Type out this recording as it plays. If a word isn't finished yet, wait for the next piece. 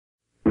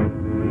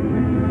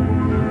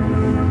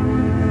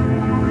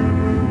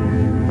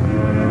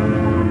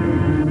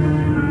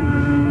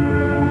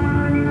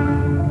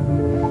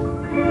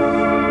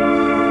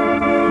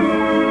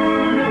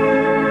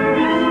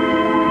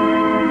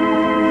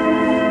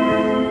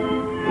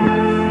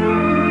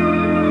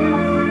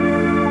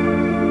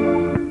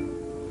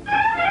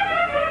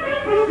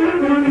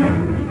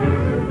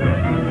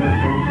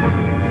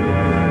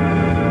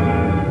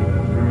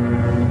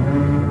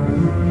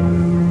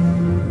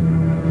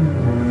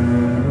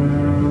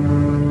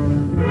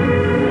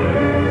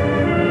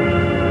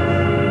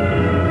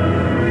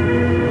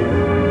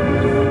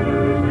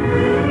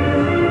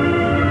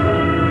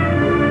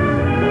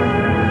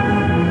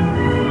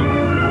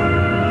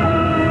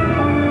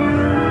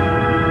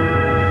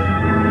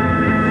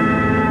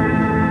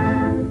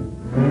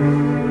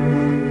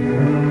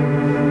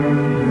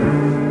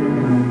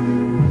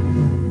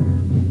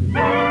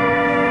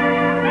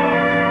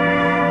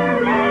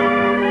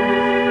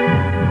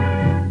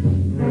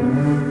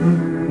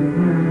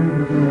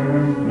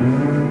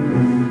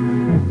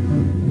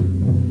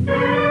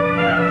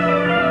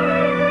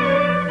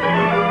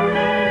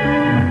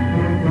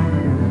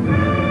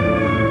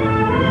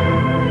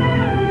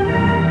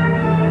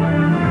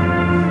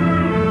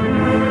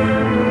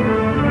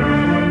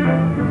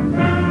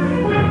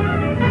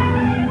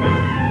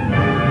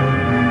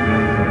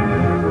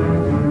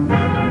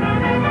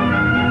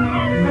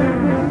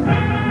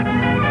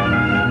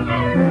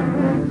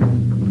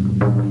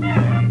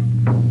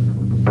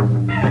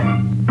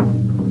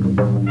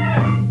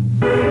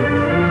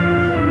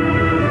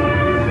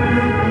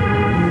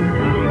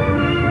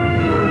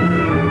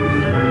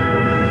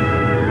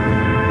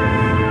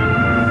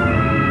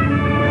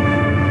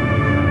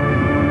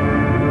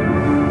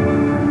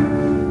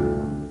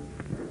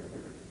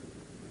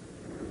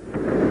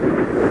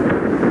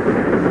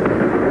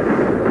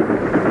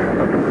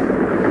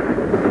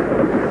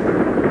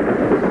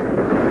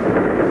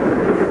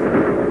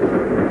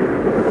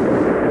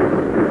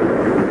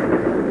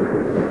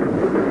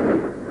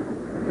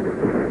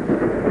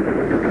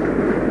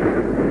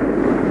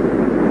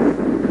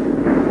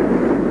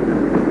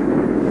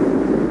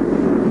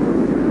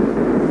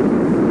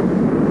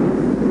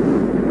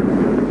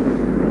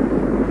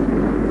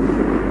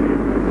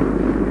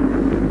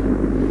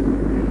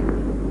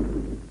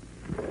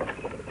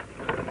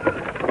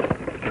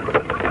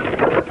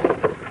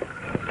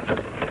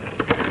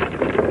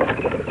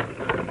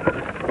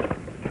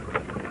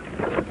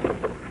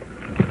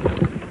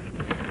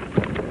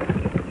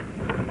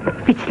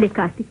देख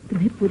कार्तिक,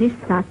 तुम्हें पूरे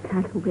 7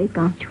 साल हो गए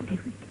गांव छोड़े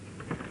हुए।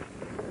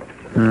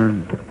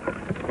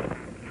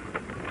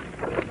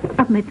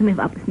 अब मैं तुम्हें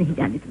वापस नहीं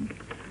जाने दूंगी।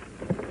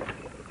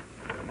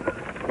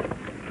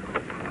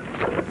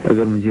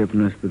 अगर मुझे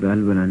अपना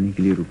अस्पताल बनाने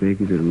के लिए रुपए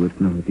की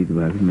जरूरत न होती तो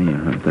भाभी मैं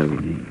यहाँ आता भी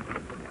नहीं।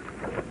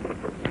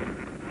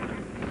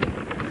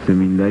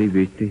 जमींदारी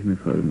बेचते ही मैं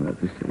फौरन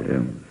वापस चला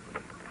जाऊंगा।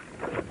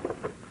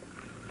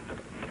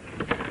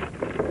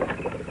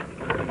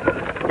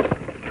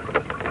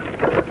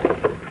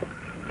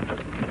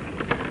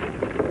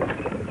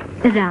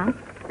 राम,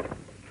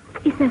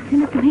 इस अरसे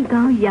में तुम्हें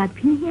गांव याद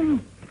भी नहीं आए?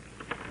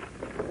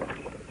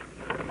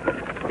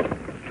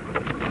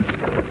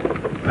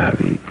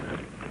 भाभी,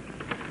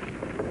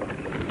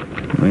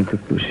 मैं तो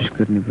कोशिश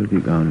करने पर भी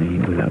गांव नहीं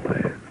भुला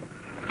पाया।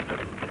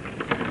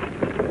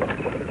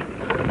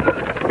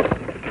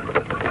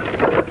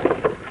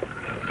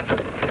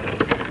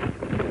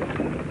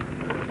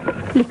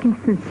 लेकिन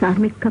संसार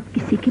में कब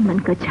किसी के मन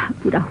का चाह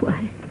पूरा हुआ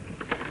है?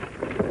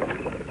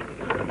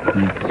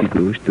 मैं किसी को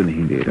दोष तो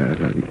नहीं दे रहा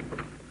भाभी।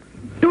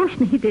 दोष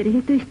नहीं दे रहे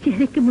तो इस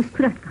चेहरे की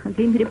मुस्कुराहट कहाँ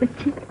गई मेरे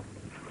बच्चे?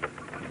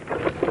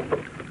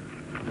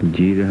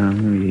 जी रहा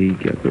हूँ, यही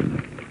क्या करूँ।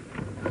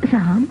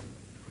 राम,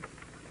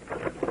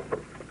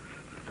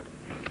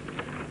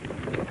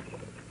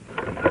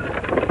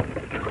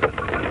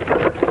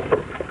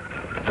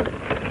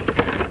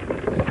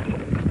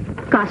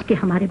 काश के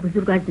हमारे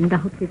बुजुर्ग आज जिंदा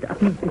होते तो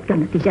अपनी इज्जत का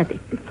नतीजा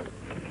देखते।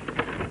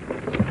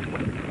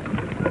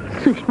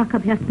 सुषमा का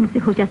ब्याह तुमसे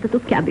हो जाता तो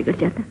क्या बिगड़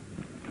जाता?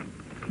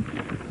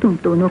 तुम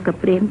दोनों का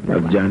प्रेम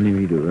अब जाने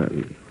भी दो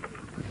भाभी।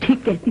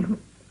 ठीक कहती हूँ।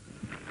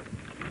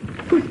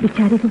 उस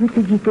बेचारे को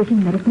तो जीते ही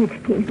नरक में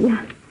धकेल दिया।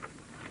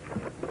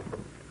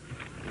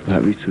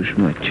 भाभी,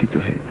 सुषमा अच्छी तो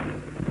है।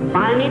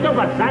 पानी तो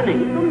बरसा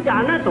नहीं, तुम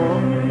जाना तो।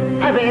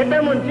 अबे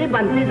तो मुंशी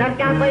बंसीधर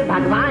क्या कोई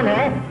भगवान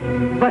है?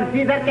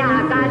 बंसीधर क्या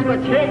आकाश को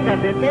छेद कर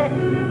देते?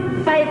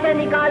 पैसे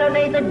निकालो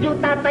नहीं तो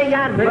जूता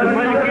तैयार।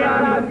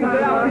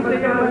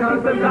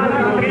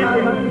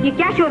 ये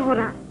क्या शोर हो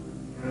रहा?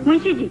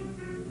 मुंशी जी।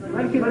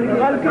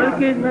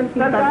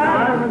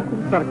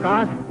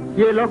 सरकार,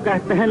 ये लोग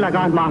कहते हैं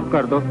लगान माफ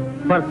कर दो।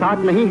 बरसात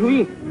नहीं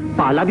हुई,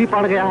 पाला भी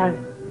पड़ गया है।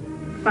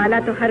 पाला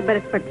तो हर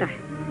बरस पड़ता है।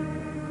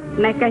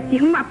 मैं कहती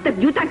हूँ अब तक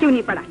जूता क्यों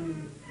नहीं पड़ा?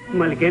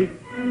 मलकिन,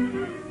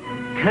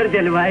 घर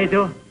जलवाए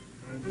दो,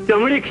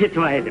 चमड़ी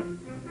खिंचवाए दो,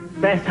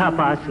 पैसा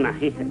पास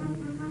नहीं है।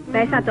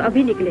 पैसा तो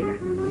अभी निकलेगा।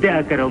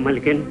 क्या करो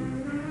मलकिन,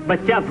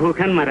 बच्चा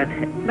भूखन मरत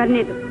है।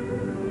 मरने दो।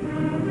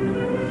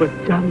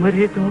 बच्चा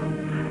मरे तो?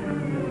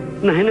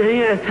 नहीं नहीं,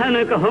 ऐसा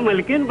न कहो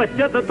मलकिन,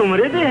 बच्चा तो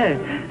तुम्हारे दे है।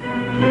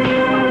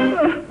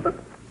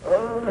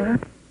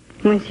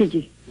 मुंशी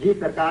जी। जी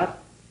सरकार।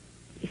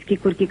 इसकी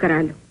कुर्की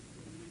करा लो।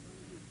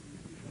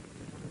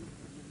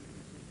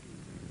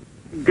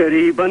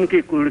 गरीबन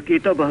की कुर्की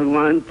तो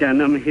भगवान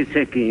जन्म ही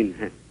से कीन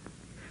है।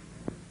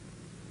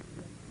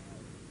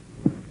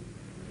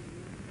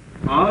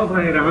 आओ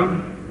भाई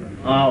राम,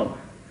 आओ।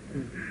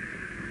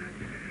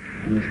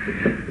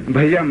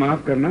 भैया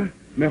माफ करना,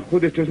 मैं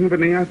खुद स्टेशन पर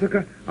नहीं आ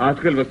सका।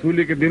 आजकल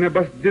वसूली के दिन है,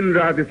 बस दिन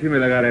रात इसी में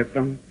लगा रहता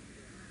हूँ।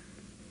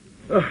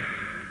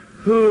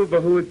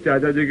 बहुत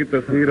चाचा जी की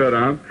तस्वीर और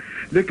आम,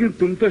 लेकिन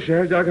तुम तो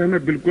शहर जाकर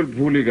हमें बिल्कुल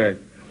भूल ही गए।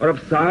 और अब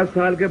 7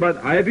 साल के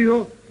बाद आए भी हो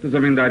तो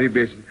जमींदारी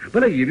बेच।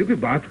 भला ये भी कोई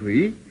बात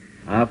हुई?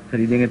 आप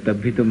खरीदेंगे तब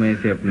भी तो मैं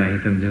इसे अपना ही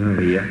समझूंगा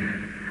भैया।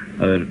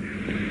 और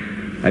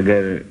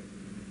अगर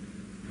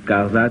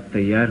कागजात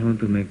तैयार हों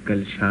तो मैं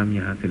कल शाम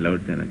यहाँ से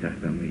लौट जाना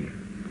चाहता हूँ भैया।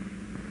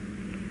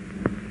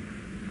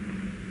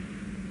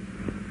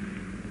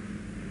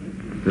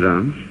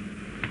 राम,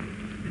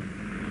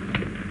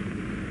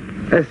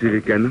 ऐसी भी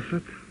क्या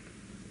नफरत?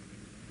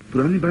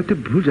 पुरानी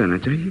बातें भूल जाना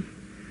चाहिए।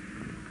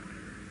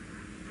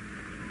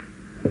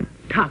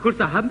 ठाकुर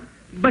साहब,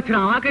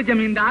 बछरावा के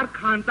जमींदार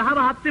खान साहब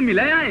आपसे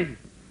मिले आए हैं।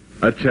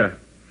 अच्छा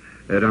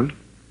राम,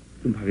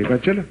 तुम भाभी पास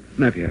चलो,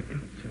 मैं भी आता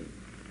हूँ।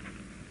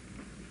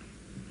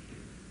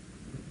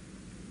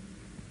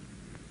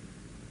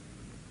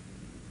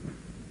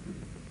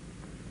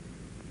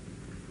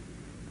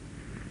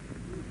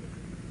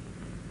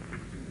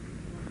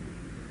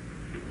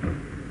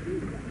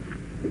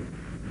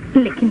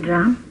 लेकिन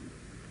राम,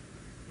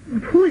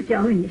 भूल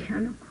जाओ इन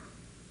निशानों को।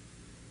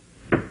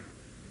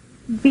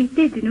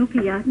 बीते दिनों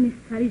की याद में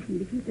सारी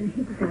जिंदगी तो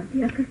नहीं गुजार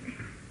दिया करते।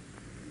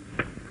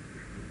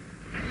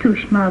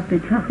 सुषमा अब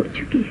विधवा हो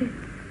चुकी है।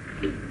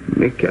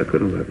 मैं क्या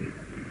करूं भाभी?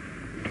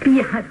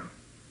 यहाँ रहो,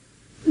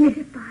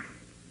 मेरे पास,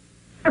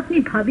 अपनी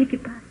भाभी के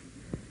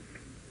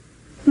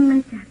पास।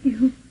 मैं चाहती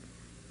हूँ,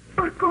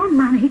 और कौन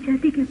मां नहीं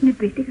चाहती कि अपने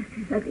बेटे का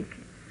सजा देखे।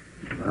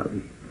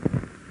 भाभी।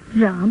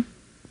 राम,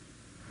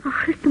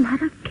 आखिर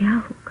तुम्हारा क्या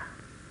होगा?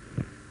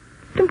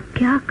 तुम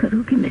क्या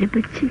करोगे मेरे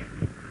बच्चे?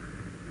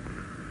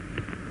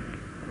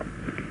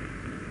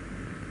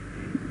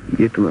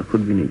 ये तो मैं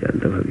खुद भी नहीं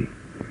जानता भाभी।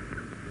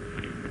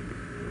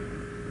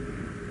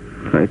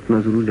 मैं इतना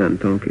जरूर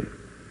जानता हूं कि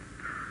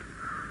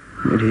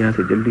मुझे यहां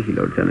से जल्दी ही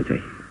लौट जाना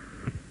चाहिए।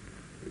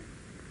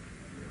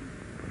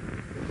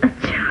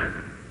 अच्छा,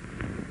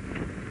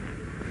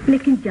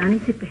 लेकिन जाने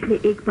से पहले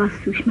एक बात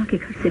सुषमा के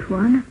घर से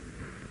हुआ ना।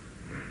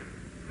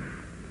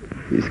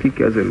 इसकी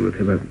क्या जरूरत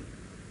है भाभी?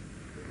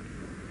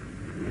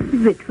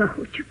 विधवा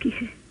हो चुकी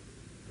है,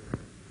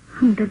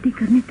 हमदर्दी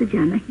करने तो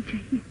जाना ही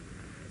चाहिए।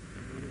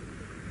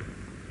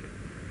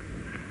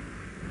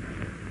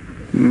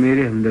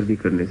 मेरे हमदर्दी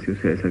करने से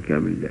उसे ऐसा क्या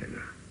मिल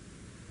जाएगा?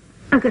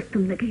 अगर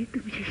तुम न गए तो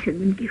मुझे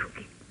शर्मिंदगी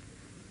होगी।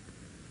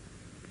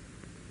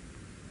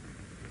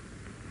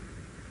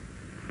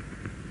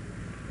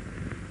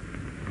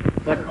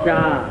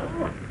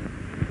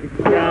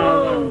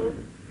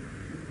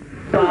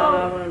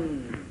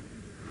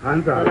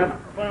 खान साहब,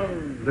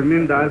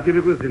 जमींदार की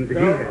भी कोई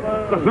जिंदगी है।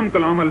 कसम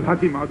कलाम अल्लाह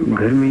की मादू।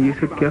 घर में ये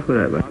सब क्या हो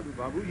रहा है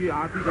बाबू?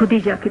 खुद ही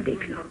जाके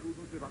देख लो।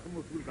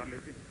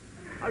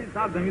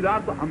 साहब जमींदार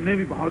तो हमने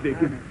भी भाव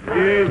देखे हैं,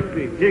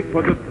 एक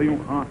फजत थयूं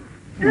खान,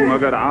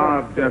 मगर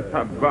आप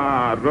जैसा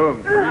बारो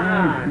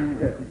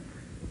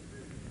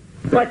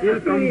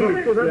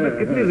मैं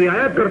कितनी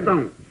रियायत करता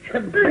हूँ।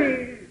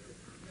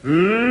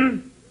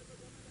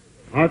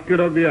 हाथ क्यों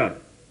रोक दिया?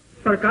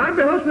 सरकार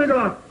बेहोश में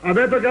जवाब।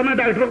 अबे तो क्या मैं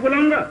डॉक्टर को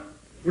बुलाऊंगा?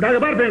 उठा के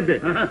बाहर फेंक दे।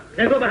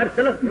 देखो बाहर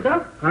चलो।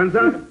 खान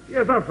साहब,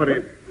 ये सब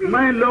फरेब,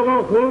 मैं इन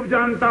लोगों को खूब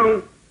जानता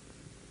हूँ।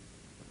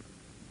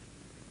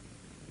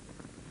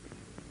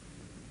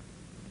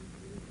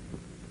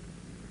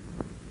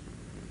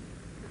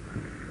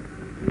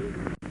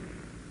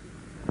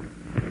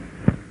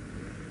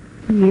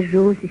 ये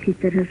रोज इसी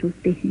तरह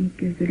रोते हैं,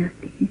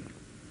 गिड़गिड़ाते हैं,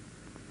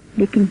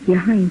 लेकिन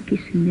यहाँ इनकी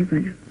सुनने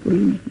वाला कोई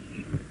नहीं है।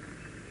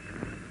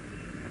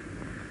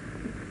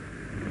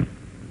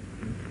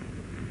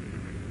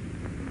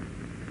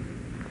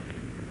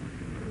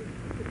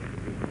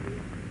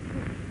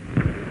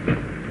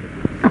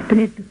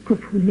 अपने दुख को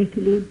भूलने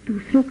के लिए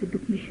दूसरों के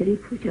दुख में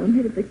शरीक हो जाओ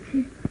मेरे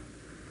बच्चे।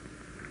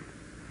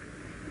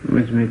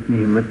 मुझमें इतनी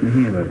हिम्मत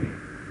नहीं है भाभी,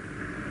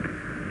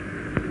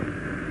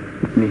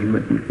 इतनी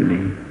हिम्मत मुझे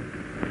नहीं।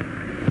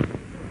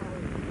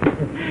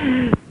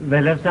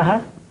 वल्लभ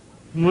साहब,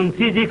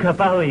 मुंशी जी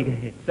खपा हो ही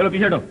गए। चलो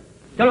पीछे हटो,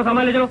 चलो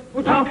सामान ले चलो,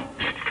 उठाओ,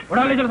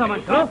 उठा ले चलो सामान,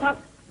 चलो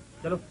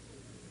चलो।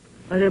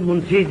 अरे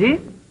मुंशी जी,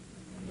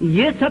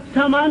 ये सब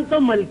सामान तो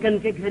मलकन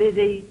के घरे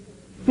गई,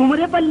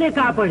 तुम्हारे पल्ले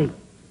कहाँ पड़ी?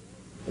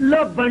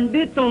 लो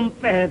बंडी तुम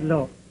पहन लो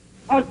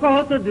और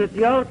कहो तो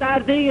धुतिया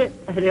उतार देंगे।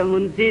 अरे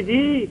मुंशी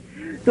जी,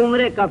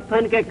 तुम्हारे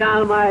कफन के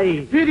काम आई।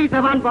 फिर ही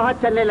जबान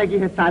बहुत चलने लगी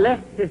है साले।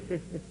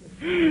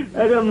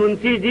 अरे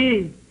मुंशी जी,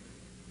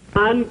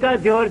 पान का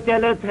जोर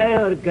चलत है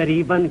और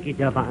गरीबन की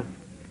जबान।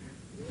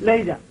 ले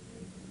जा,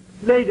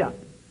 ले जा,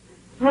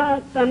 हाँ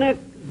तनक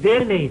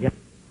देर ले जा,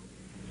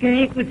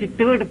 कहीं कुछ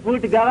टूट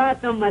फूट गवा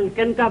तो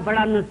मलकन का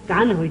बड़ा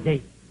नुकसान हो जाए।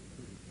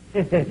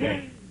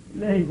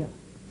 ले जा,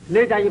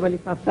 ले जाइए वली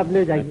साहब, सब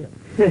ले जाइए।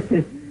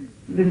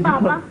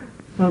 पापा,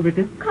 हाँ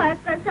बेटे, खाए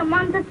का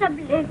सामान तो सब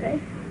ले गए,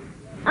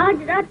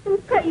 आज रात तुम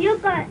खाइयो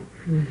का?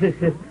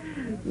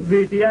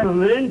 बिटिया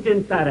हमरे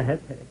चिंता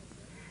रहते है।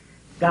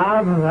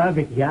 का भवा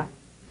बिटिया,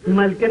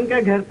 मलकन का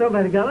घर तो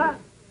भर गवा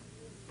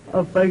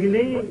और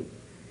पगली,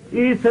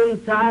 इस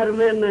संसार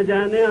में न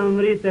जाने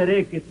हमारी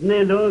तरह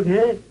कितने लोग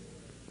हैं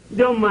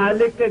जो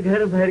मालिक के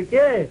घर भर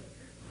के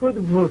खुद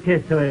भूखे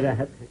सोए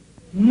रहते।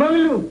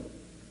 मंगलू,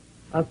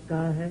 अब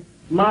क्या है?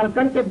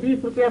 मालकन के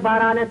 20 रुपये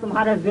बाराने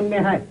तुम्हारे जिम्मे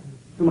है,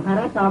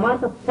 तुम्हारा सामान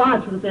तो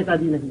 5 रुपए का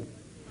भी नहीं।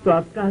 तो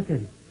अब क्या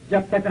करें?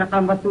 जब तक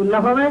रकम वसूल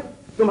न होवे,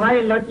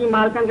 तुम्हारी लड़की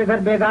मालकन के घर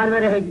बेगार में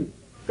रहेगी।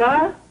 का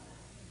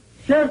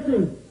शेर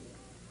सिंह,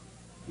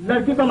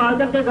 लड़की को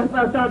मालकन के घर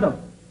पहुंचा दो।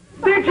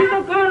 देखी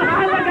तो कौन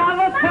हाल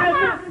लगावत है।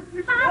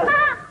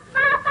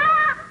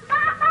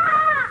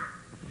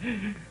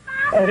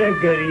 अरे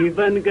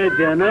गरीबन का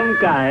जन्म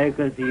काहे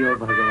कर दियो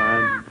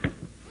भगवान।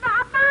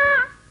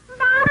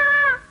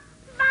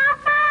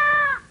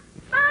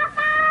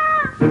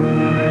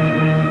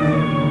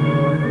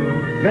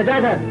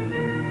 गजाधर,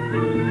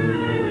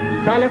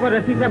 साले को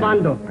रस्सी से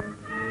बांध दो।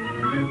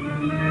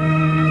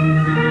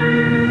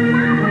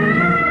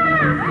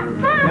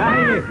 क्या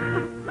है ये?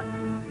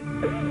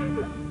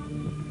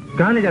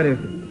 कहाँ ले जा रहे हो?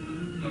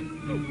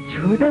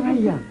 छोटे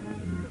भैया,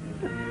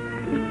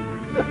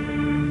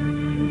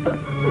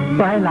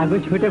 पाए लागो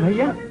छोटे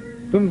भैया।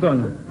 तुम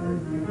कौन हो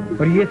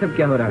और ये सब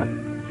क्या हो रहा है?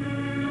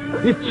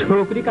 इस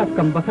छोकरी का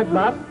कमबख्त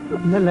बाप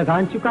न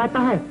लगान चुकाता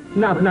है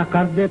न अपना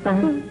कर्ज देता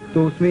है।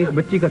 तो उसमें इस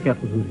बच्ची का क्या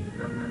कसूर है?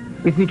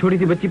 इतनी छोटी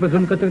सी बच्ची पर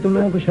जुल्म करते हुए तुम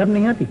लोगों को शर्म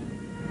नहीं आती?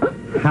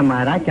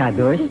 हमारा क्या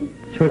दोष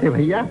छोटे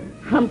भैया,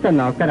 हम तो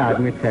नौकर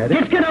आदमी ठहरे।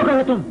 किसके नौकर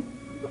हो तुम?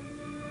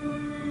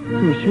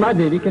 सुषमा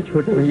देवी के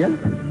छोटे भैया।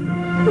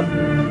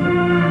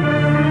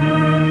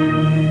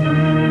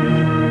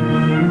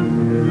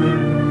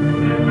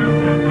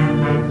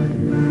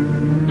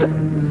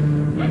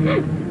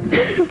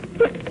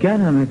 क्या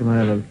नाम है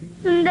तुम्हारा बाबू?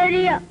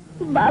 सुंदरिया,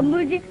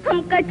 बाबूजी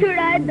हमका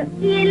छुड़ा दो,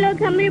 ये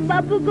लोग हमारे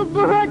बाबू को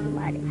बहुत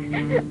मारे,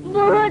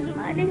 बहुत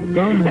मारे।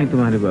 कौन है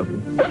तुम्हारे बाबू?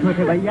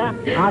 छोटे भैया,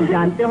 आप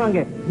जानते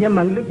होंगे, ये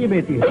मंगलू की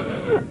बेटी है।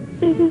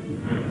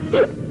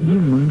 ये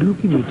मंगलू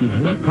की बेटी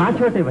है? हाँ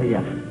छोटे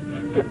भैया।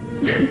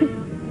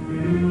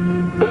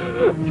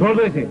 छोड़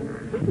दो इसे।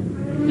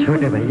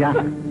 छोटे भैया,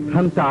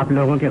 हम तो आप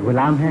लोगों के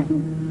गुलाम हैं,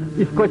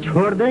 इसको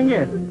छोड़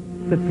देंगे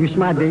तो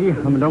सुषमा देवी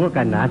हम लोगों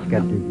का नाश कर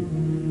देगी।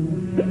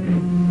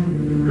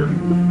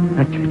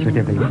 अच्छा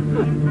छोटे भैया।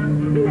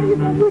 नहीं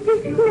बाबूजी,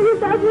 नहीं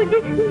बाबूजी,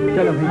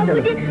 चलो भाई,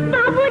 चलो।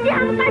 बाबूजी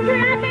हमका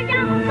छुड़ा के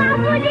जाओ,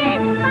 बाबूजी,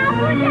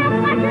 बाबूजी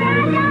हमका छुड़ा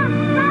जाओ,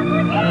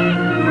 बाबूजी,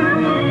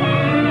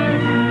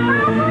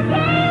 बाबूजी,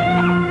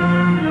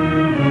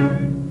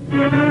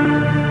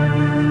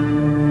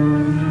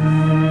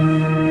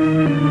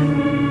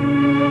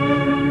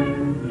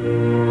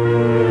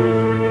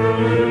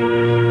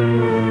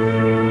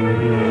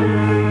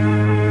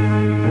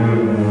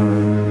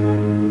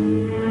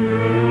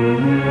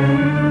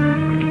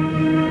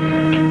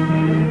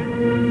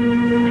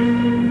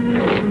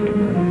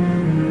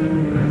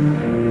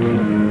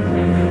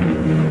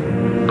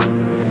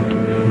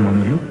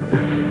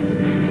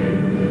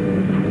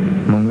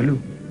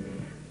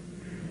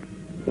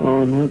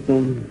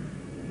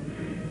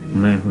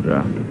 मैं हूँ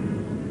राम।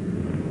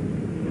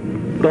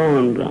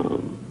 कौन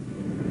राम?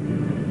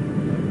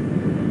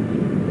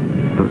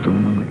 तो तुम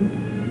मंगलू?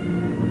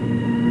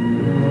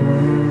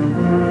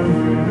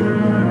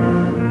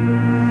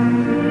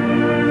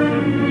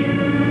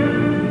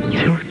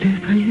 छोटे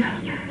भैया,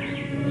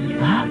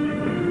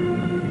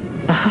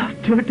 आप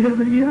छोटे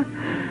भैया।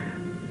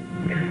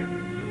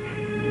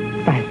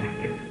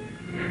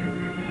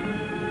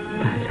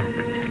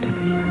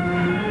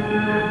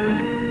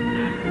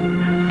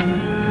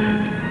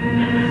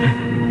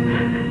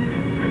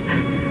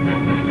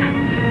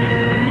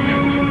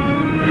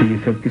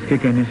 सब किसके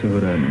कहने से हो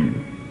रहा है?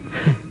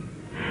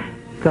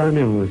 कौन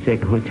है मुझसे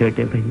कहूँ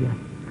छोटे भैया?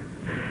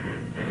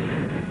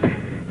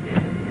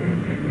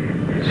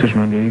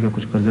 सुषमा देवी का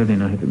कुछ कर्जा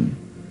देना है तुम्हें।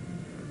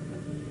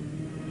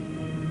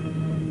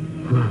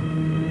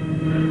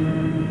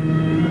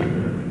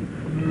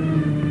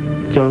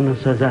 जो न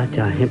सजा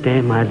चाहे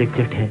पे मालिक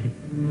जो ठहरे,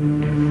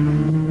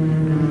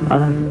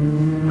 और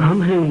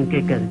हम हैं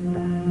उनके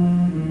कर्जदार।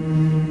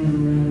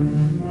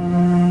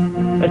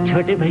 और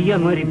छोटे भैया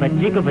मेरी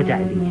बच्ची को बचा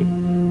लीजिए।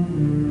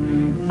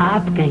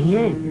 आप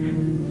कहिए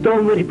तो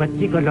मेरी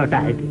बच्ची को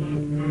लौटा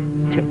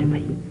दीजिए छोटे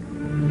भैया।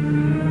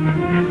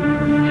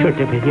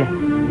 छोटे भैया,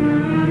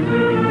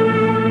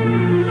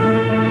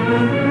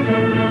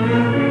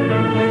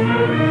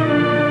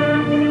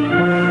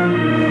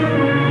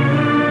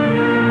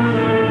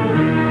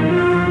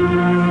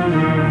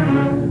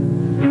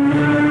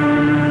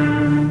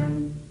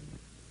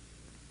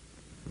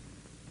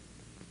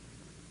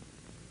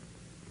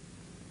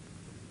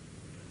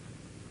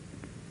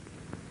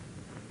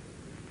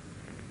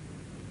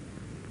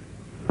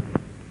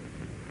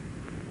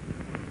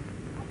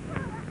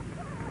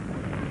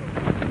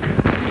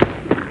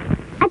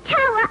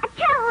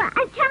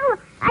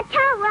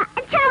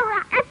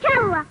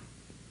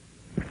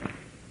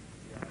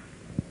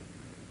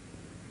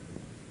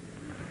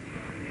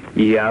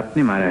 ये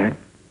आपने मारा है?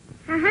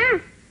 हाँ,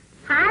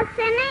 हाथ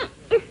से नहीं,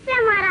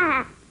 इससे मारा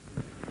है।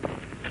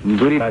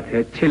 बुरी बात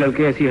है, अच्छे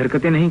लड़के ऐसी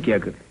हरकतें नहीं किया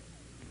करते।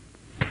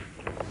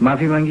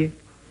 माफी मांगिए।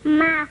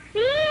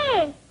 माफी?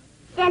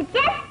 चल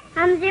चल,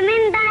 हम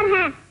जिम्मेदार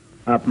हैं।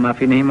 आप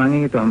माफी नहीं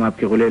मांगेंगे तो हम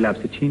आपके गुलेल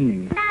आपसे छीन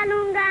लेंगे।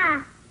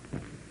 डालूंगा।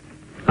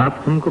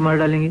 आप हमको मार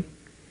डालेंगे?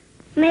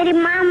 मेरी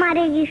माँ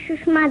मारेगी,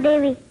 सुषमा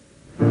देवी।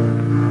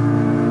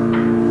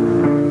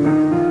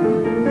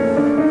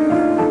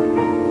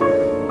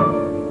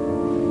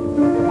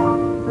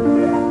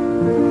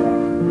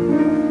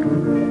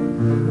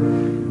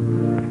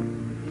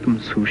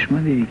 सुषमा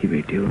देवी की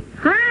बेटी हो?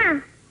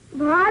 हाँ,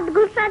 बहुत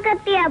गुस्सा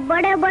करती है।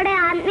 बड़े बड़े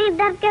आदमी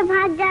डर के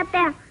भाग जाते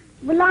हैं।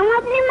 बुलाऊं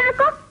अपनी माँ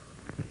को?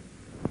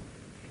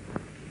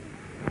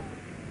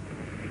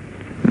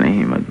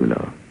 नहीं, मत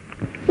बुलाओ।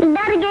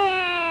 डर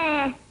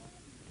गए।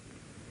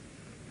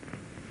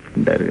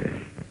 डर गए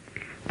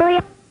तो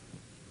हैं?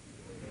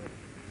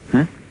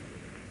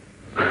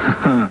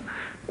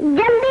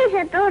 जल्दी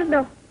से तोड़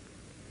दो।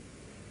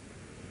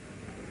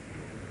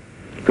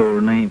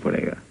 तोड़ना ही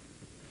पड़ेगा।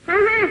 हाँ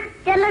हाँ,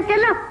 चलो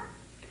चलो।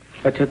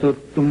 अच्छा तो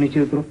तुम नीचे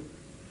उतरो,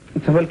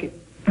 संभल के।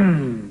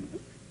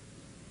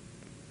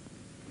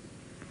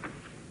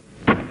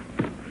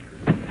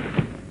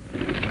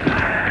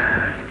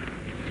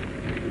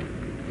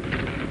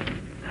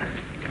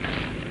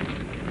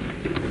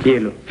 ये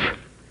लो।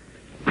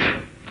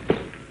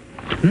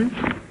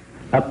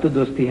 अब तो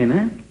दोस्ती है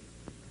ना?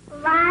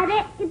 वारे,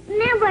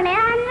 इतने बड़े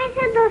आदमी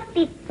से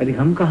दोस्ती? अरे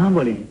हम कहाँ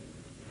बड़े हैं?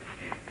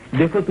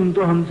 देखो तुम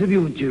तो हमसे भी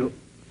ऊंचे हो।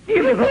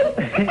 ये देखो।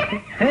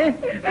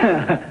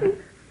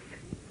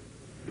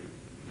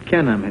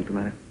 क्या नाम है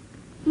तुम्हारा?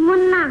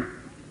 मुन्ना।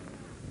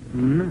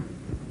 मुन्ना?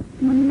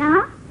 मुन्ना?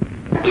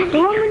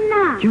 ओ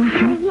मुन्ना। क्यों?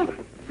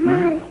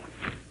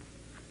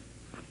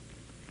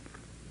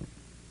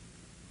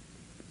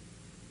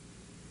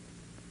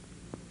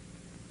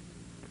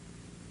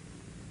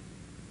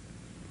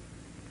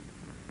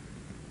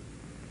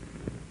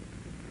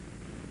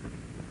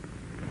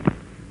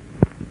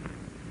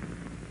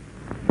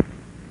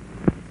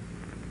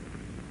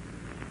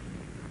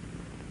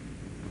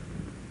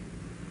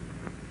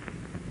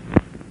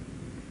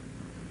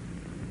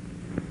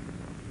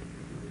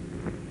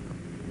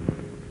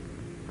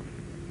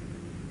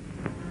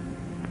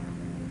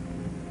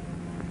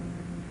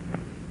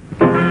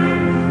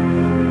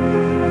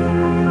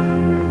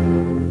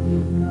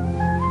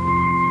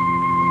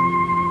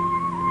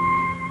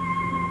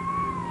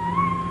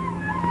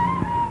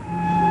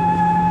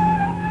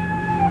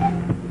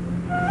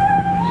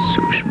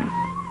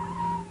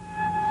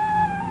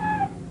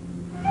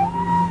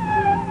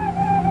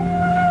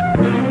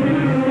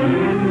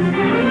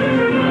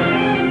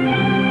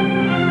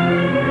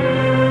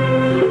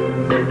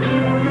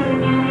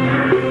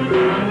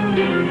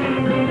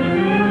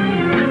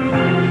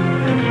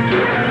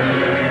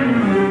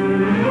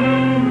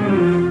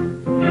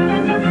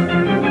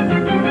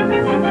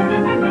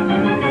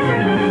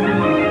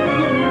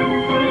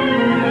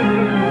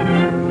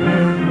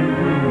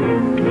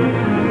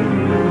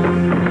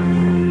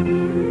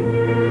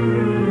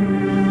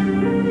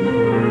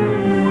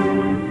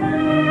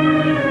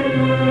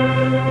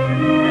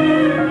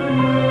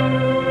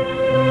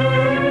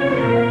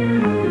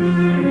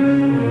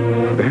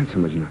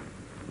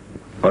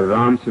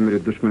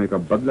 दुश्मनी का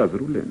बदला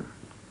जरूर लेना।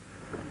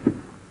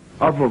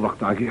 अब वो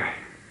वक्त आ गया है।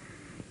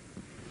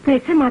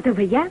 कैसे माधव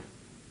भैया?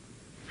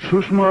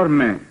 सुषमा और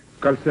मैं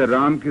कल से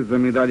राम की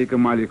जमींदारी के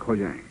मालिक हो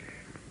जाएंगे।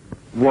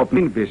 वो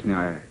अपनी बेचने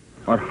आया है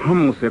और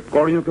हम उसे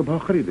कौड़ियों के भाव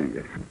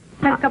खरीदेंगे।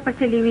 कपट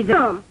चली हुई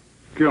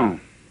क्यों?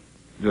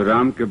 जो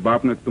राम के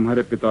बाप ने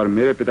तुम्हारे पिता और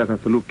मेरे पिता का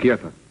सलूक किया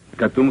था,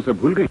 क्या तुम उसे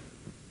भूल गई?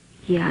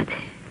 याद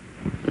है,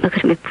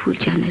 मगर मैं भूल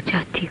जाना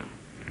चाहती हूँ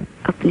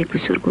अपने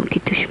बुजुर्गों की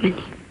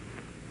दुश्मनी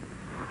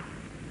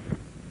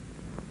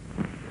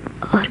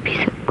और भी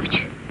सब कुछ।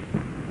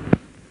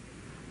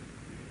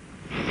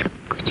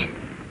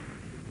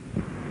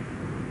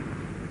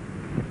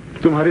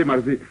 तुम्हारी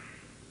मर्जी,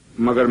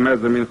 मगर मैं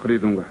जमीन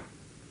खरीदूंगा,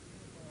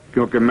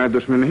 क्योंकि मैं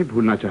दुश्मन नहीं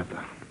भूलना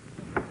चाहता।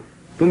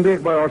 तुम भी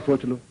एक बार और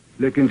सोच लो,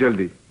 लेकिन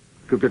जल्दी,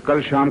 क्योंकि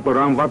कल शाम को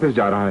राम वापस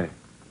जा रहा है।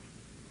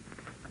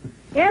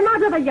 ए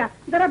माधव भैया,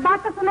 जरा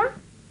बात तो सुना।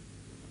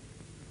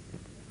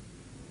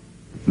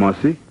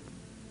 मौसी,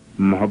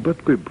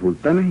 मोहब्बत कोई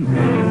भूलता नहीं।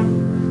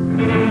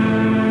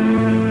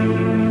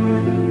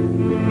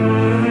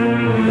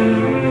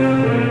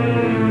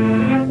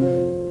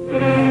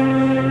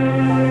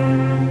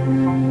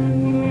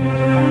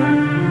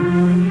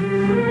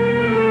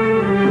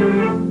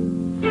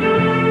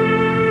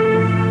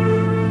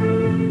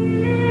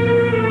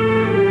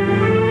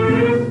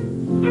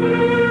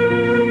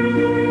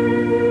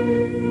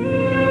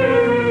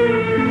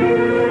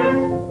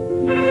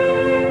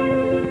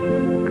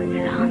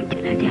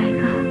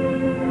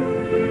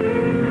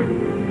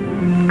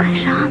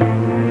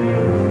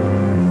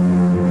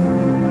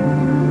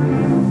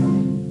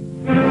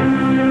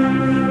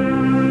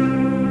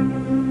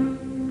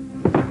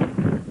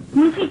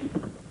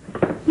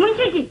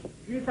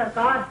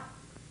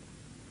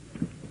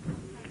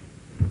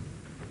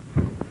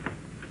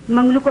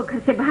 मंगलू को घर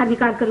से बाहर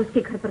निकालकर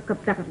उसके घर पर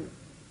कब्जा कर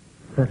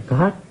लो।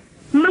 सरकार?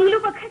 मंगलू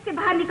को घर से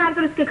बाहर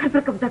निकालकर उसके घर पर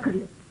कब्जा कर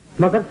लो।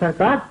 मगर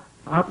सरकार,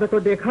 आपने तो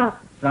देखा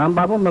राम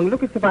बाबू मंगलू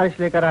की सिफारिश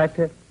लेकर आए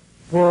थे,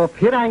 वो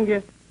फिर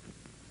आएंगे।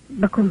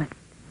 बको मत।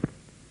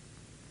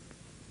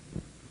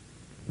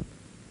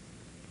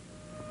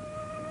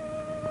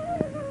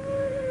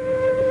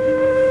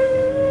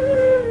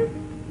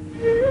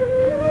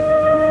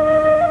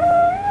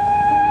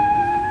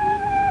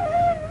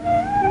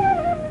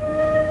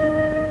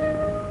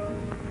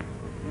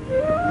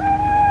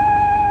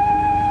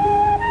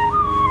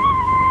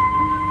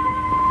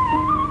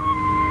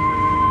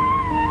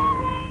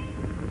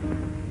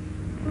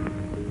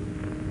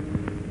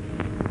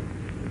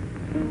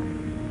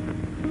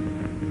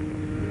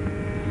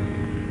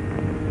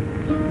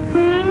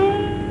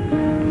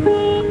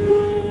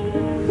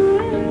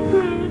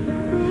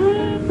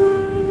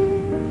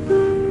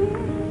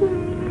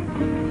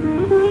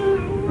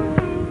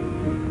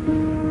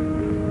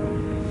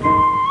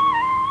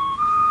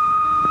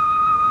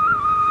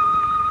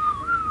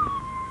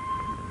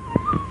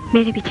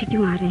 मेरे पीछे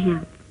क्यों आ रहे हैं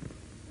आप?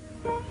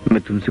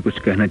 मैं तुमसे कुछ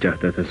कहना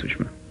चाहता था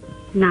सुषमा।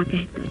 ना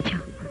कहे तो अच्छा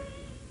होगा।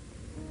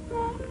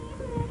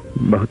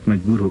 बहुत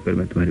मजबूर होकर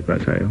मैं तुम्हारे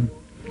पास आया हूँ।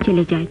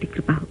 चले जाए तो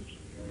कृपा होगी।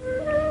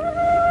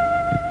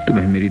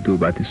 तुम्हें मेरी दो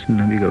बातें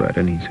सुनना भी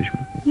गवारा नहीं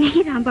सुषमा।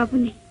 नहीं राम बाबू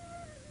नहीं।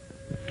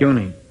 क्यों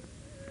नहीं?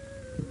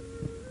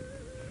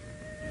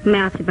 मैं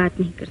आपसे बात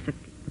नहीं कर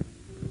सकती।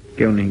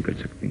 क्यों नहीं कर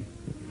सकती?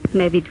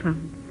 मैं विधवा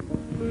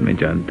हूँ। मैं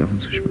जानता हूँ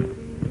सुषमा।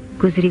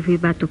 गुजरी हुई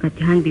बातों का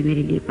ध्यान भी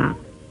मेरे लिए पाप।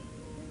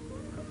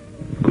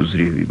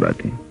 गुजरी हुई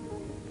बातें,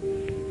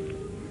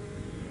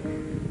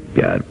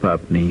 प्यार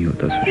पाप नहीं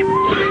होता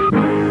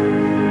सुषमा।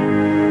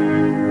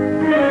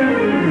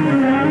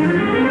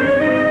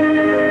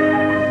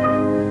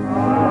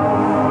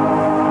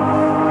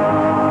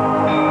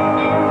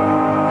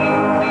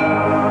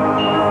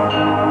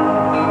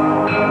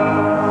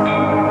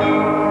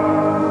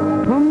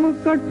 हम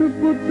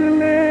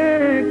कठपुतले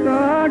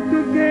काट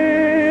के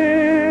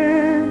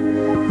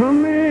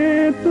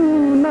हमें तू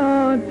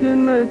नाच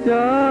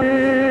नचाए,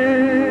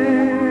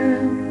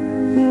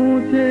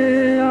 ऊंचे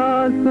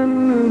आसन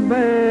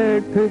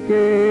बैठ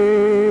के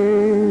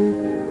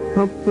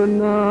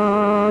अपना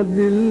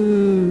दिल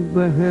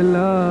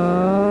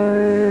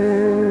बहलाए।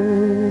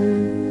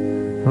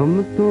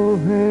 हम तो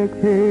हैं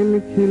खेल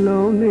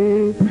खिलौने,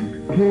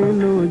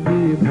 खेलो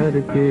जी भर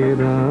के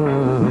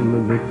राम,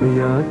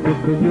 दुखिया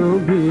सुख जो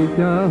भी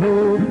चाहो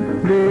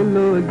दे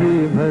लो जी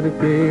भर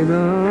के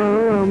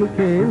राम,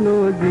 खेलो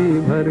जी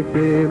भर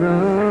के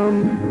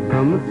राम।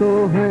 हम तो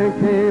हैं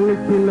खेल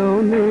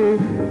खिलौने,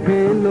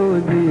 खेलो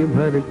जी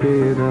भर के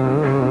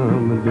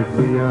राम,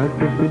 दुखिया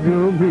सुख जो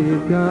भी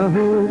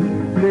चाहो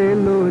दे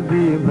लो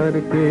जी भर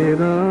के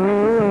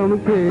राम,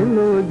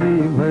 खेलो जी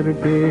भर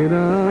के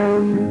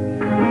राम।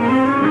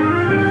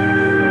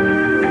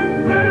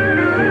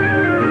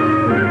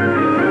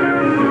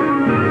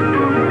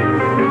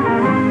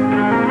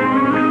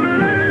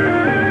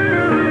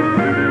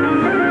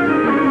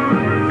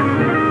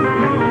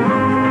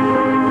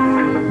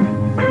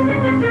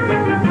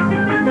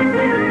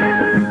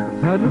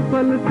 हर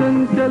पल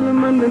चंचल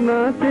मन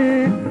नाचे,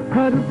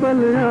 हर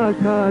पल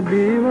आशा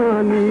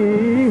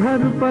दीवानी।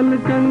 हर पल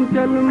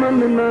चंचल मन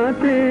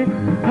नाचे,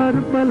 हर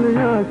पल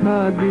आशा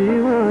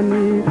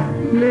दीवानी।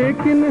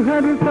 लेकिन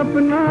हर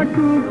सपना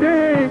टूटे,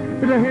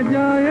 रह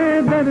जाए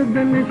दर्द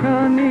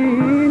निशानी।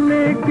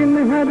 लेकिन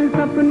हर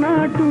सपना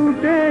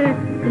टूटे,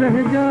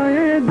 रह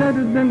जाए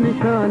दर्द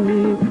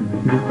निशानी।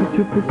 छुप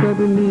छुप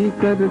करनी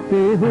करते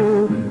हो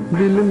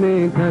दिल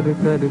में घर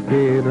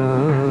करके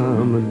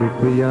राम। दुख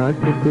या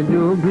सुख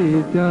जो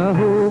भी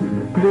चाहो,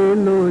 दे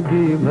लो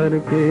जी भर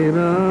के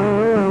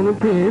राम।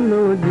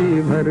 खेलो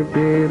जी भर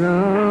के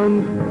राम।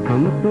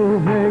 हम तो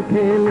है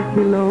खेल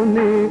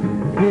खिलौने,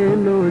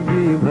 खेलो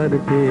जी भर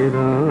के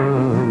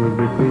राम।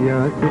 दुख या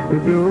सुख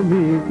जो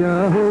भी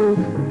चाहो,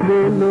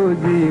 दे लो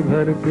जी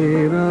भर के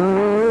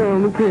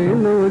राम।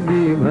 खेलो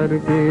जी भर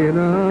के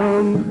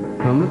राम।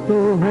 हम तो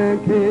है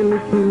खेल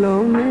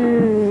खिलौने।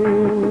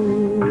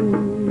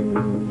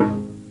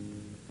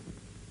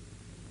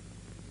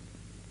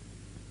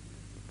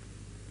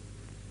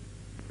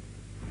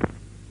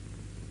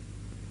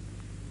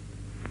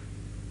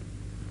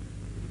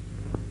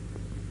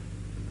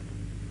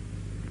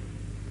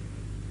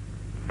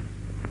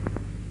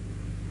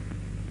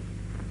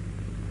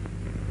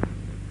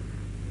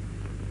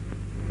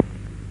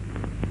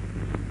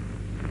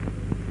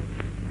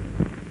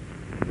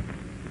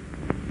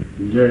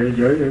 जय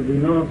जय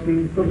विनाशी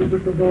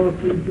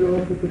कवितवासी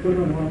व्यापक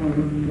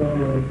परमानंदा।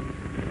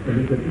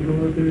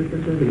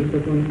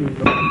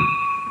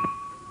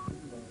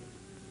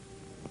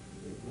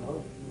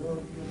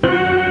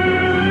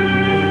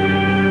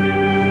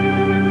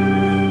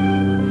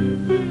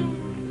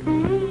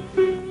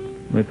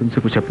 मैं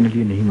तुमसे कुछ अपने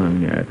लिए नहीं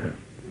मांगने आया था।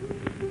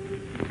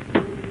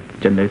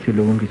 चंद ऐसे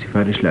लोगों की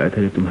सिफारिश लाया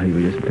था जो तुम्हारी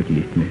वजह से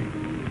तकलीफ में है।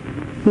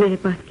 मेरे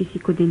पास किसी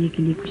को देने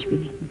के लिए कुछ भी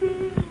नहीं।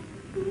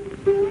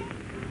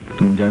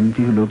 तुम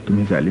जानती हो लोग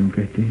तुम्हें जालिम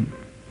कहते हैं।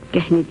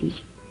 कहने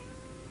दीजिए।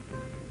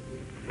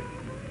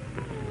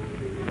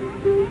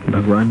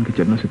 भगवान के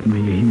चरणों से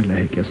तुम्हें यही मिला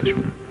है क्या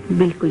सुषमा?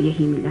 बिल्कुल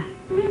यही मिला है।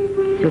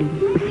 जुल्म,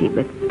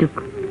 मुसीबत,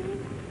 दुख,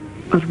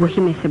 और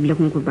वही मैं सब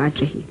लोगों को बांट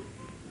रही हूँ।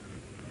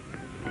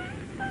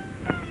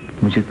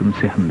 मुझे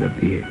तुमसे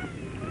हमदर्दी है।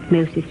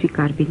 मैं उसे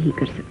स्वीकार भी नहीं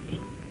कर सकती।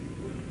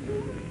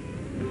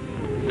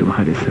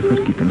 तुम्हारे सफर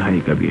की तन्हाई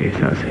का भी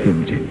एहसास है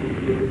मुझे।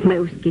 मैं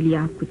उसके लिए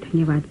आपको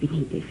धन्यवाद भी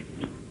नहीं दे सकती।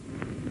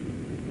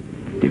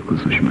 देखो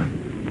सुषमा,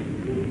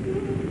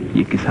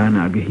 ये किसान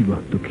आगे ही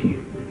बहुत दुखी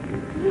हैं।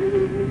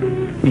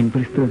 इन पर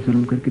इस तरह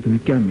जुल्म करके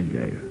तुम्हें क्या मिल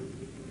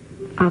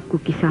जाएगा? आपको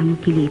किसानों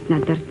के लिए इतना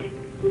दर्द है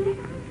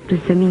तो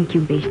जमीन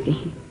क्यों बेचते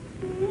हैं?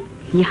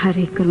 यहाँ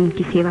रहकर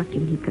उनकी सेवा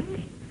क्यों नहीं करते?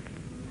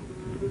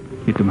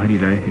 ये तुम्हारी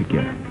राय है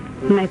क्या?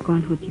 मैं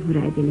कौन होती हूँ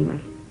राय देने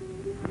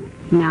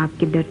वाली? मैं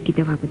आपके दर्द की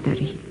दवा बता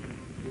रही हूँ।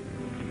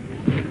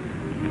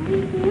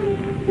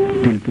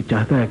 दिल तो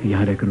चाहता है कि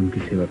यहाँ रहकर उनकी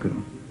सेवा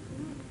करूं।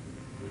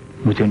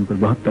 मुझे उन पर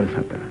बहुत तरस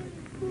आता है,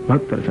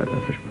 बहुत तरस आता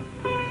है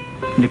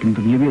सुषमा। लेकिन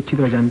तुम ये भी अच्छी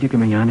तरह जानती हो कि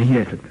मैं यहाँ नहीं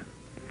रह सकता।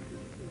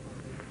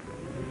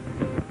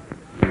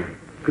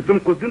 कि तुम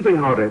कुछ दिन तो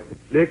यहाँ रहे थे,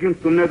 लेकिन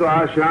तुमने तो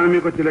आज श्यामी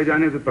को चले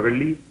जाने से पकड़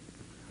ली,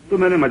 तो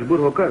मैंने मजबूर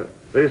होकर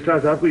रजिस्ट्रार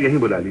साहब को यहीं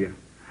बुला लिया।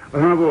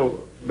 और हाँ,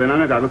 वो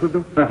बनाना कागज दो।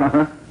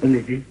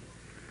 लीजिए।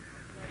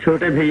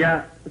 छोटे भैया,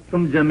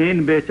 तुम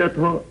जमीन बेचत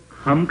हो,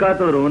 हमका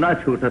तो रोना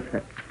छूटत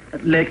है,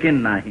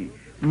 लेकिन नहीं।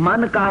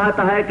 मन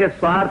कहता है कि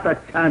स्वार्थ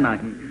अच्छा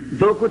नहीं,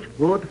 जो कुछ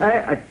होता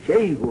है अच्छे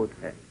ही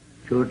होता है।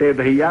 छोटे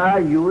भैया,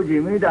 यू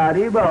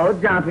जिम्मेदारी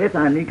बहुत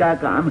जाफेसानी का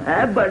काम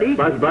है, बड़ी।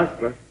 बस बस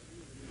बस,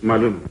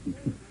 मालूम है।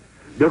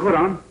 देखो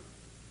राम,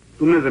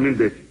 तुमने जमीन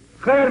बेची,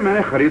 खैर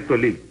मैंने खरीद तो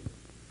ली,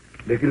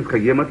 लेकिन इसका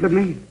ये मतलब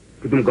नहीं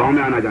कि तुम गांव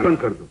में आना जाना बंद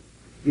कर दो।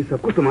 ये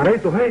सब कुछ तुम्हारा ही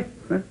तो है?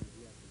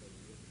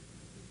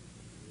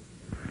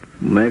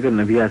 मैं अगर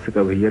न भी आ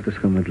सका भैया, तो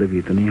उसका मतलब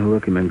ये तो नहीं होगा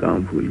कि मैं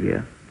गांव भूल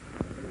गया।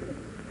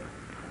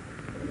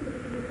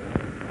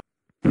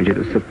 मुझे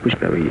तो सब कुछ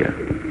था भैया।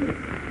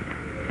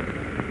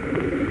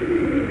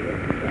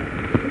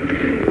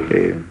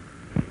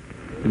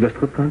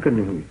 दस्तखत कहाँ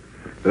करनी होगी?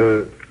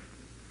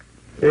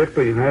 एक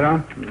तो यहाँ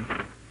राम,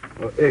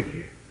 और एक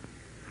ये।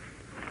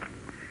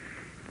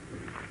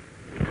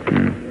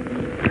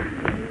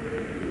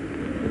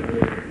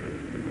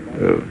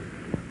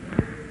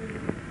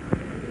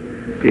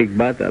 एक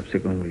बात आपसे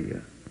कहूं भैया,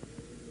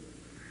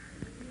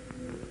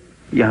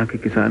 यहाँ के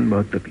किसान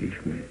बहुत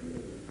तकलीफ में हैं।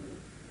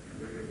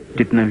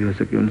 जितना भी हो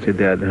सके उनसे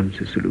दया धर्म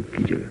से सलूक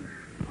कीजिएगा।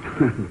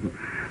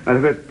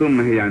 अरे फिर तुम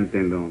नहीं जानते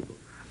इन लोगों को।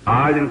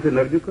 आज इनसे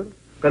नर्जी करो,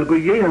 कल को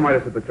यही हमारे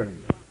से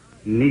चढ़ेंगे।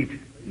 नीच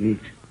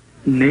नीच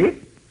नीच,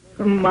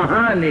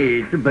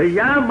 महानीच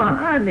भैया,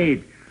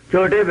 महानीच।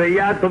 छोटे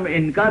भैया, तुम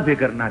इनका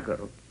फिक्र ना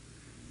करो।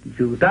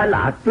 जूता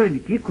लात तो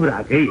इनकी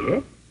खुराक ही है।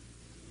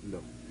 लो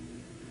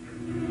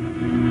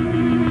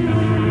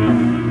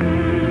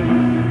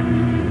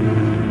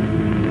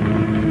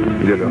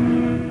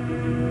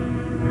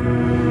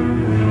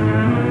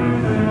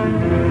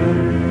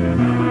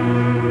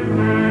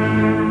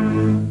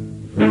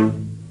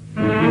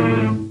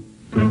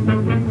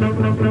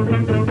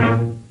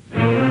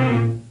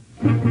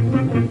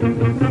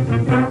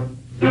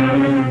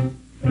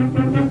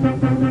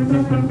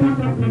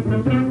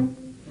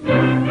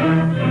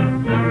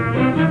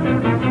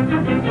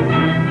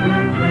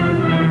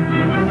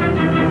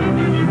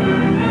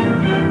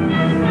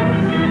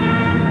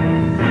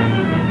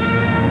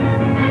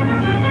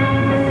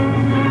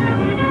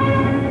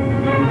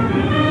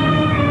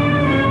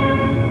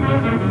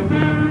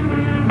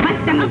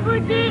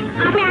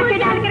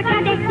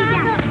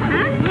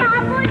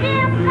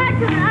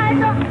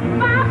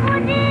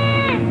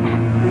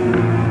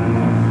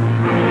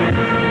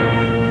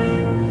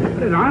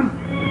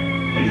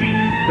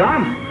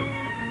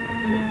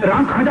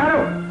राम कहाँ जा रहे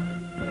हो?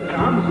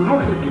 राम सुनो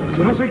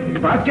सुनो से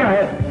बात क्या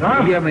है?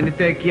 राम भैया मैंने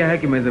तय किया है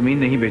कि मैं जमीन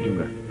नहीं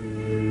बेचूंगा,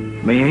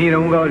 मैं यहीं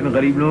रहूंगा और इन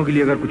गरीब लोगों के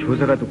लिए अगर कुछ हो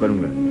सका तो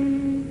करूंगा।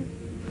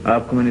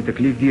 आपको मैंने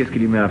तकलीफ दी, इसके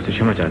लिए मैं आपसे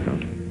क्षमा चाहता हूँ।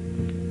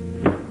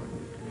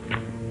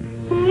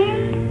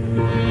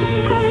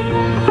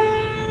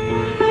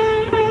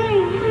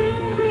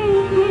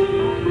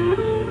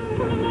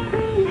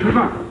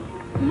 सुषमा,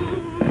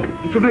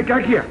 तुमने क्या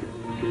किया?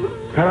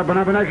 सारा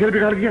बना बना खेल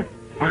बिगाड़ दिया।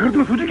 आखिर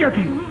तुम्हें सोची क्या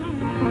थी?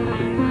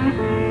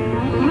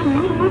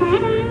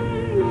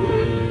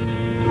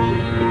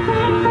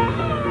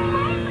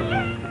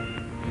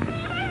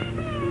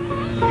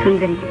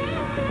 सुंदरी,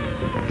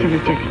 चलो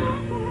चलो।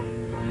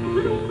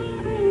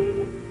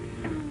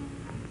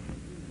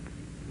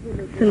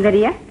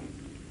 सुंदरिया,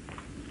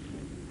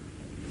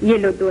 ये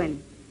लो 2 आने।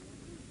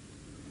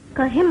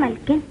 कहे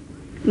मलकिन?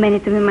 मैंने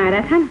तुम्हें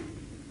मारा था ना,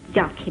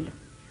 जाओ खेलो।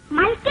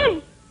 मलकिन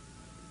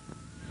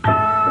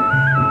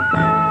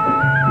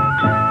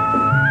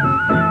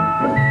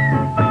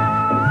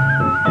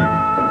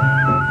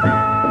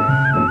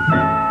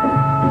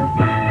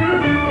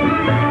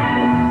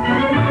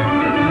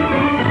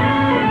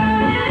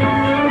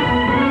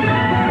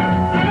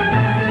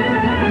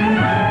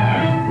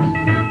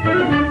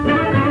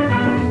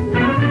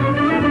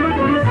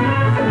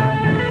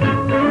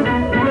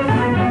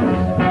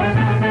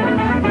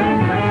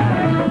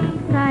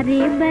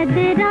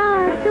बदरा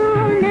तू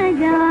न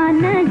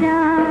जा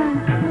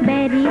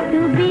बैरी तू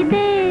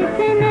विदेश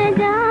न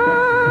जा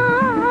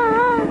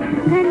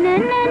घन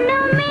नन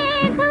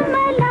मेघ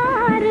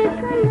मलार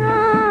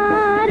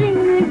सुनार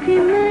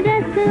झिम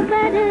रस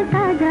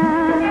बरसा जा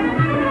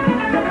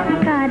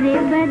तारे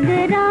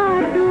बदरा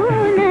तू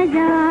न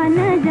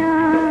जा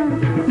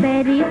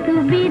बैरी तू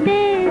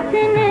विदेश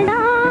न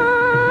जा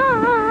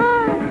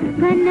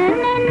घन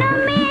नन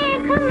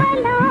मेघ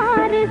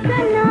मलार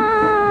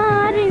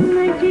सुनार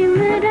झिम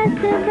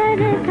रस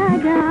बरसा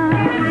जा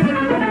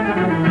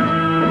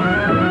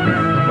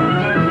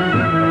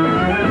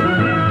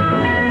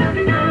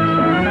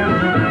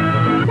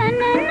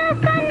सनन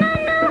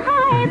सनन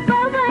हाय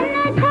पवन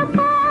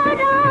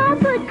झकोरा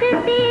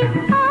बुझती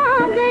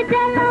आग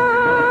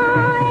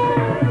जलाए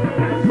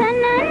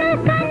सनन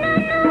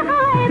सनन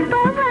हाय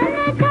पवन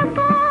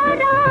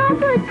झकोरा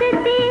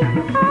बुझती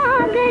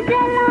आग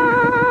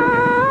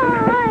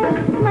जलाए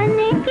मन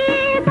की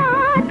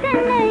बात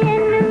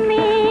नयन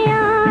में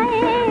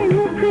आए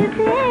मुख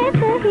से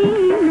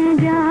कहीं न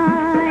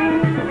जाए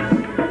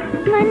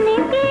मन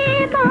की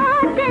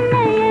बात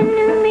नयन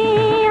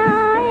में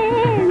आए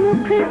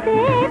मुख से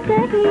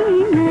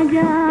कहीं न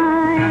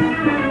जाए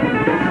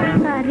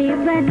सारे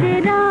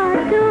बदरा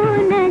तू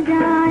न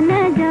जा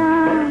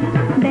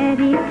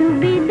बैरी तू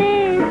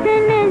विदेश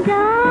न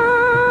जा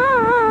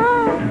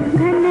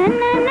घन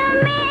नन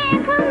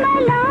मेघ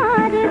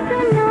मलार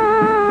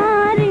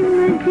सुनार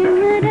झिम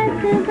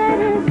रस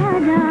बरसा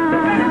जा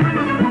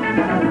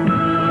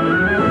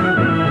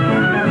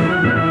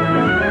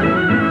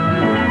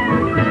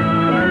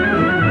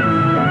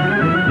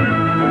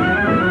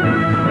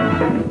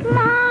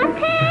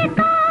माथे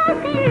का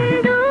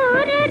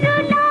सिंदूर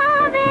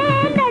रुलावे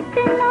लट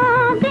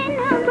नागिन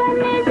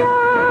बन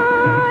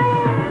जाए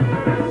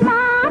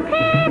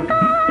माथे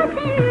का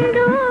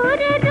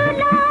सिंदूर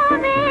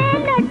रुलावे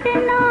लट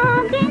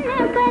नागिन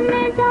बन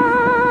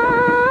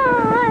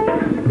जाए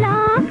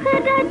लाख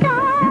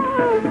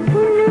रजाऊं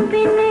उन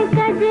बिन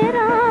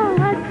कजरा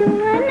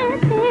सुवन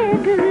से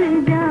धुल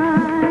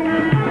जाए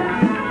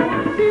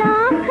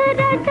लाख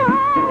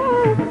रजाऊं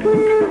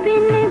उन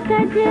बिन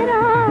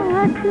कजरा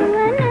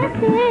सुवन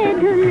से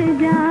धुल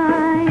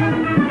जाए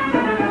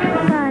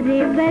सारे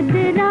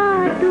बदरा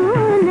तू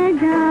न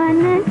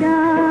जा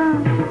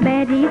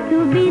बैरी तू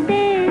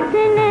विदेश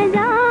न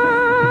जा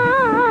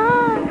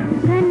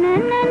घन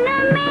नन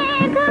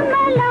मेघ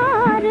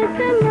मलार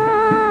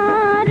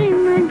सुनार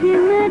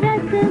झिम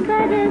रस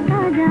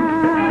बरसा जा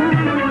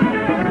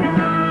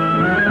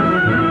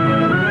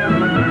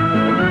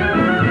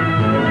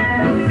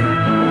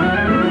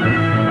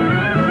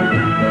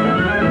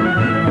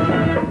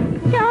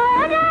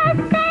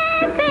चौरस्ते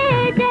पे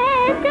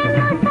जैसे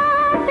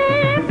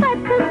मुसाफिर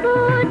पथ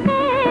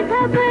पूछे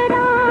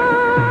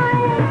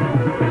घबराए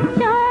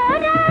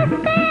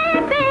चौरस्ते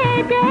पे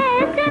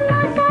जैसे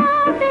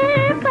मुसाफिर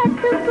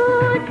पथ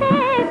पूछे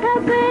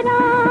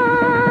घबराए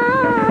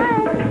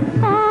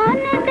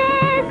कौन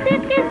देश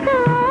किस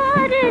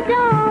ओर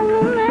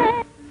जाऊं मैं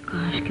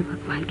काश के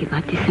भगवान की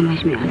बातें समझ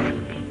में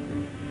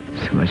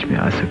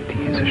आ सकती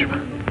है सुषमा,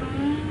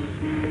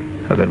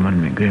 अगर मन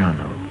में घृणा न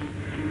हो,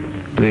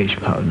 द्वेष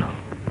भाव न हो,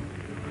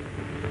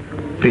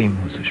 प्रेम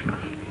हो सुषमा।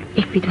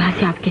 एक विधवा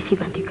से आप कैसी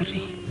बातें कर रहे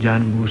हैं?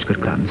 जानबूझकर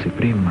कान से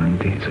प्रेम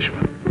मांगते हैं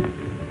सुषमा।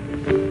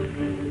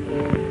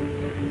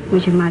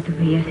 मुझे माधव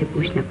भैया से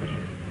पूछना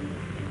पड़ेगा।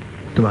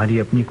 तुम्हारी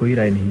अपनी कोई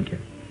राय नहीं क्या?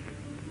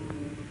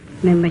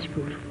 मैं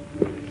मजबूर हूँ।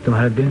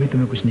 तुम्हारा दिल भी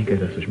तुम्हें कुछ नहीं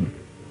कहता सुषमा।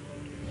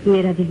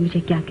 मेरा दिल मुझे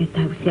क्या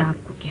कहता है उससे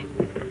आपको क्या?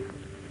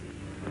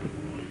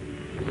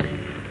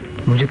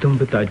 मुझे तुम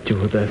पे ताज्जुब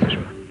होता है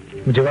सुषमा,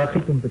 मुझे वाकई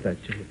तुम पे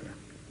ताज्जुब होता है।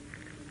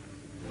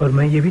 और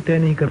मैं ये भी तय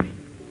नहीं कर रही।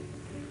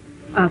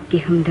 आपकी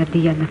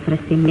हमदर्दी या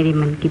नफरत से मेरे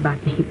मन की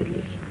बात नहीं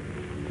बदलेगी।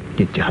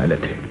 ये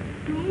जहालत है,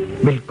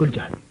 बिल्कुल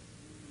जहालत।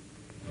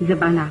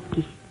 जबान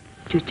आपकी,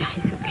 जो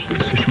चाहे सो कहे।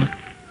 सुषमा,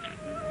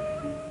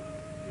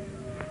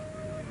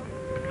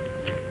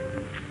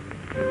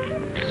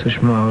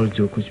 सुषमा, और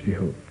जो कुछ भी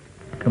हो,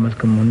 कम से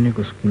कम मुन्ने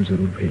को स्कूल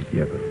जरूर भेज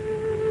दिया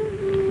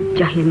करो।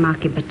 जाहिर माँ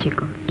के बच्चे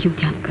को क्यों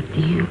ध्यान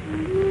करती हैं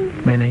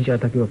आप? मैं नहीं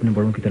चाहता कि वो अपने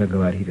बड़ों की तरह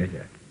गवार ही रह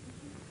जाए।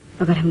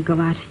 अगर हम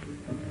गवार हैं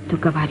तो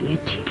गवारी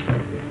अच्छी।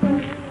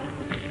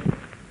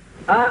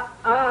 आ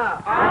आ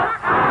आ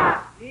आ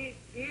ई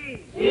ई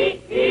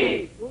ई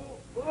उ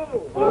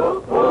उ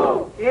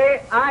ए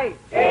आई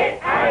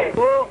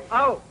ओ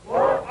औ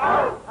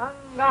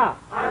अंगा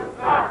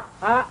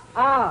आ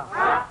आ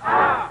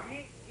ई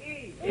ई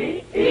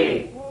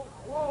उ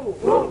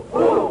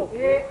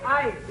ए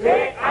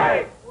आई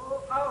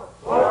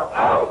ओ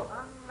औ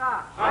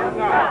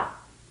अंगा।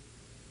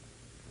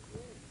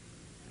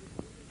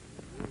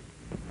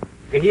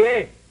 कहिए,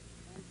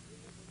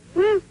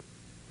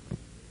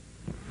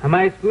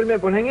 हमारे स्कूल में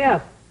पढ़ेंगे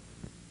आप?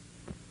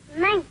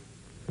 नहीं।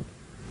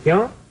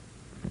 क्यों?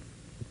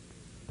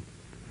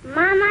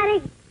 माँ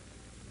मारेगी।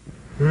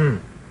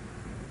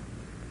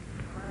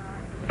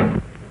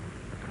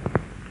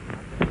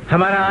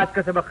 हमारा आज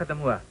का सबक खत्म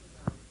हुआ,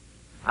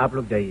 आप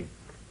लोग जाइए।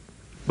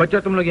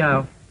 बच्चों, तुम लोग यहाँ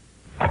आओ।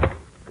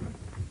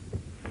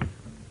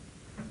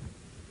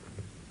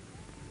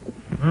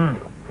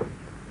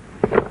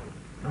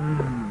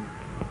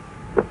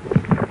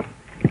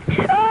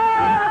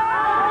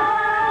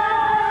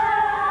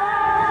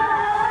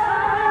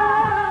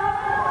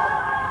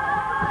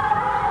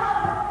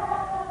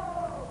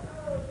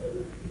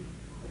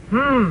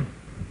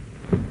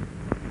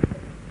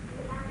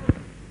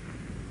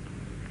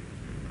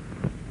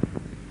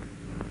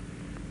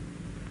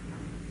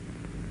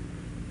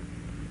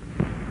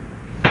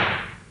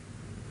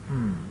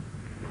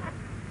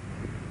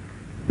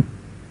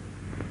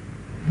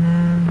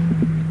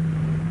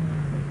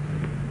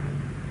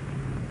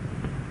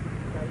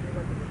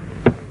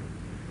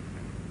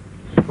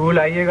 स्कूल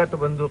आइएगा तो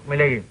बंदूक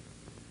मिलेगी।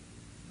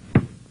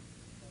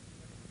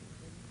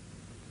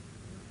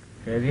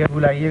 कह दिया,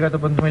 स्कूल आइएगा तो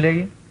बंदूक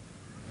मिलेगी।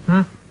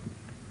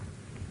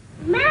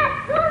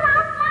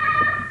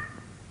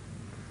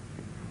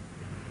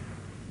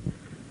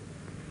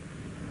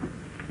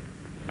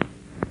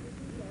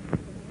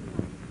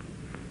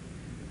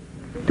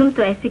 तुम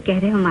तो ऐसे कह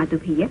रहे हो माधु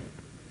भैया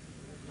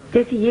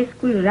जैसे ये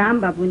स्कूल राम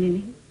बाबू ने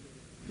नहीं।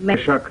 मैं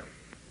शक,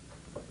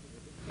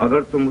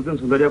 अगर तुम उस दिन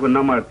सुंदरिया को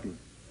न मारती,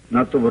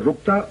 ना तो वो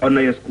रुकता और न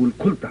ये स्कूल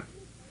खुलता।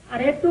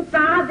 अरे तू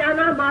कहाँ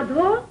जाना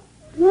माधो,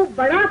 वो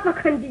बड़ा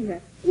पखंडी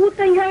है। वो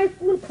तो यहाँ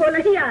स्कूल खोल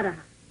ही आ रहा,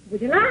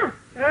 बुझला?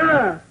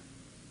 हाँ।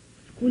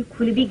 स्कूल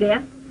खुल भी गया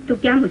तो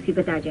क्या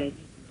मुसीबत आ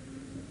जाएगी?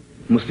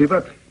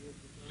 मुसीबत?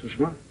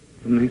 सुषमा,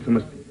 तुम नहीं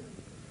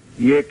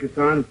समझती। ये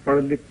किसान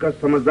पढ़ लिख कर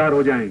समझदार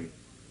हो जाएंगे,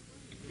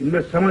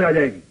 इनमें समझ आ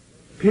जाएगी,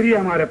 फिर ये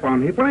हमारे पांव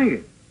नहीं पड़ेंगे।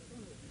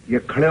 ये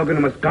खड़े होकर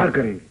नमस्कार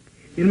करेंगे,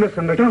 इनमें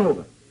संगठन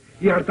होगा,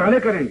 ये हड़तालें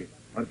करेंगे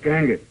और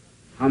कहेंगे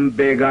हम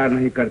बेगार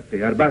नहीं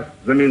करते और बस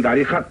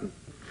जमींदारी खत्म।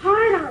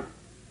 हाय राम,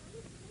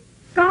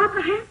 का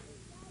कहे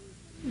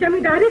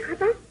जमींदारी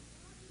खत्म?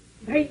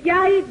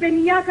 भैया ये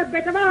दुनिया का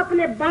बेटवा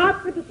अपने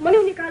बाप के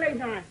दुश्मनी निकाले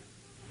है,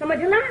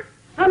 समझला?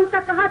 हम तो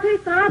कहा थे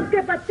सांप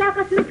के बच्चा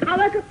का सिर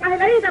खावे के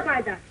पहले ही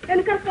दबाए जाए,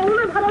 इनका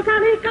कौन भरोसा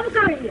नहीं, कब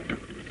करेंगे?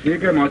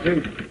 ठीक है मौसी,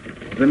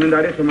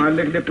 जमींदारी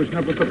संभालने के लिए कुछ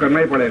ना कुछ तो करना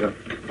ही पड़ेगा।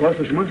 और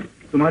सुषमा,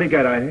 तुम्हारी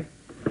क्या राय है?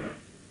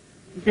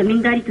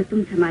 जमींदारी तो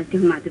तुम संभालते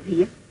हो माधु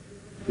भैया,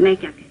 मैं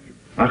क्या कह सकती?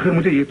 आखिर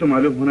मुझे ये तो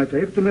मालूम होना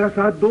चाहिए कि तुम मेरा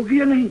साथ दोगी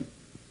या नहीं।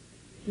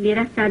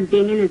 मेरा साथ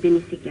देने न देने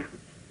से क्या हो,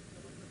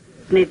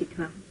 मैं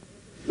विधवा हूँ,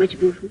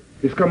 मजबूर हूँ।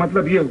 इसका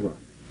मतलब ये हुआ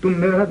तुम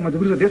मेरे साथ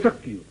मजबूरी से दे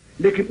सकती हो,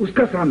 लेकिन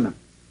उसका सामना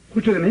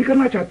कुछ नहीं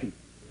करना चाहती।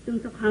 तुम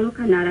तो खामों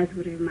का नाराज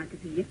हो रहे हो माधु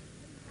भैया,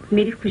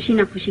 मेरी खुशी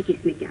ना खुशी की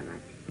इसमें क्या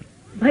बात है?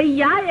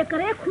 भैया ये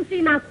करे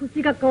खुशी ना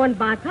खुशी का कौन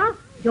बात है,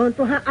 जो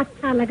तुम्हें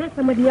अच्छा लगा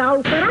समझ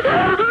आओ भैया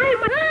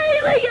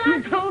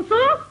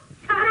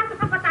सारा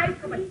तो बताई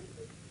खबर।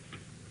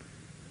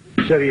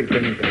 शरीर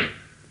करने का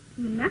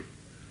मुन्ना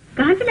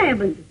कहाँ से लाया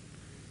बंदूक?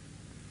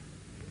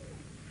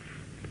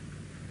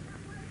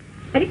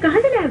 अरे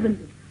कहाँ से लाया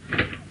बंदूक?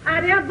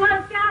 अरे बोल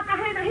क्या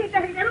कहे नहीं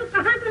कहे जरूर,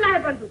 कहाँ से लाया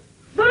बंदूक?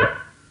 बोल।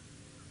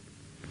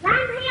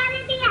 भैया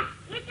ने दिया,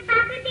 ये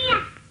किताबें दिया।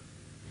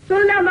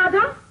 सुन ना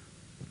माधव,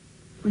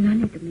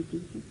 उन्होंने तुम्हें दी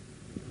है।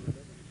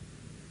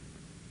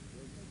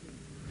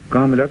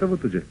 कहाँ मिला था वो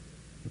तुझे?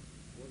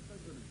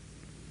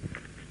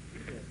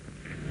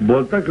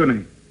 बोलता क्यों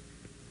नहीं?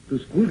 तू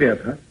स्कूल गया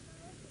था?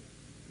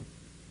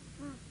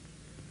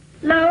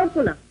 लाओ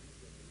सुना।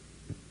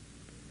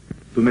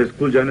 तुम्हें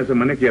स्कूल जाने से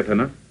मना किया था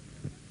ना?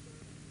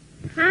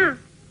 हाँ,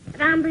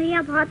 राम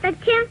भैया बहुत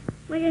अच्छे हैं,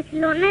 मुझे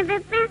खिलौने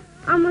देते हैं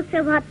और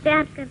मुझसे बहुत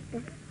प्यार करते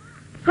हैं।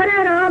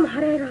 हरे राम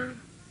हरे राम।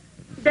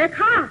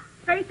 देखा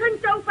कैसन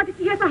चौपट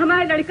किए तो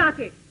हमारे लड़का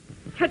के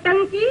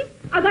छटंकी,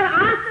 अगर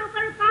आज से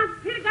उसके पास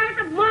फिर गए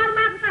तो मार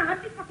मार कर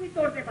हड्डी पकड़ी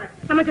तोड़ दे पाए,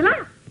 समझ ला?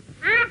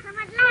 हाँ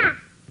समझ ला।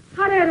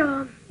 हरे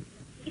राम।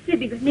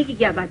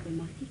 क्या बात है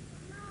मौसी,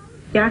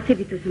 प्यार से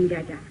भी तो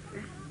समझा जा सकता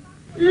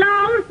है।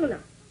 लाओ सुना,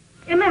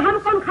 इनमें हम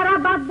कौन खराब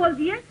बात बोल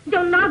दिए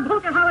जो नाक धो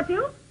के खावती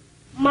हूँ।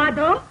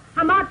 माधव,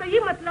 हमारा तो ये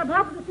मतलब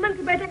है दुश्मन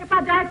के बेटे के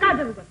पास जाए का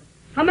जरूरत है।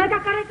 हमें क्या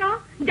करे का,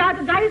 जा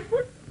तो जाए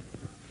स्कूल।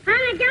 हाँ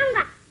मैं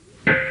जाऊंगा।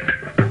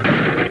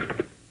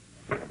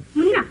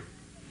 मुन्ना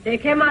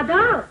देखे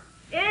माधव,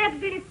 एक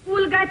दिन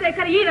स्कूल गए तो एक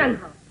ही रंग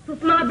हो।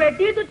 सुषमा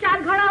बेटी तो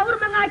 4 घड़ा और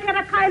मंगा के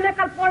रखा है इन्हें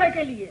कल फोड़े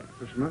के लिए।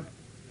 सुषमा,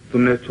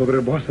 तुमने छोकरे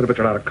को बहुत सर पे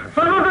चढ़ा रखा है।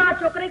 हाँ,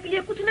 छोकरे के लिए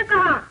कुछ न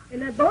कहा,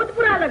 इन्हें बहुत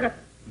बुरा लगा।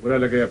 बुरा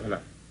लगेगा भला,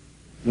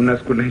 मुन्ना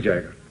स्कूल नहीं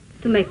जाएगा।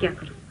 तो मैं क्या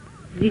करूँ,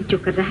 जिद जो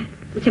कर रहा है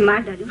उसे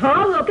मार डालूं।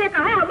 हाँ वो क्या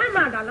कहा है, हमें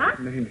मार डाला।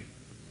 नहीं,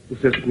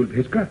 उसे स्कूल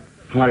भेजकर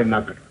हमारे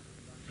नाक कटवा।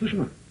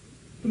 सुषमा,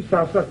 तुम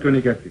साफ साफ क्यों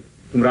नहीं कहती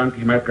तुम राम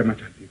की हिमायत करना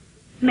चाहती हो?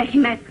 मैं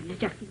हिमायत करना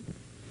चाहती हूँ,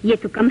 ये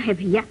तो कम है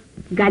भैया।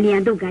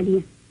 गालियां दो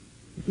गालियां,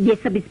 ये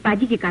सब इस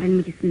पाजी के कारण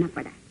मुझे सुनना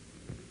पड़ा है।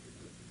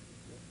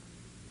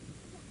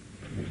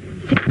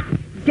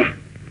 जा,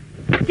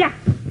 जा,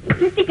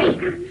 मिट्टी कहीं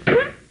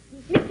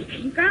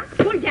का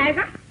भूल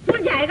जाएगा।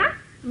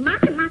 माँ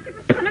के पास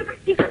खाना का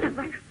टीका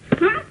लगवाना।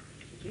 हाँ?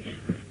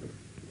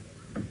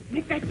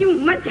 मैं कहती हूँ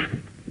मत जा,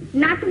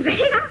 ना तू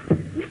रहेगा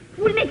ना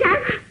स्कूल में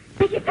जाएगा,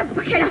 तो ये सब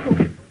बखेड़ा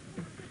होगा।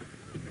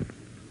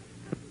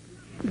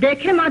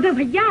 देखे माधव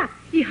भैया,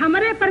 ये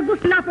हमारे पर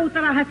गुस्सा पे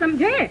उतरा है,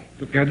 समझे?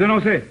 तो कह देना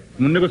उसे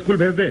मुन्ने को स्कूल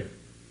भेज दे।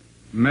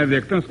 मैं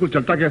देखता हूँ स्कूल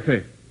चलता कैसे।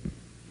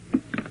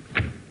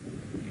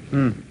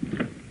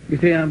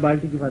 इसे यहाँ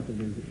बाल्टी की बात कर।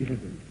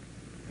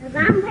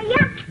 राम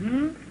भैया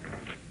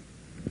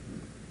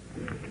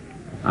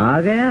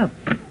आ गए आप?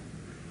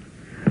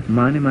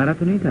 माँ ने मारा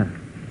तो नहीं था?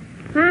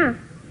 हाँ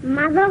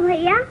माधव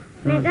भैया,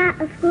 मैं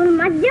कहा स्कूल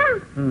मत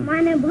जाओ।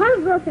 माँ ने बहुत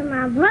जोर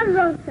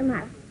से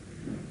मारा।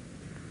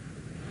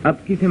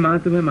 अब किसी माँ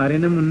तुम्हें मारे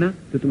ना मुन्ना,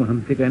 तो तुम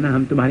हमसे कहना,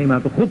 हम तुम्हारी माँ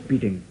को खूब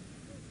पीटेंगे।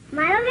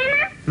 मारोगे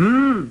ना?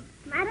 खूब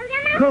मारोगे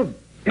ना?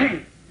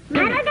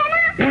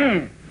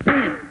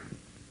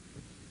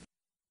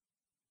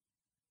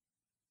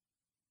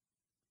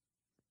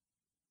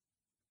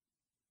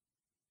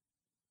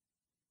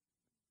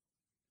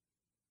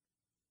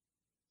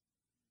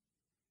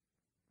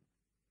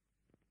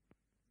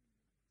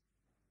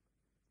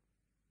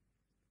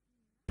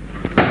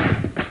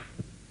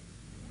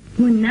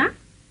 मुन्ना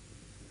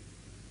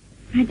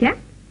आजा।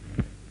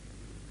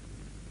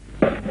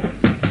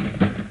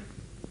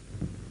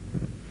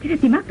 तेरा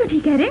दिमाग तो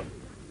ठीक है रे?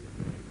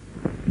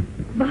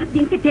 बहुत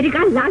दिन से तेरे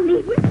गाल लाल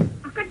नहीं हुए,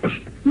 अकड़ता है,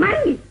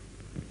 मारूंगी।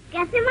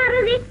 कैसे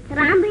मारोगी?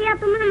 राम भैया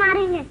तुम्हें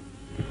मारेंगे।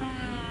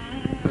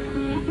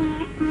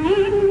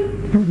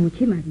 तो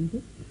मुझे मारेंगे?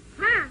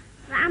 हाँ,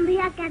 राम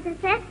भैया कहते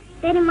थे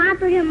तेरी माँ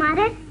तुझे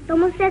मारे तो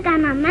मुझसे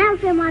कहना, मैं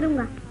उसे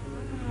मारूंगा।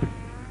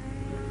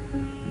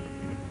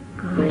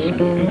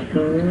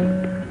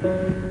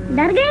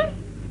 डर गई?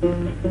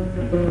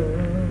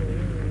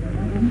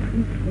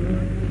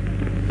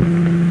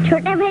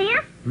 छोटे भैया,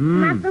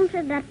 माँ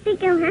तुमसे डरती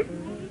क्यों है?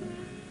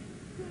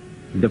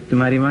 जब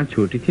तुम्हारी माँ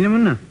छोटी थी ना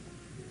मुन्ना,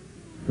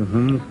 तो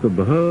हम उसको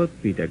बहुत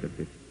पीटा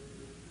करते थे।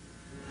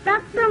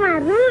 तब तो मैं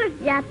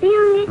रूठ जाती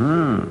होंगी।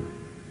 हाँ।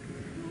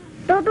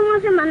 तो तुम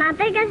उसे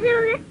मनाते कैसे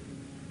होगे?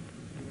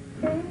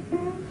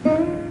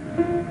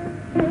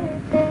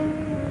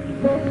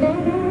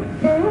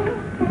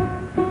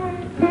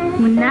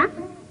 मुन्ना,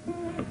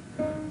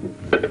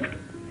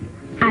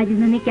 आज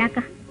उन्होंने क्या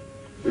कहा?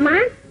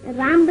 माँ,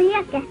 राम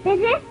भैया कहते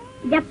थे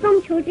जब तुम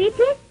छोटी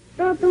थी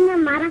तो तुम्हें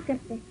मारा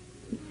करते।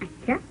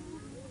 अच्छा,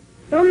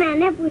 तो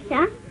मैंने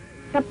पूछा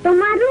तब तो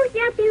माँ रूठ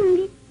जाती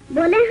होंगी।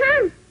 बोले हाँ।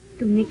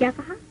 तुमने क्या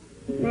कहा?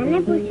 मैंने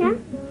पूछा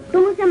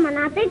तुम उसे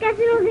मनाते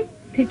कैसे होगे?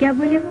 फिर क्या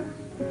बोले वो?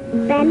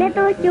 पहले तो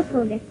वो चुप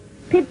हो गए,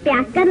 फिर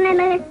प्यार करने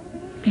लगे।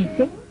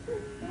 कैसे?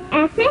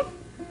 ऐसे।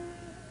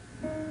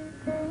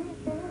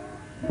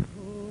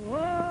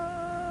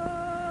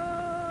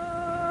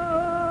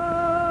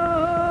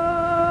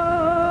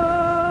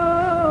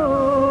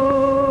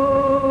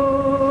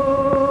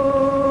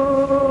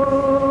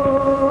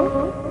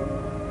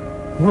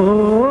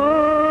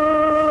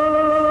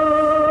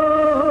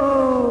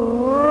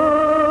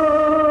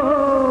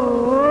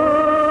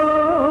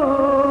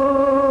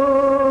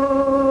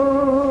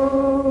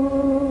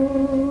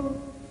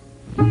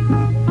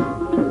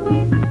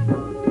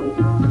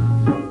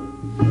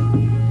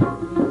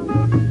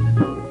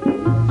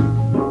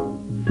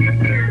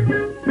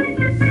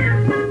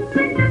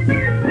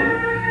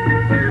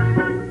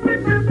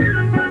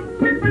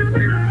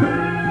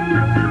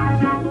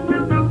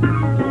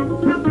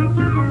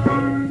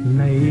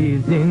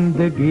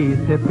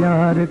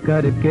 प्यार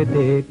करके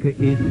देख,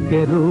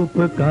 इसके रूप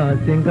का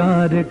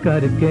सिंगार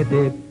करके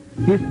देख,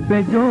 इस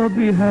पे जो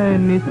भी है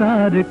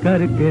निसार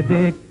करके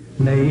देख।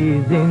 नई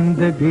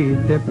जिंदगी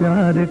से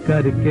प्यार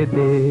करके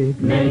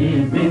देख, नई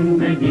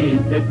जिंदगी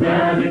से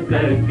प्यार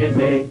करके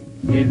देख,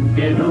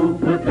 इसके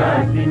रूप का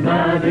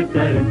सिंगार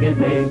करके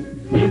देख,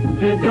 इस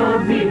पे जो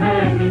भी है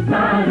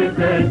निसार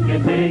करके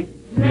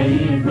देख। नई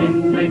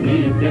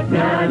जिंदगी से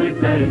प्यार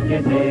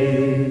करके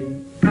देख।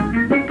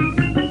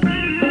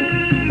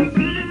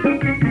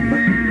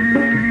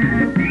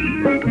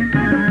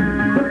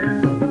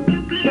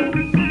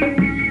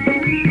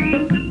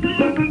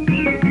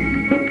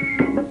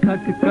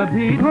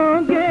 कभी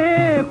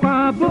होंगे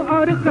ख्वाब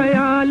और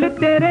ख्याल,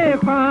 तेरे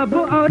ख्वाब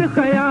और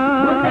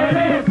ख्याल,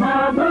 तेरे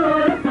ख्वाब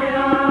और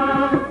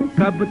ख्याल।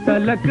 कब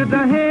तलक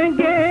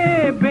रहेंगे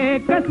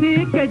बेकसी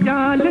के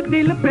जाल,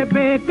 दिल पे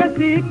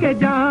बेकसी के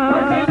जाल,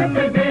 दिल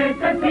पे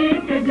बेकसी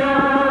के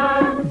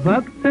जाल।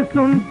 वक्त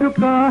सुन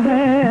चुका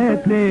है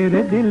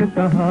तेरे दिल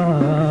का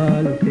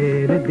हाल,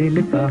 तेरे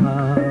दिल का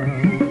हाल।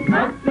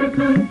 वक्त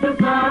सुन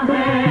चुका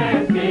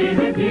है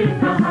तेरे दिल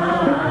का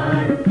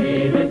हाल,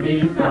 तेरे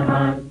दिल का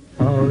हाल।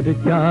 और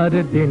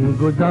 4 दिन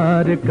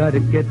गुजार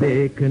करके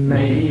देख,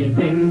 नई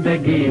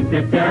जिंदगी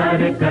से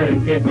प्यार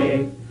करके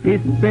देख,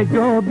 इस पे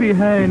जो भी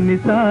है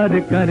निसार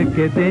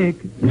करके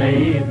देख,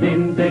 नई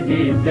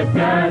जिंदगी से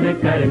प्यार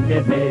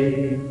करके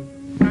देख।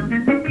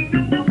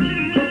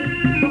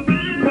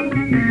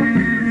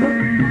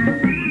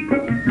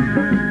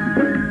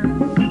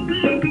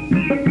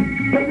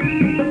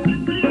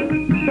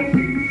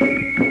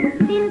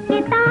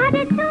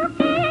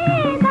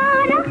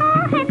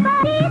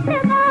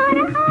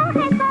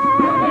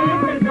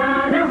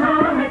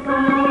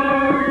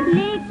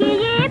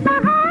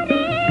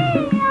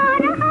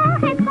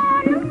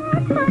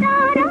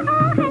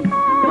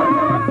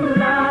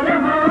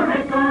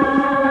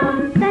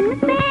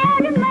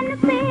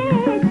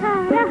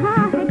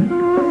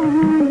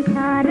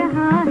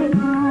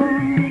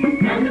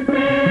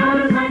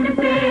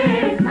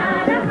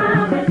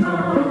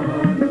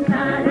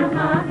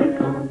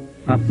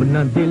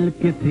 अपना दिल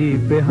किसी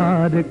पे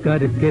हार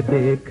करके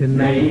देख,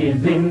 नई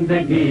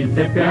जिंदगी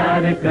से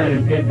प्यार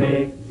करके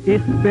देख,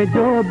 इस पे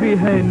जो भी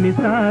है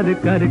निसार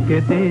करके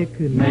देख,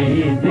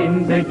 नई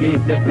जिंदगी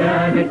से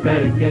प्यार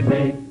करके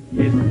देख,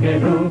 इसके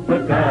रूप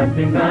का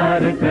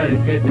श्रृंगार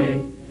करके देख,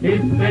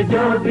 इस पे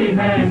जो भी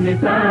है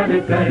निसार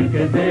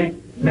करके देख,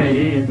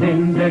 नई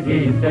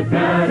जिंदगी से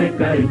प्यार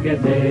करके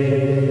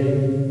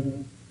देख।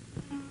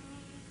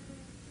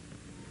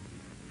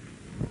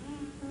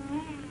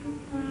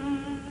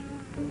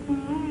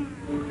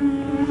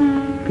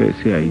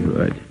 कैसे आई हो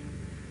आज?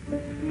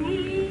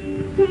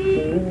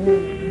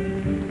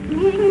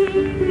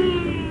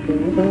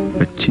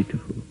 अच्छी तो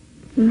हो।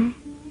 मैं?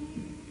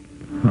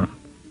 हाँ।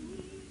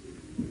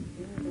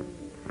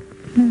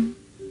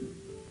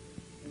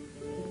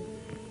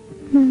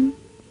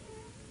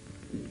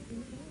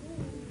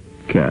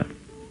 क्या?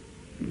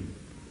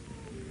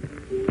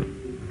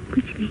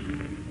 कुछ नहीं।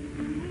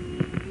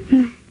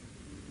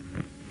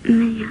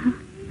 मैं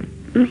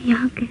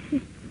यहाँ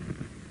कैसे?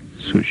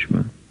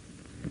 सुषमा,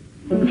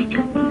 मैं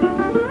चाहती हूँ।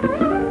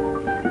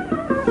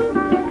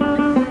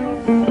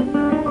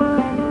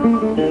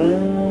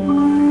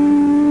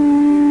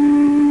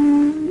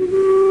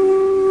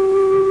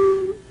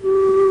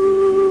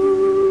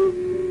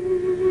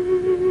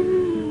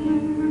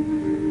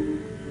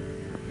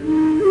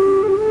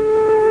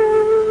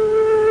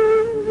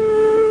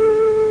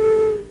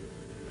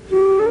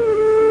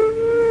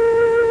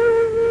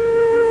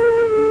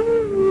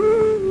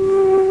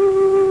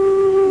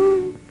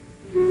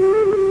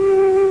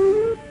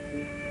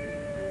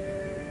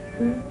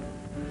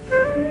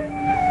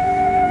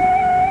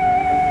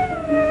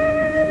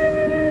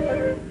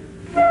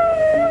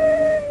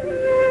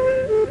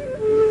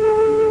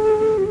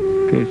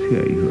 कैसे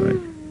आई हो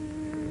आज?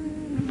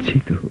 अच्छी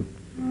तो हो।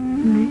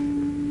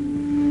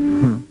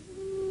 हाँ।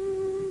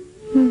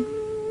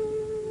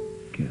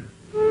 क्या?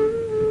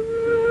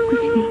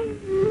 कुछ नहीं।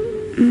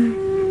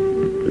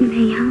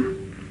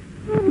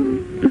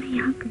 मैं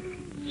यहाँ कैसे?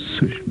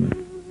 सुषमा,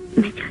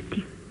 मैं चाहती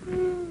हूँ।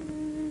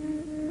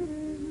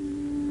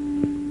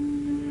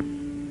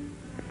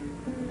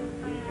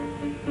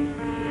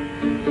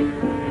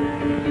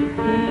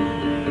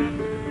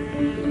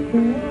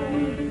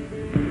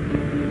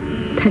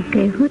 थक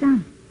गए हो राम?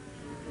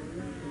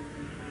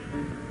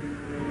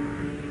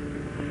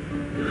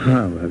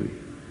 हाँ भाभी।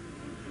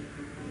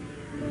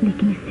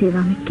 लेकिन इस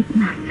सेवा में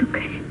कितना सुख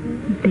है,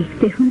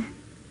 देखते हो ना,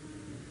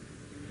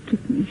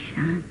 कितनी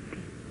शांति।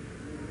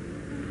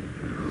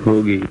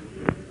 होगी।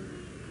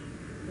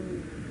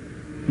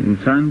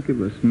 इंसान के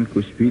बस में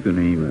कुछ भी तो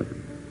नहीं भाभी।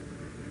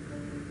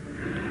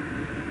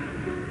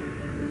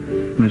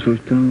 मैं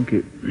सोचता हूँ कि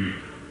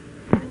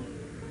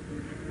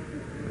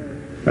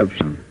अब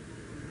शाम।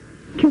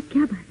 क्यों,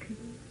 क्या बात है?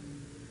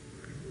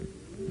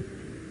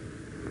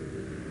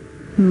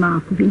 माँ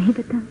को भी नहीं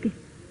बताओगे?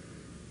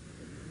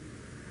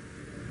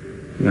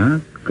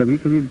 यहाँ कभी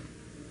कभी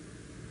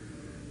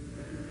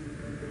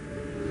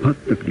बहुत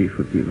तकलीफ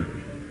होती है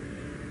भाभी।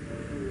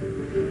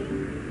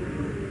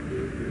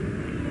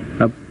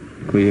 अब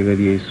कोई अगर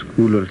ये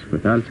स्कूल और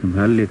अस्पताल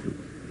संभाल ले तो।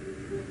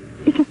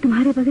 लेकिन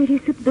तुम्हारे बगैर ये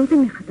सब 2 दिन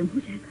में खत्म हो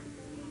जाएगा।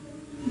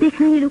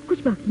 देखना, ये लोग कुछ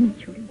बाकी नहीं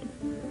छोड़ेंगे।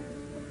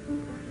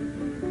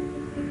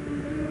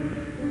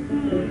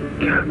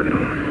 क्या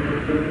करूं?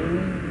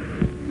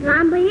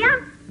 राम भैया,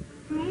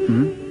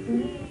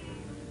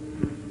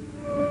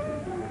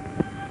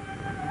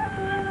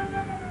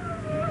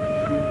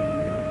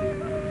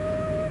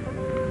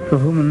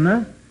 कहो मुन्ना।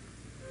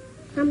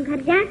 हम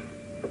घर जाए?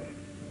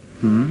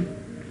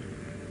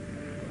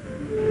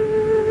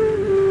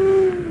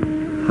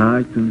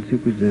 आज तुमसे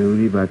कुछ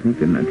जरूरी बात नहीं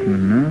करना थी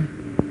मुन्ना।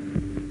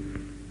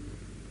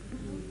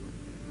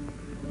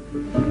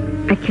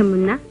 अच्छा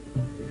मुन्ना,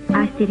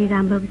 आज तेरे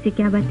राम बाबू से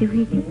क्या बातें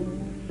हुई थी?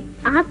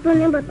 आज तो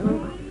नहीं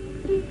बताऊंगा।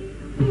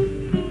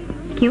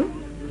 क्यों?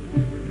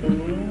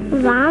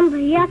 राम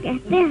भैया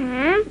कहते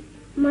हैं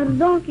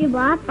मर्दों की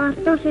बात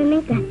औरतों से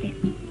नहीं कहते।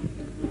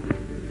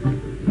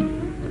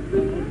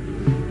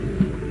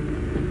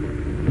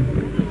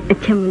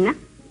 अच्छा मुन्ना,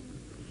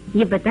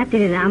 ये बता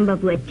तेरे राम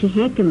बाबू अच्छे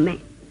हैं कि मैं?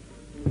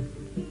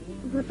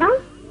 बताऊं?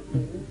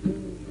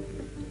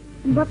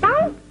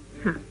 बताऊं?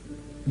 हाँ।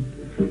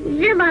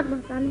 ये बात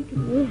बताने की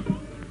नहीं है।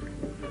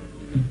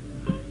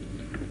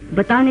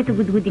 बताओ नहीं तो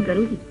गुदगुदी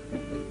करूंगी।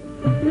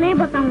 नहीं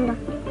बताऊंगा।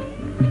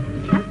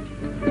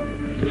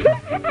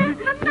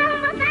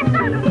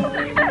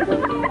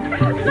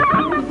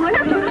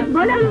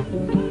 बोलो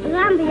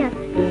राम भैया।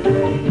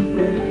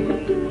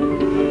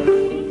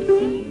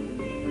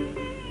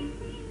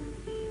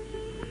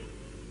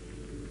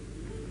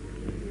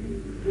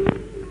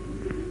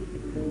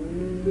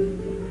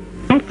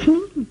 अच्छी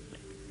नहीं,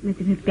 मैं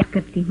तुम्हें प्यार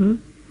करती हूँ,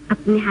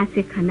 अपने हाथ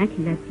से खाना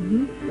खिलाती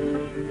हूँ।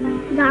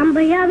 राम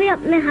भैया भी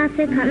अपने हाथ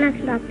से खाना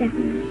खिलाते हैं,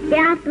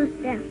 प्यार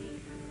पूछते हैं।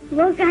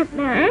 वो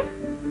कहते हैं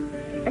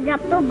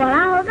जब तो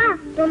बड़ा होगा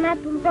तो मैं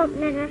तुमको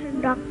अपने घर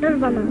से डॉक्टर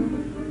बनाऊंगा।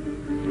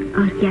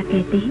 और क्या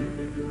कहते हैं?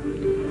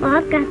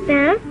 और कहते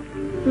हैं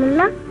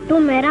मुन्ना तू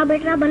मेरा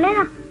बेटा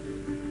बनेगा।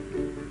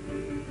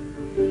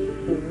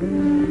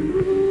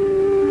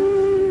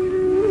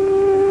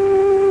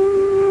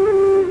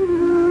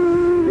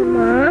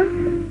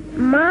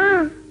 माँ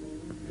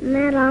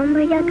मैं राम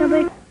भैया का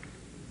बेटा।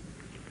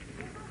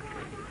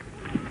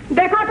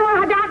 देखा तो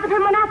 1000 दफे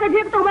मना के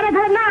देख तो हमारे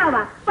घर ना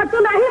आवा, पर तू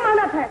नहीं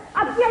मानत है।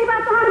 अब यही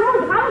बात तुम्हारे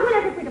मुंह झाड़ू से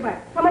लेके पीट पर,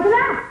 समझ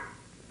ला?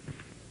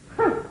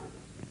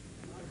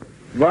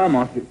 वाह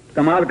मौसी,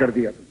 कमाल कर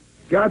दिया तुम।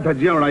 क्या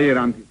धज्जियां उड़ाई है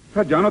राम की।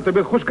 सर जानो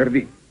तबीयत खुश कर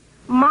दी।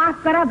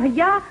 माफ करा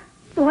भैया,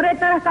 तोहरे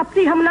तरह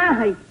कपटी हम ना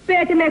है।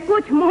 पेट में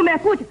कुछ मुंह में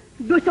कुछ,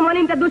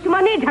 दुश्मनी तो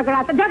दुश्मनी,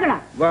 झगड़ा तो झगड़ा।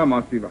 वाह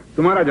मौसी वाह,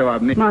 तुम्हारा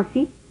जवाब नहीं।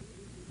 मौसी,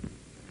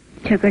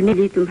 झगड़ने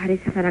लिए तुम्हारे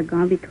सारा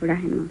गांव भी थोड़ा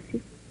है मौसी।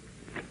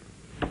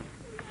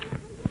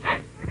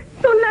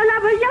 सुन लाला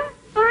भैया,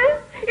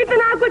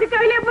 इतना कुछ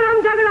कहने पर हम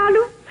झगड़ा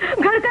लू।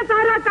 घर का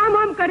सारा काम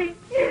हम करे,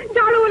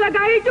 झाड़ू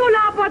लगाई,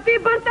 चूल्हा पोती,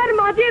 बर्तन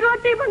माजी,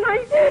 रोटी बनाई,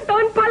 तो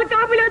उन पल का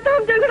मिले तो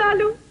हम झगड़ा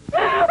लू।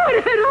 अरे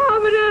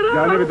राम रे राम।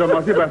 जाने भी दो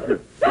मौसी, बस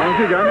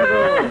मौसी जाने दो।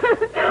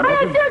 अरे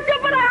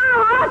चुप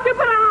रहा, चुप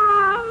रहा।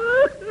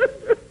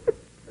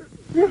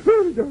 मैं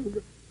मर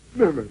जाऊंगा,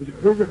 मैं मर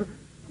जाऊंगा,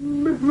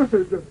 मैं मर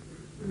जाऊंगा,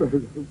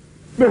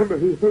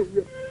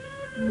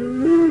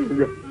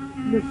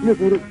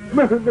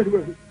 मैं मर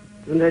जाऊंगा।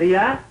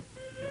 सुंदरिया,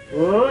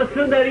 ओ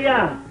सुंदरिया।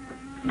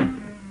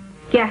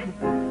 क्या है?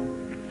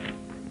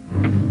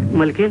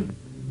 मलकिन,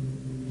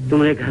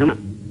 तुम्हारे घर में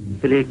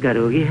प्ले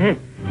करोगी है?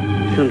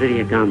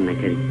 सुंदरिया काम न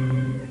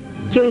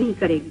करेगी। क्यों नहीं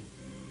करेगी?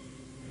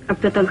 अब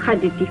तो तनख्वाह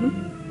देती हूँ,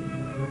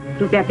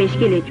 रुपया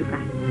पेशगी ले चुका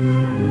है।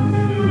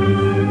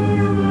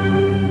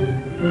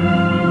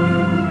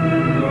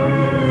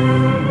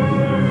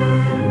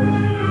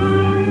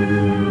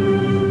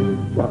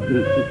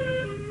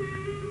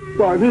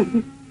 पानी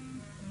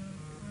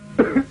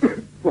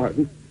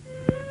पानी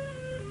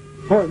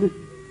पानी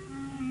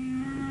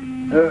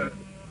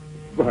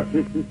पानी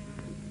पानी।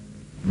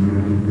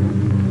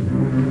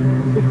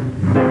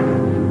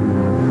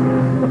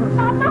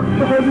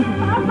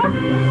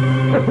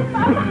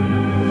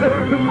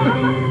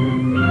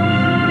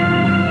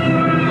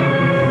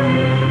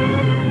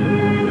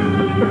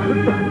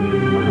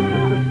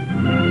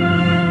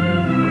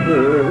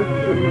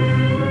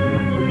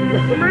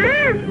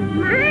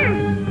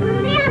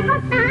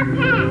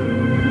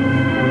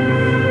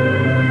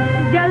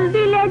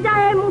 जल्दी ले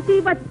जाए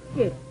मुसीबत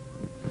के।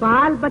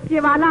 बाल बच्चे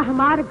वाला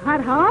हमार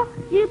घर हो,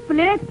 ये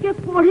प्लेट के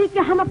कोढ़ी के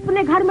हम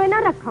अपने घर में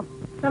न रखब,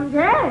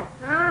 समझे?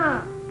 हाँ।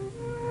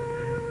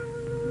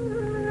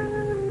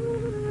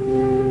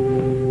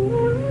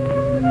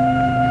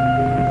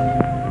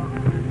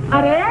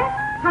 अरे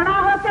खड़ा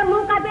होकर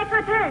मुंह का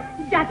देखत है,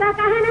 जाता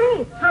काहे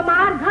नहीं?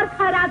 हमार घर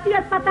खैराती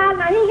अस्पताल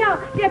नहीं है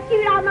कि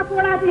कीड़ा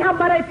मकोड़ा भी हम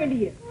मरे के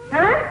लिए,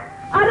 हैं?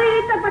 अरे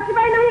ये तो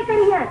बचवाई नहीं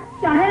करी है,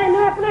 चाहे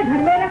इन्हें अपने घर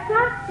में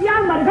रखा या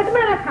मरघट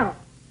में रखा।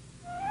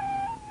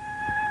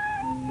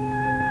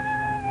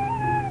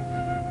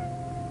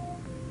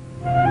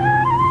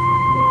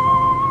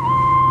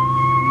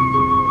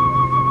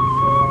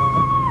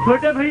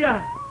 छोटे भैया,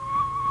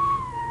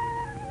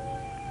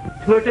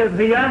 छोटे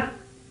भैया,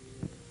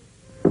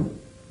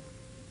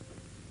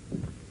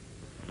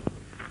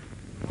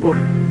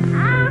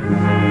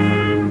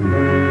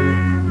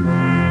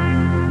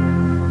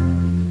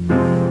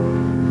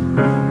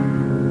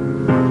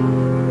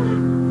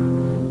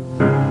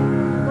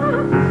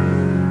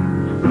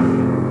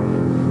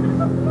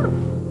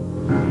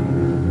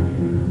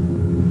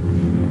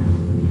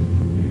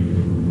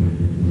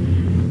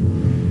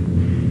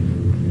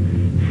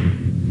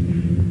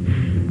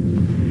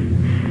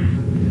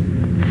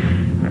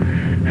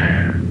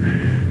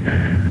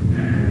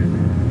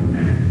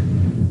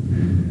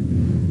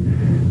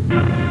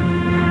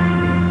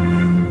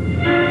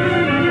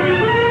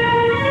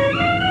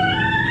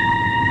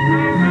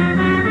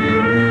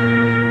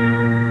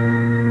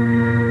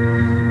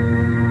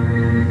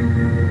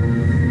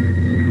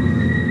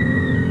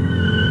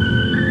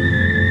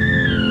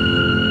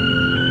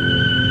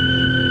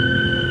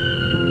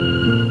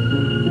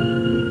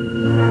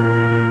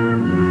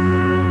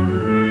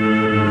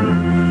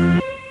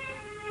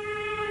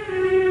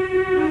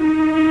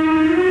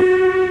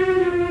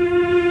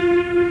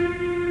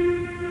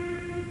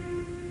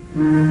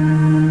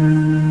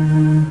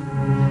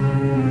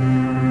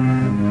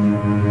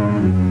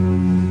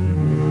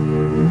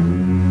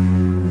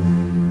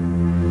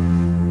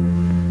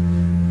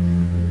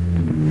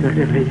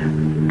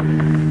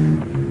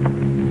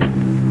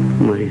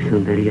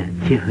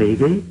 अच्छी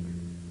हो गई?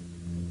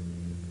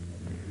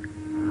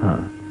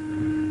 हाँ,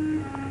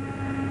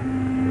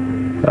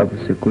 अब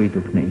उससे कोई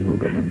दुख नहीं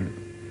होगा मन्नू।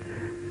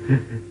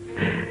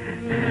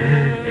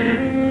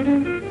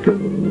 तो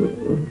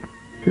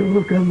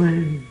क्या मैं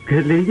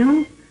घर ले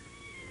जाऊं?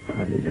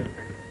 हाँ, ले जाओ।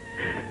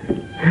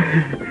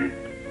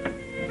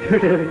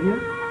 छोटे भैया,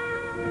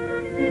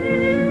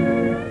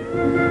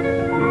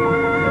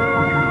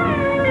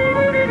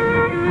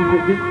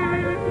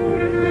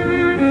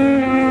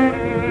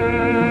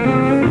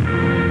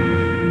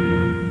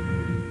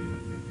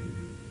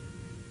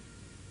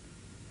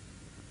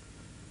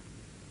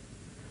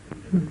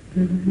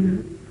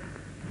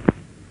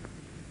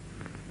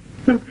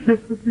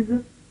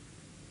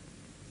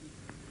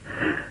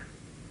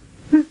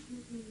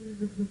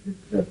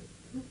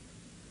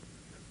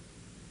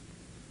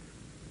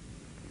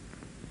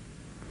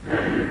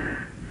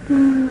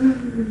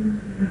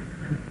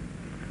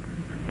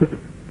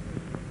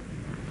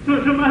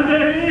 सुषमा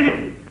देवी,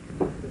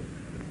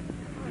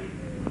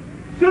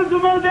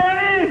 सुषमा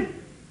देवी,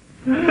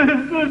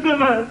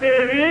 सुषमा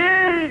देवी,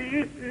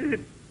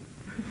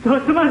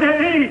 सुषमा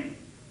देवी।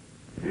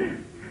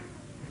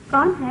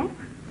 कौन है?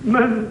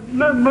 मैं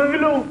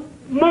मंगलू,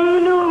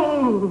 मंगलू।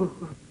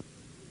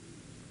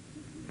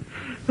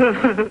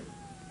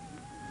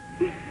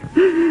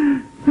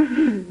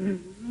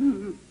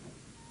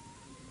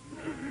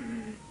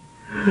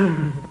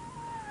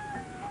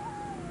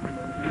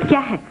 क्या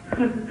है?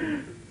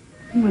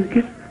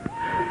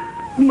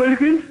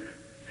 मलकिन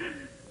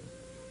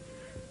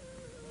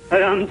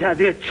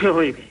हरामजादी अच्छे हो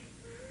गई,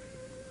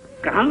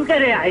 काम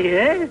करे आई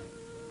है।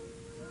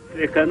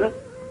 देखा ना,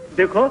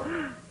 देखो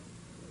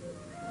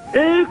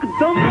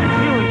एकदम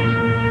अच्छी हुई।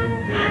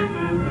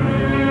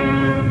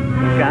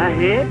 क्या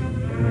है,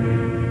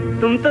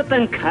 तुम तो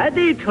तनख्वाह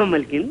दी थो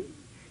मलकिन,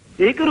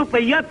 1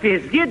 रुपया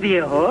पेशगी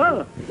दिए हो।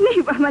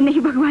 नहीं बाबा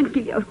नहीं, भगवान के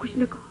लिए और कुछ न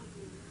कहो।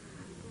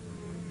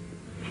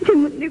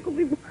 मुन्ने को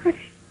भी बुखार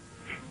है।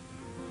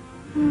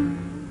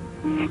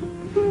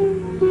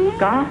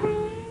 का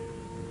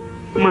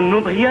मन्नू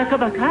भैया का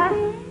बुखार?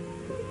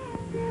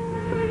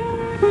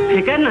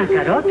 फिक्र ना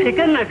करो,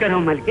 फिक्र ना करो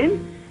मलकिन,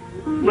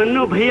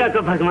 मन्नू भैया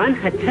को भगवान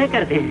अच्छा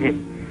करते हैं।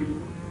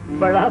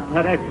 बड़ा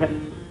फर्क है।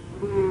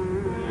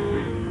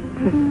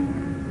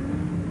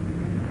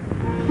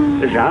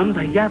 राम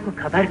भैया को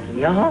खबर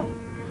किया हो?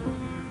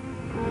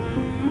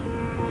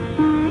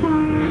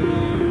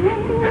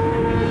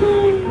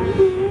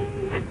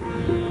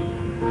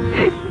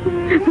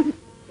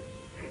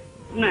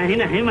 नहीं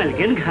नहीं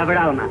मलकिन,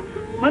 घबराओ ना,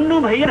 मन्नू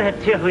भैया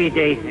अच्छे हो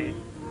गए हैं।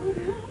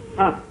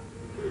 हाँ,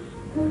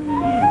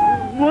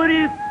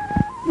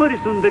 मोरी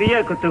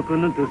सुंदरिया को तो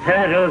कोनो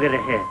दूसरा रोग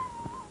रहे।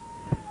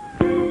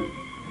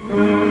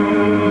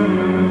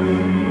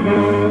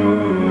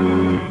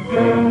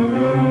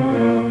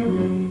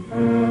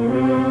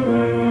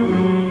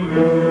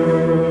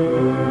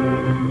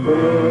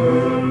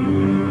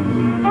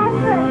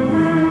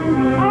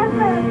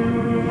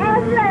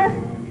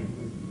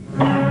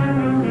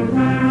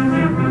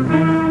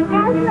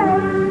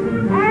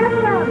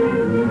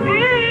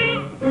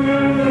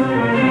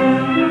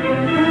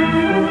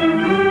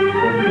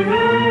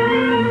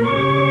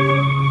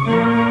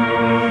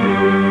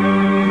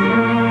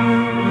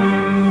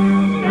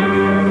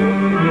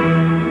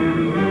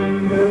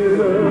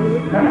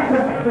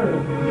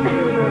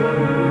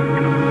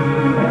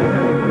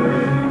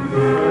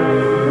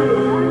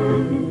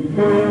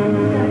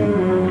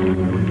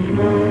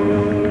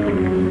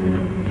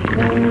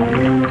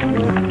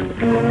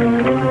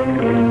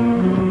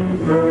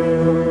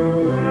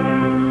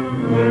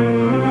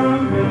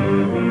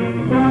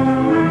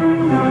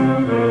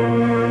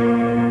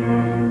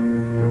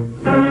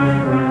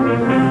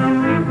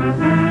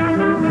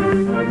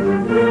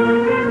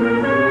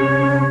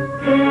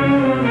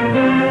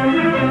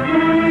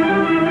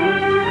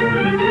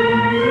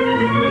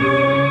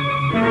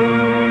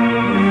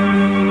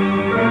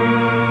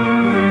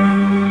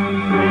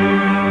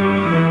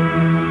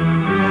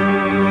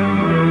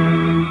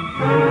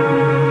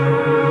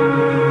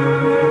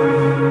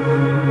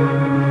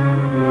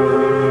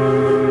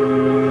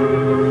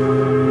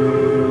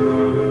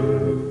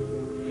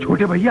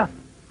 भैया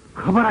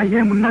खबर आई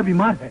है, मुन्ना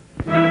बीमार है।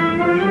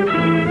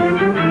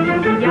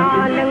 या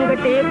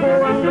लंगटे को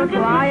अंग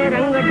स्वाय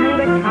रंग ढंग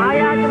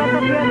छाया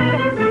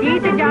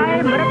जीत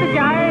जाए मरत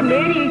जाए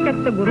मेरी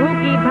शक्त गुरु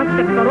की भक्त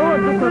करो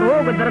दुख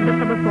रोग दर्द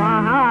सब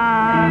स्वाहा।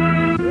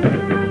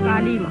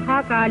 काली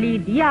महाकाली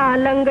दिया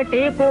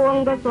लंगटे को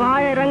अंग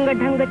स्वाय रंग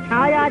ढंग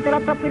छाया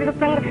चलत फिर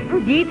संग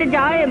जीत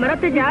जाए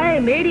मरत जाए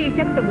मेरी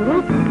शक्त गुरु।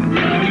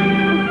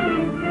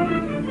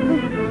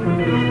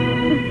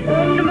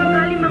 ओम नमः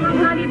काली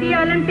महाकाली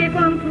दिया लंगटे को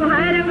अंग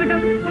स्वाय रंग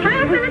ढंग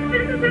छाया चलत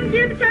फिर संग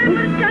जीत जाए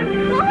मरत जाए।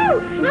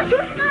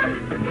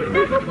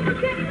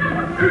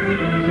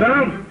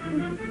 राम,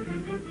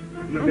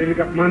 देवी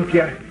का अपमान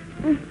किया है।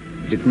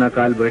 जितना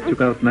काल बैठ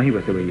चुका है उतना ही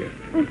बसे भैया।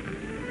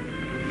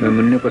 मैं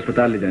मुन्ने को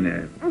अस्पताल ले जाने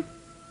आया।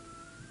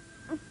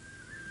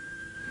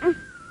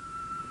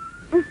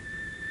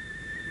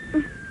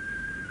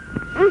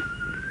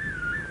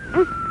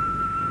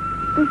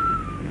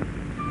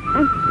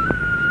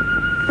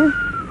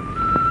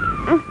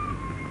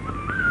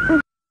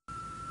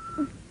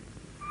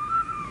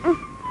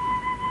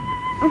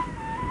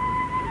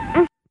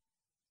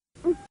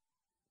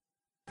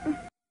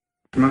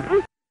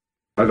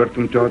 अगर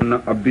तुम चाहो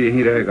ना अब भी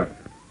यहीं रहेगा।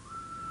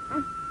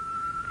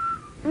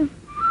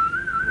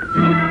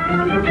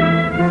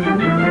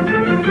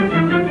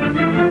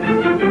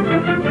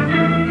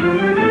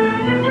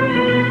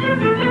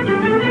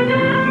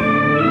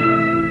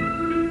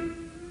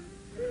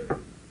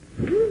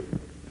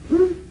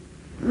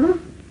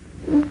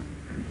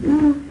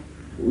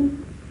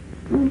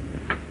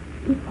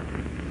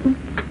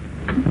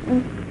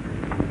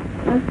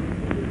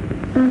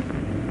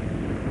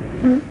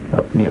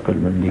 अपनी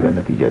अकलमंदी का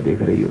नतीजा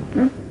देख रही हो।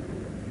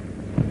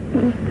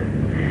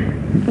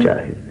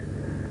 जाहिर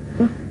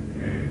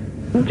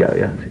जाओ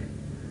यहाँ से।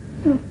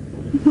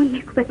 मुन्ने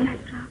को बचा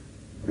रहा।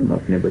 तुम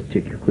अपने बच्चे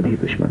के खुद ही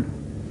दुश्मन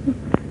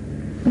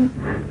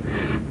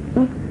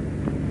हो।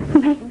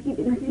 मैं इसकी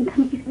बिना जिंदा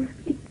नहीं रह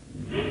सकती।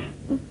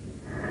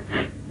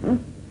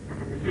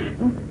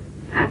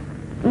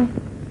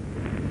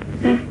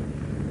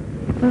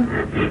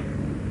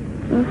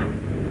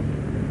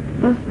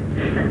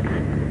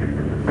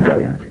 जाओ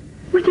यहाँ से।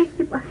 मुझे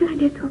इसके पास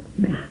लाने दो।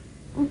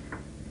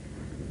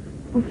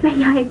 मैं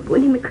यहाँ एक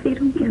कोने में खड़ी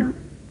रहूंगी।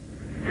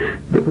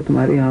 देखो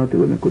तुम्हारे यहाँ होते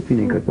हुए मैं कुछ भी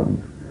नहीं कर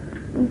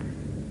पाऊंगा।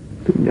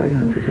 तुम जाओ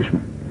यहाँ से सुषमा।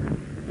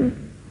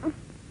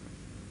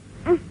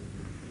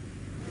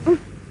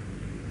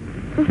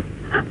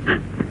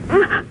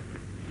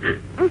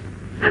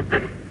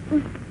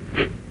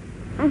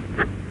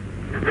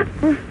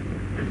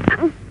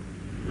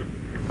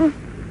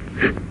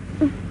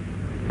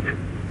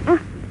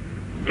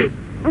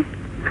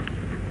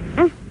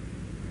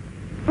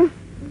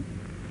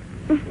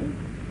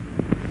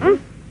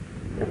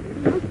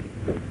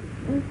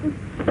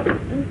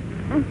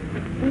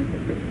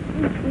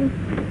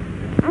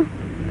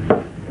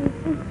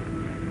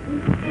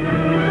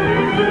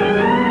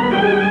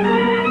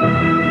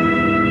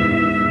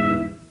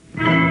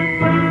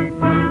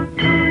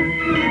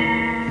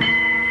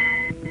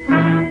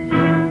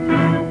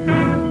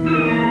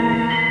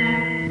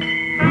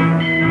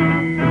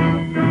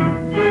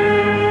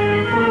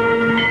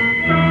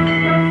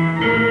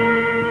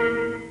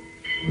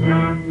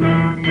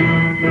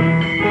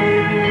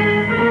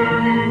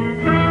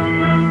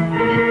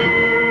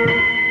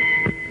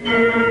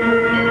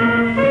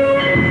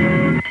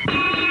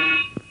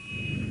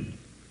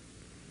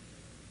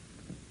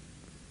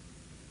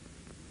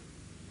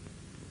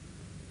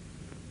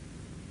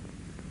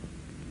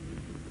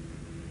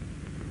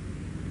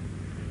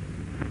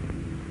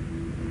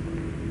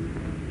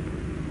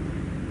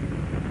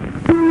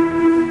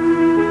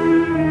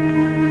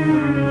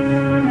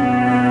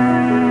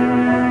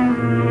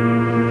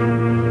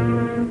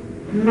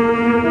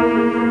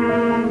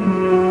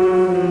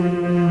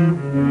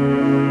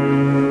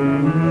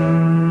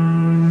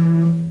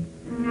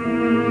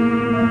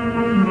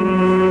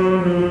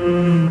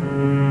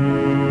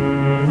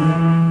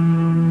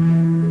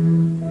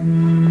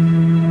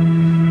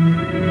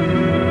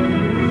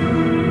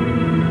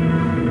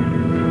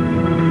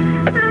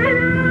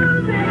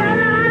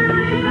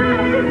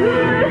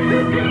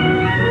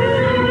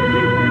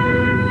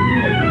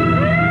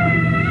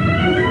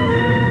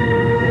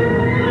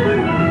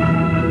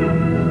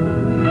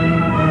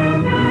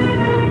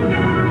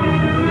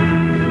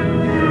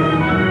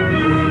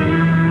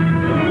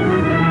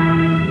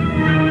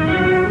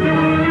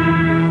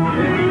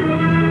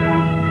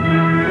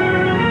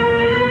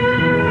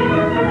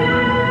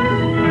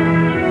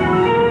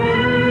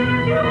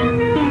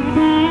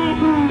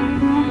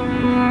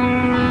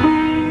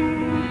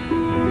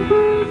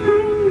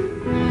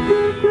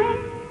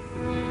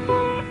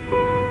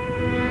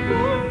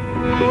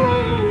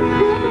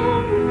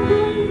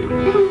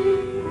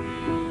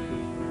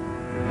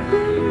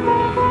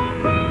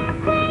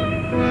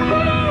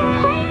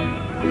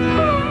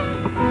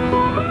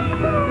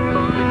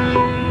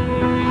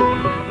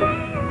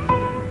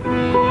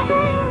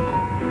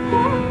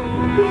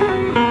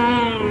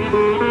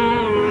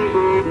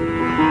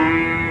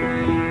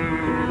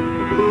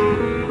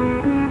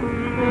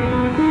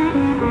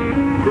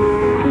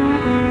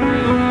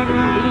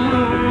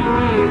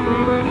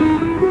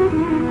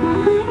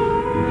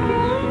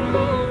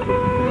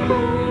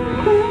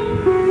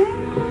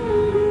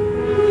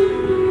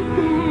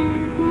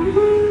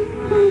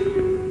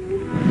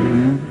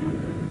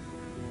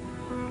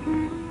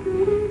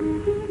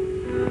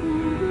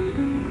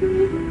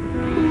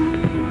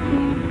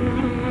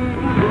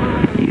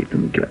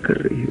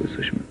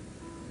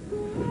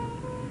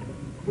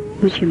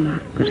 मुझे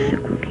माफ कर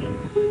सकोगे?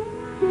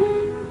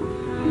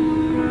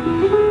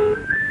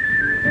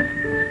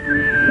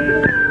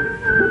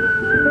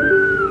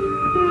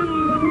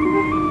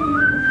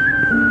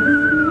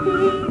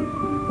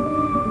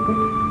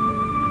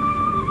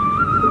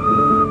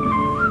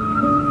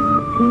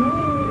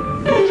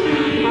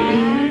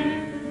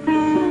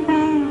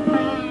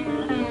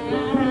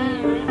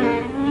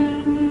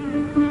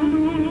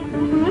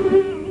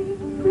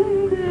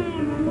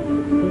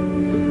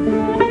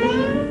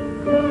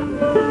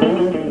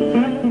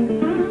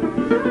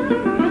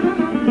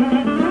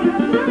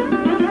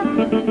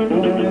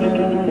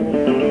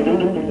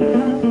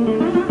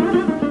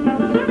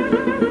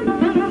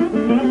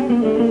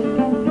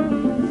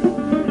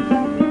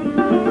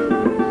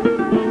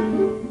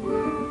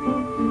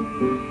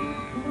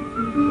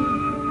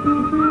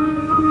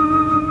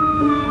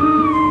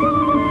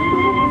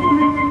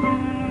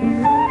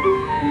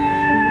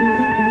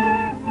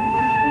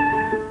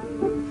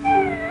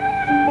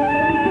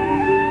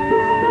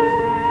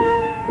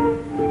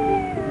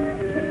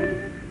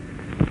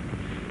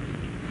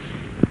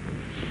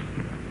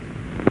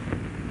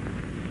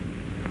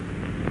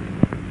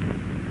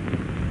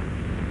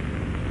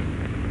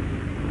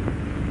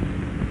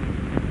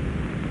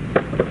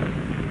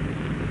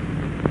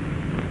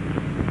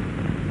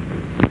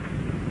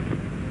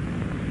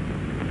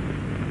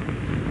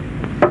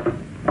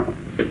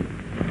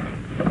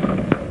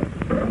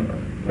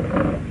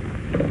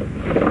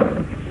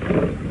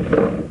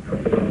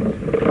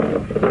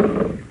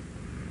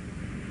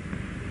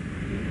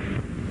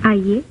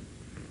 आइए।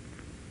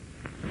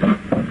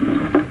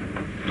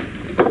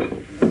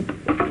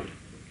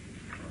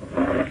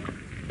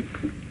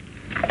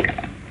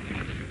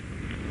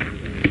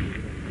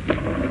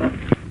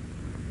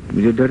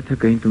 मुझे डर था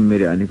कहीं तुम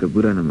मेरे आने का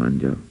बुरा न मान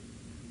जाओ।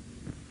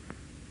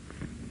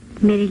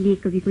 मेरे लिए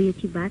कभी कोई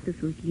अच्छी बात तो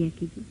सोच लिया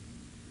कीजिए।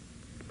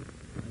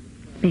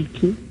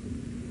 बैठिए।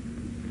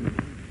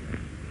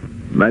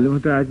 मालूम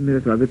होता आज मेरा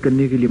स्वागत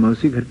करने के लिए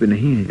मौसी घर पे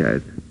नहीं है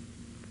शायद।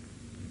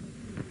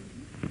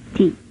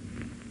 जी,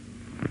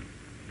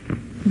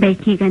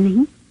 बैठिएगा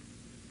नहीं?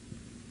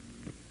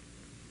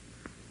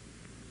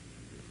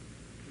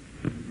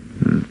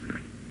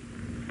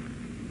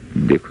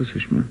 देखो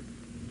सुषमा,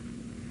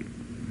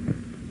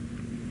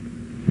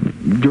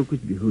 जो कुछ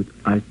भी हो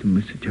आज तुम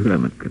मुझसे झगड़ा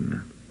मत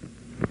करना।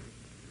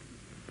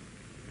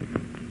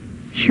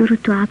 शुरू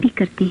तो आप ही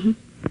करते हैं।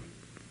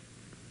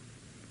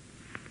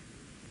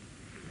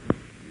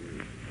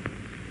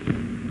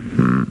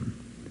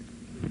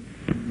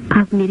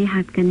 आप मेरे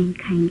हाथ का नहीं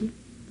खाएंगे?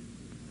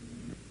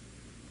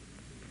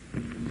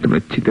 तुम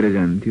अच्छी तरह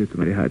जानती हो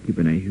तुम्हारे हाथ की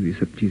बनाई हुई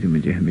सब चीजें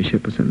मुझे हमेशा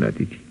पसंद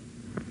आती थी।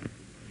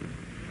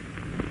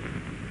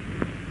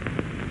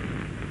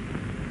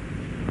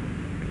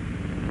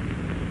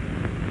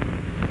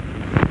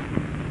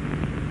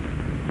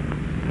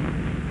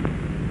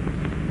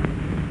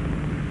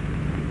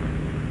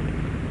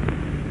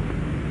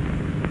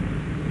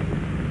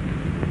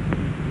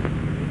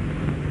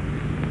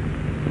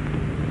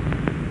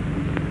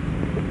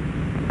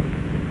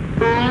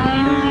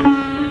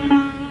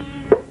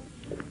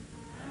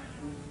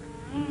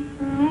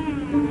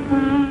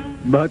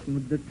 बहुत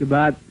मुद्दत के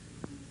बाद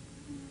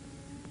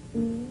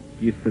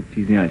ये सब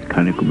चीजें आज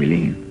खाने को मिली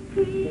हैं।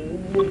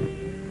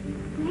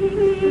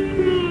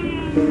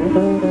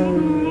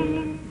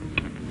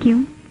 क्यों?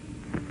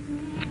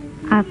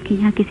 आपके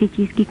यहाँ किसी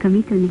चीज की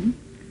कमी तो नहीं?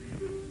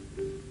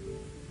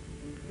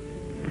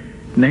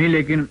 नहीं,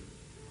 लेकिन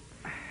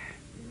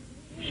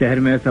शहर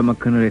में ऐसा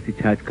मक्खन और ऐसी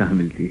छाछ कहाँ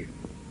मिलती है।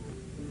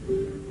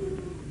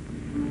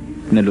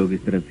 न लोग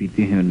इस तरह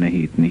पीते हैं और न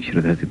ही इतनी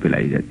श्रद्धा से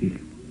पिलाई जाती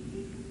है।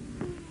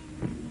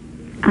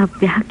 आप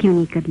ब्याह क्यों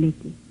नहीं कर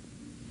लेते?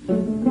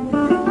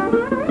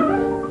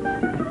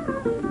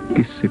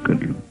 किससे कर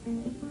लूं?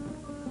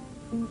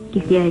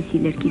 किसी ऐसी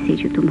लड़की से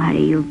जो तुम्हारे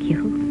योग्य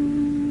हो।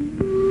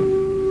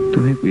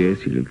 तुम्हें कोई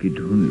ऐसी लड़की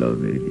ढूंढ लाओ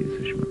मेरे लिए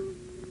सुषमा।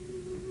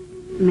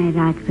 मैं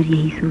रात भर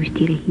यही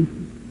सोचती रही।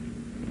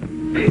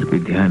 फिर भी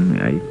ध्यान में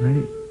आई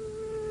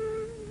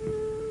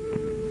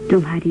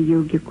तुम्हारी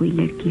योग्य कोई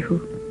लड़की हो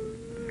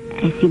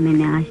ऐसी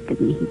मैंने आज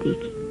तक नहीं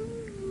देखी।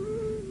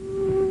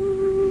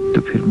 तो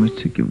फिर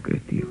मुझसे क्यों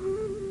कहती हो?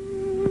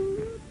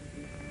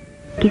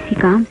 किसी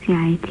काम से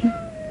आए थे?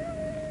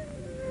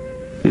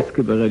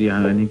 इसके बगैर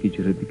यहाँ आने की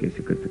जरूरत भी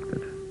कैसे कर सकता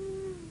था?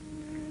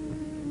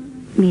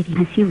 मेरी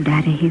हंसी उड़ा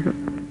रहे हो।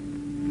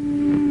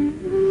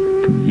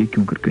 तुम ये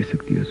क्यों कर कह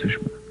सकती हो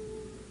सुषमा?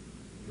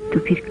 तो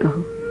फिर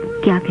कहो,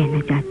 क्या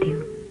कहना चाहते हो?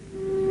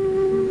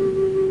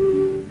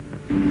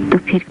 तो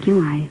फिर क्यों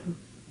आए हो?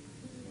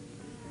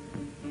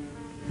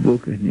 वो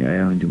कहने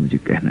आया हूं जो मुझे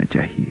कहना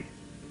चाहिए।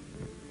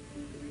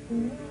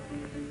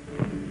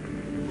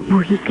 वो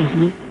ही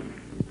कहिए।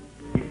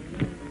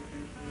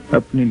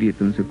 अपने लिए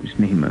तुमसे कुछ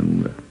नहीं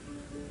मांगूंगा,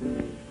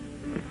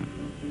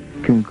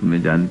 क्योंकि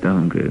मैं जानता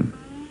हूं कि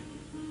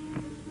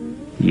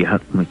यह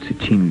हक मुझसे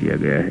छीन लिया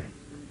गया है।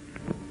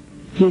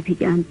 ये भी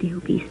जानते हो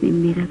कि इसमें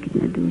मेरा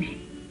कितना दोष है?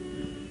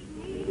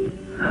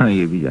 हाँ,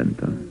 ये भी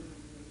जानता हूं।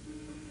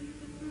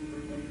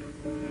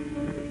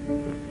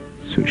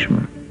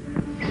 सुषमा,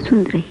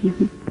 सुन रही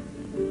हूँ।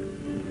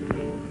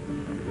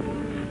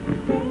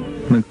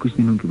 मैं कुछ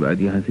दिनों के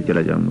बाद यहाँ से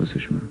चला जाऊंगा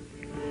सुषमा।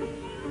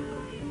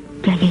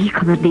 क्या यही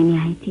खबर देने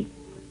आए थे?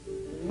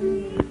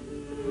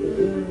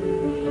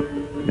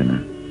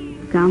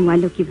 गांव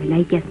वालों की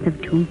भलाई क्या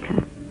सब ढूंढ था?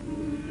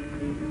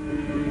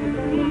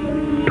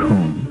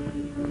 ढूंढ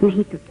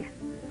नहीं तो क्या?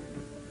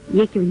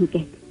 ये क्यों नहीं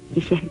कहते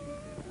कि शहर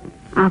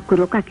आपको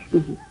रोका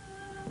किसने है?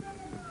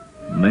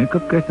 मैं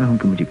कब कहता हूँ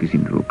कि मुझे किसी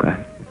ने रोका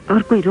है?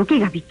 और कोई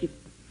रोकेगा भी क्यों?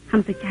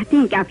 हम तो चाहते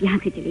हैं कि आप यहाँ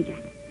से चले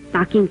जाएं,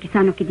 ताकि इन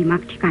किसानों के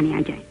दिमाग ठिकाने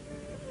आ जाए।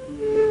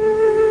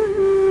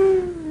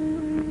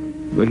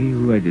 वही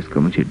हुआ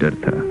जिसका मुझे डर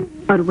था,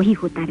 और वही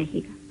होता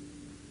रहेगा।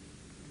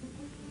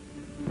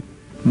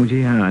 मुझे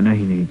यहाँ आना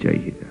ही नहीं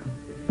चाहिए था।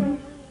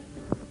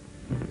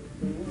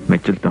 मैं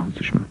चलता हूँ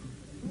सुषमा।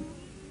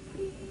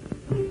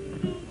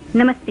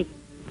 नमस्ते।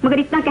 मगर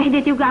इतना कह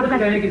देती हूँ कि आपका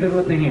कहने की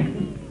जरूरत नहीं है।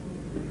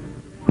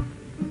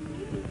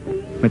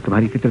 मैं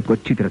तुम्हारी फितरत को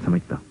अच्छी तरह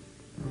समझता हूँ।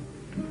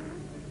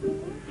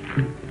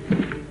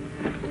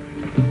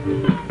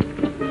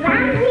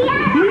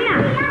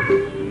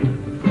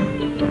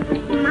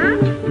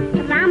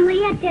 राम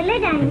भैया चले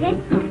जाएंगे।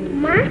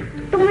 माँ,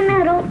 तुम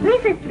उन्हें रोक नहीं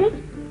सकती?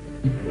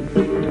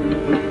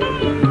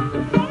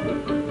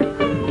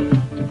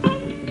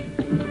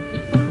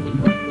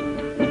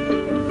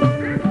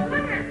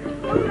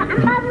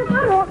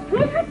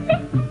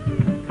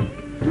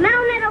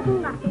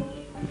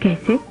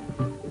 कैसे?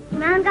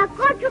 मैं उनका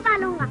कोट छुपा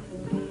लूंगा।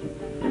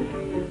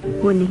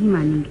 वो नहीं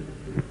मानेंगे।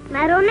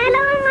 मैं रोने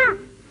लगूंगा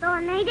तो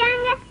नहीं जाएंगे।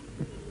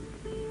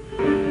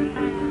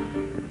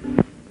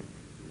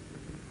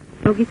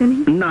 होगी तो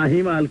नहीं?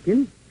 नहीं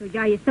मालकिन। तो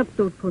जा ये सब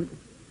तोड़ फोड़ दो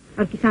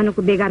और किसानों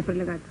को बेगार पर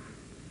लगा दो।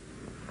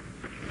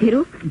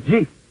 धीरू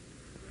जी,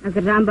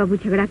 अगर राम बाबू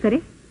झगड़ा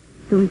करे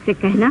तो उनसे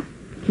कहना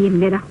कि ये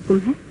मेरा हुक्म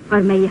है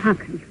और मैं यहाँ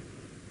खड़ी हूँ।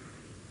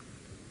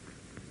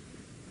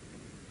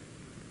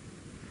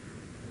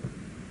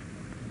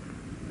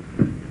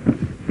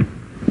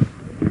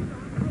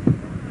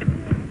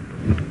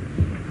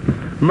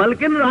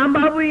 मलकिन राम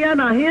बाबू यहाँ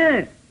नहीं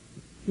है।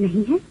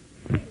 नहीं है?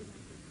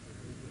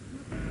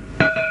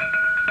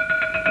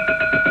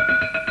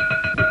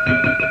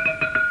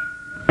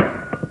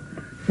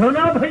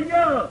 सुनो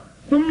भैया,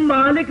 तुम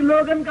मालिक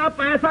लोगन का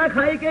पैसा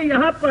खाई के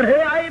यहाँ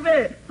पढ़े आई बे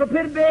तो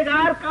फिर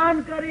बेगार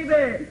काम करी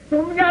बे।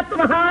 तुम या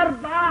तुम्हार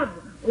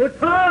बाप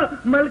उठो,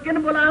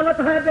 मलकिन बुलावत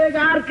है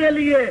बेगार के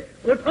लिए।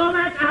 उठो,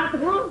 मैं कहता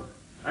हूँ।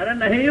 अरे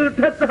नहीं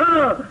उठे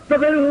तो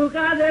फिर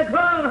हुका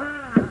देखो।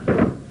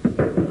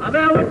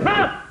 अबे उठो,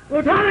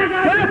 उठो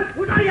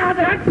उठो, याद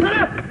है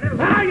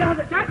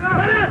याद है,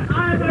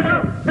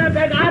 मैं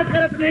बेगार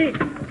करत नहीं।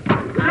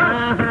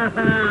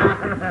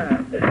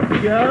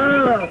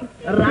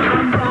 क्यों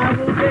राम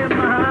बाबू के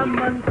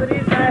महामंत्री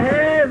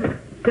साहेब,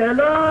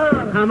 चलो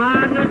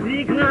हमार न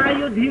सीखना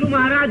आयु धीरू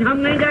महाराज, हम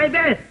नहीं जाए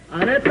दे।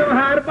 अरे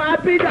तुम्हार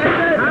बाप ही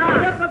जाए।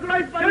 अरे पकड़ो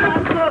इस परिवार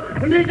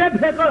को, नीचे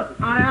फेंको।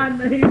 आया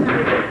नहीं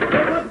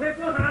फेंको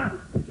फेंको। हाँ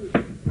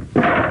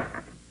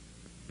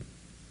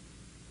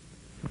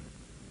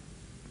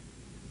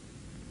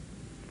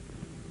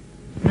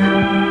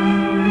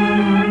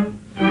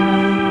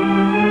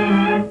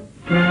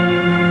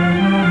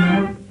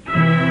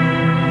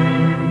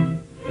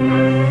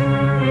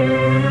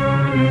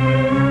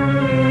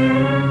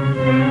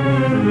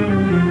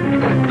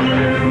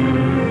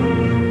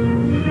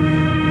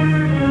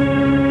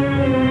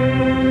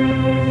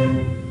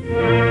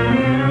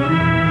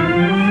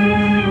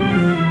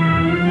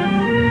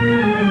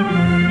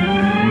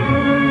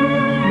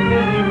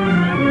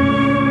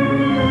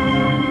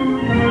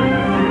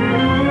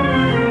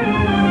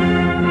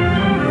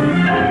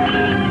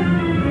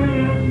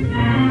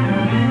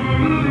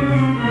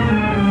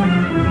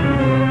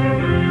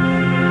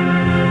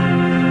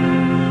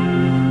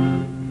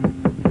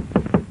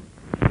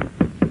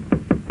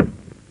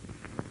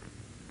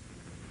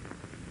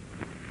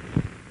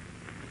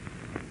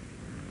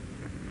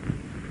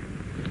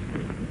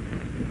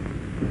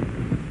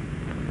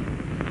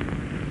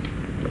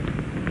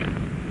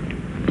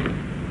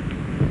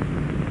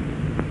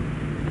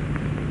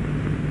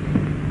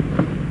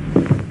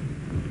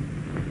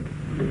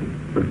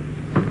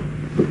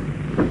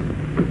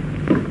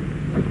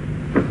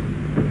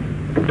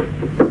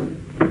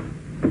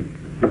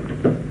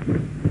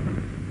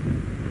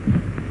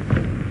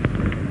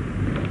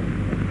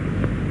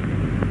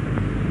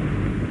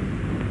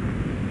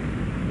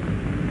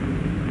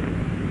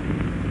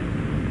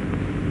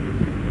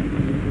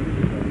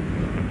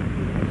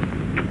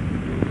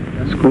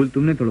स्कूल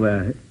तुमने तोड़वाया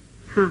है?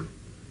 हाँ।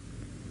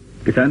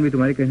 किसान भी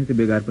तुम्हारे कहने से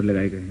बेगार पर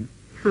लगाए गए हैं?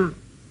 हाँ।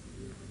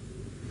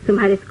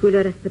 तुम्हारे स्कूल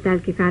और अस्पताल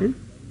के कारण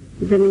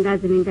जमींदार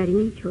जमींदारी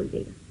नहीं छोड़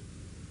देगा।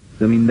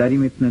 जमींदारी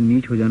में इतना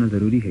नीच हो जाना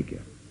जरूरी है क्या?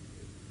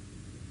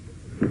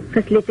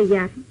 फसलें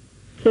तैयार हैं,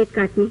 खेत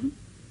काटने हैं,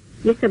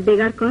 ये सब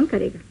बेगार कौन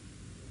करेगा?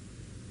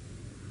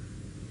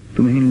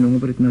 तुम्हें इन लोगों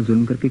पर इतना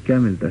जुल्म करके क्या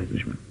मिलता है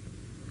सुषमा?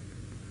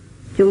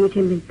 जो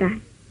मुझे मिलता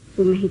है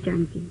वो मैं ही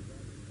जानती हूँ।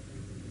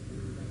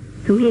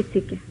 तुम्हें इससे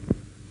क्या?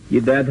 ये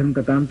दया धर्म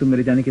का काम तुम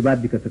मेरे जाने के बाद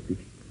भी कर सकती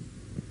थी।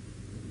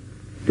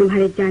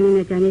 तुम्हारे जाने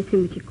न जाने से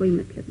मुझे कोई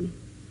मतलब नहीं।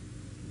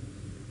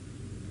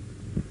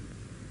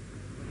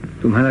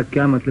 तुम्हारा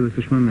क्या मतलब है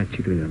सुषमा, मैं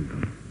अच्छी तरह जानता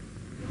हूँ,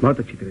 बहुत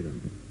अच्छी तरह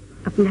जानता हूँ।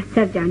 अपना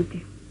सर जानते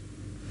हो?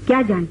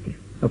 क्या जानते हो?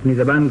 अपनी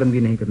जबान गंदी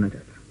नहीं करना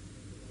चाहता।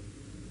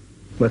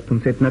 बस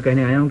तुमसे इतना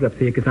कहने आया हूँ कि अब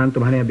से ये किसान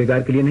तुम्हारे यहाँ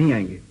बेगार के लिए नहीं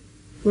आएंगे।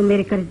 वो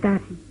मेरे कर्जदार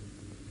हैं।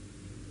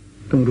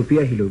 तुम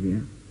रुपया ही लोगी?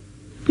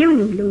 क्यों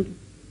नहीं लूंगी?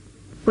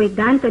 कोई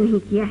दान तो नहीं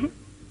किया है।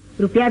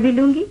 रुपया भी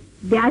लूंगी,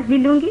 ब्याज भी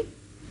लूंगी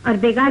और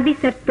बेगार भी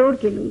सर तोड़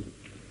के लूंगी।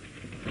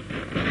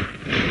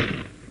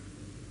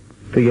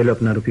 तो ये लो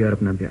अपना रुपया और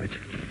अपना ब्याज।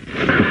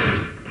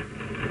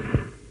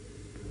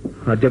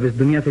 और जब इस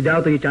दुनिया से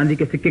जाओ तो ये चांदी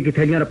के सिक्के की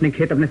थैलियां और अपने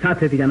खेत अपने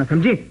साथ लेती जाना,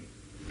 समझी?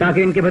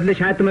 ताकि इनके बदले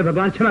शायद तुम्हें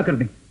भगवान क्षमा कर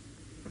दें।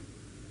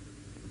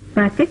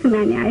 बातें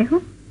सुनाने आए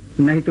हो?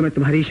 नहीं, तुम्हें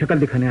तुम्हारी शक्ल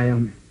दिखाने आया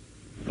हूं मैं।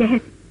 जहर।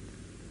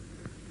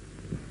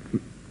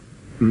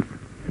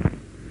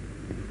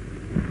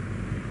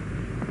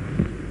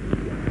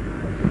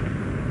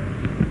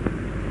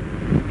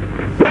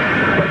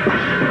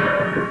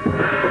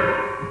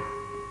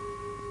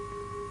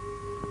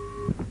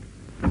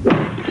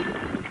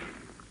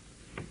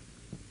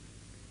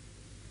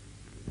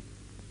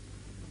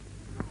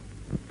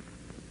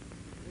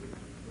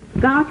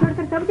 गांव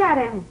छोड़कर कब जा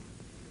रहे हो?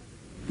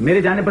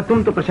 मेरे जाने पर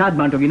तुम तो प्रसाद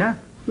बांटोगी ना?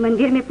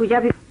 मंदिर में पूजा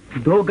भी।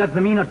 2 गज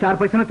जमीन और 4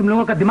 पैसों ने तुम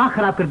लोगों का दिमाग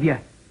खराब कर दिया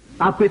है।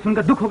 आपको ये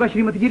सुनकर दुख होगा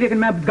श्रीमती जी, लेकिन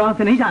मैं गांव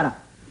से नहीं जा रहा।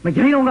 मैं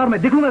यहीं रहूंगा और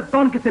मैं देखूंगा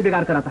कौन किससे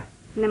बेगार कराता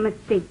है।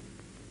 नमस्ते।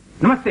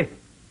 नमस्ते।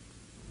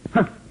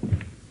 हाँ।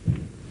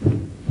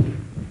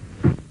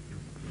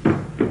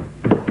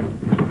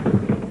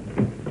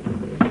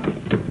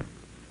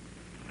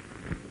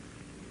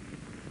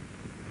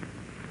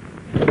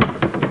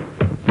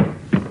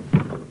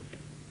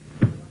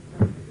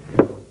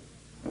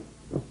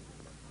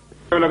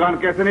 लगान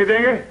कैसे नहीं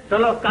देंगे?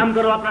 चलो काम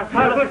करो अपना।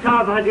 ठाकुर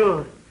साहब हजूर,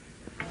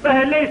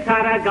 पहले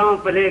सारा गांव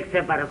प्लेग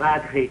से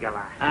बर्बाद हुई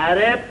गवा।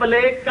 अरे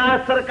प्लेग का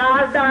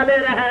सरकार डाले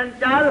रहन,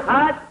 चल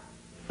हाथ।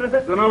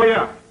 सुनो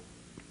भैया,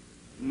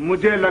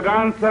 मुझे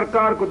लगान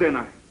सरकार को देना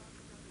है।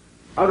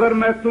 अगर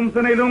मैं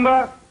तुमसे नहीं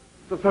लूंगा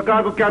तो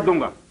सरकार को क्या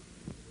दूंगा?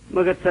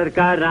 मगर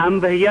सरकार राम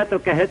भैया तो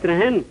कहत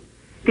रहन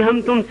कि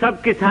हम तुम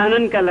सब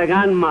किसानन का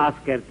लगान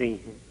माफ करते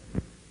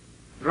हैं।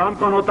 राम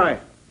कौन होता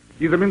है?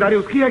 ये जमींदारी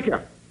उसकी है क्या?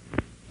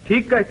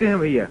 ठीक कहते हैं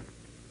भैया,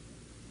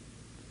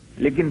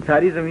 लेकिन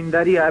सारी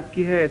जमींदारी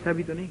आपकी है ऐसा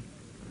भी तो नहीं।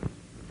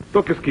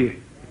 तो किसकी है?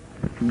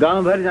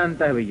 गांव भर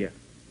जानता है भैया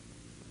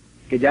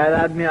कि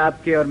जायदाद में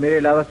आपके और मेरे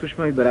अलावा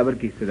सुषमा भी बराबर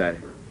की हिस्सेदार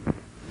है।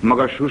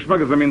 मगर सुषमा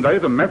की जमींदारी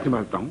तो मैं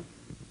संभालता हूं।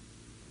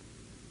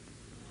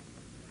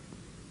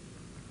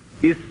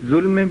 इस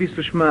जुल्म में भी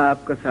सुषमा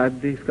आपका साथ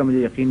दे, इसका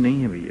मुझे यकीन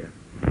नहीं है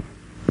भैया।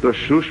 तो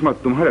सुषमा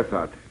तुम्हारे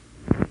साथ है।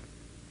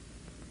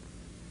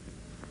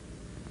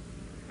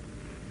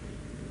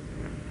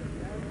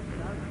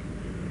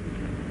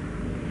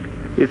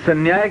 इस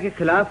अन्याय के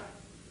खिलाफ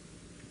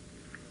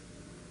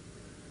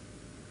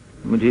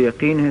मुझे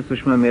यकीन है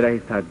सुषमा मेरा ही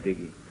साथ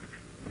देगी।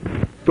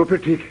 तो फिर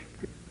ठीक है।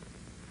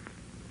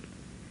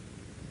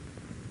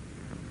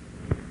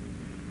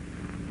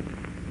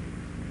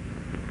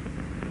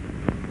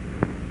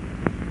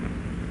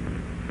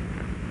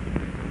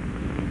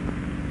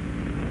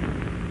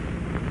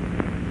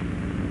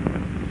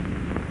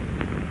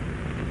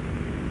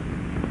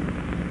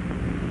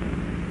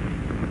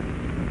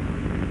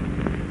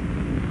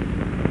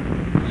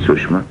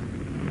 सुषमा,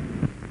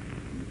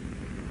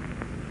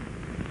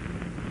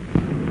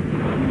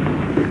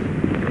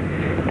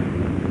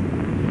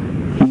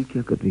 ये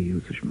क्या कर रही हो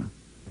सुषमा?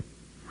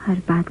 हर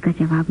बात का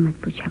जवाब मत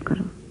पूछा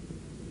करो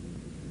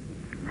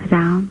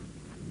राम।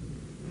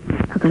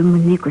 अगर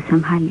मुन्ने को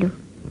संभाल लो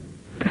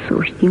तो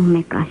सोचती हूँ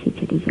मैं काशी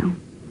चली जाऊं।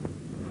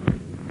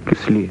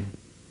 किस लिए?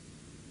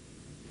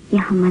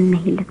 यहाँ मन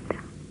नहीं लगता।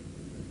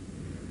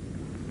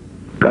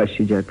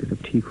 काशी जाकर सब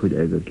ठीक हो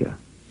जाएगा क्या?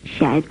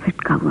 शायद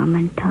भटका हुआ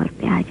मन ठौर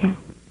पे आ जाए।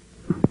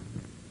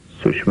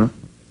 सुषमा,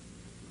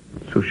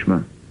 सुषमा,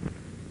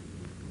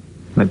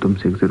 मैं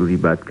तुमसे एक जरूरी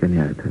बात कहने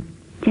आया था।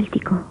 जल्दी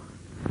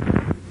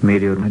कहो।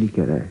 मेरे और तुम्हारी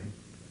क्या राय है?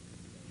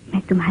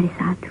 मैं तुम्हारे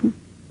साथ हूँ।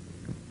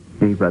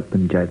 यही बात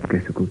तुम जायज कह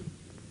सको?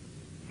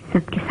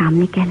 सबके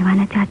सामने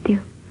कहलवाना चाहते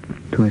हो?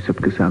 तुम्हें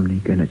सबके सामने ही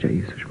कहना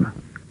चाहिए सुषमा।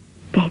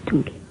 कह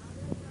दूंगी।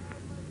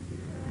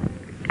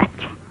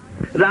 अच्छा।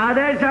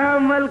 राधे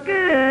श्याम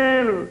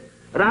मलकिन,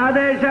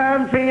 राधे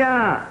श्याम सिया।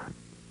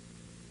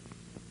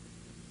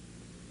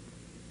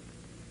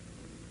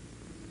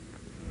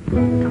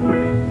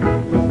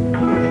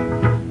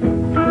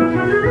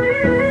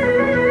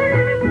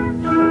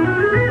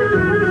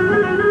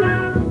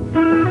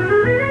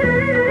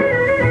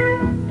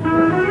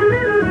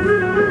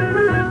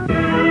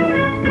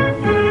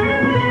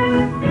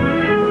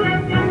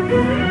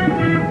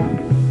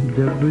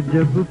 जब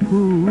जब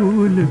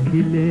फूल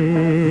खिले,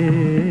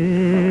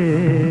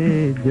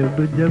 जब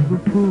जब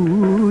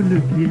फूल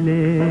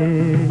खिले,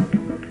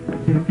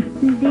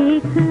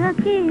 देख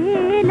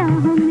अकेला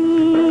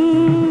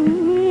हमें,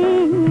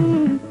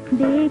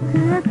 देख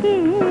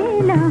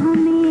अकेला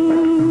हमें,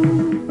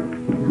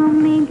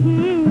 हमें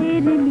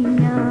घेर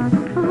लिया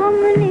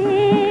हमने,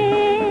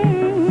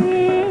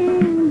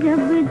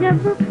 जब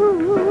जब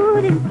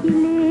फूल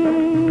खिले।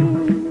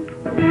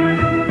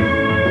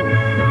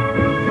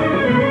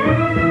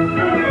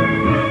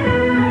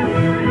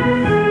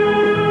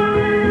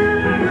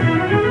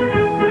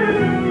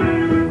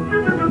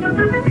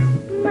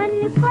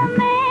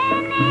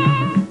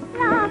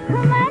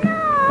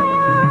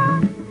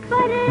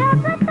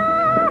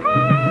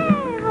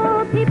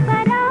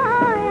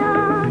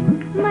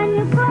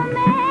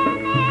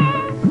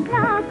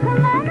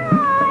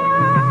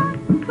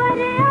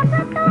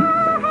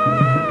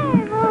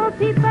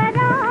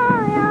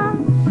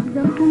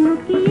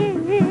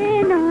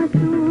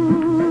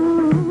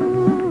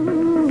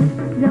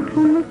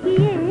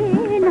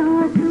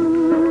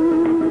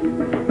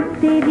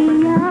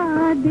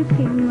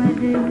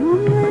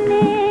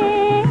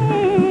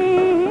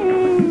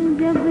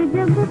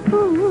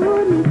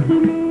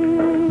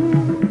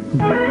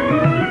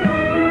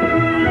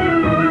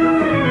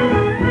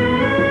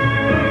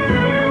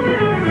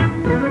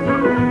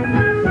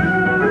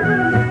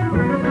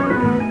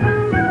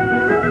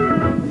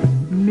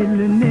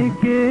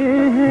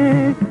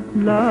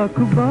 लाख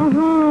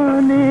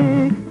बहाने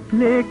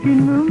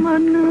लेकिन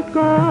मन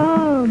का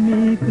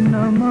मीत न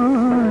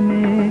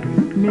माने,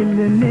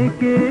 मिलने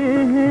के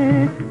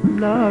हैं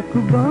लाख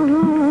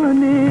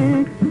बहाने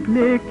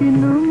लेकिन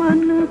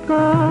मन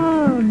का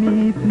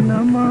मीत न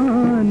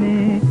माने,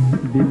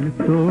 दिल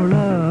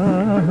तोड़ा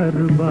हर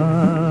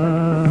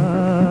बार,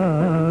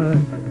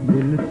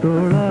 दिल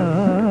तोड़ा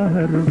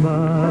हर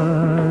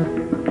बार,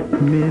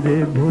 मेरे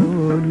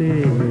भोले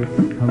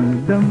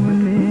हमदम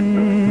ने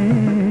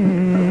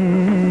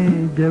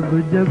जब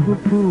जब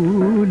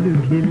फूल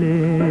खिले।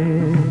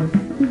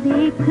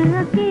 देख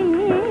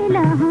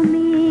अकेला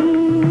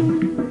हमें,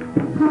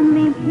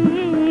 हमें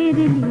घेर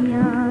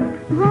लिया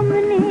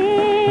हमने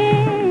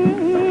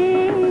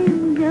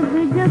जब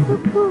जब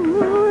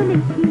फूल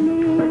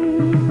खिले,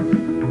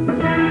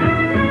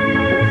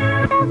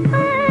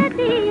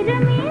 तकदीर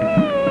मिली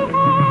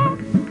है,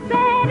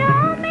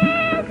 पैरों में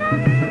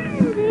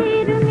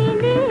जंजीर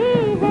मिली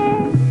है,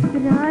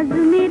 राज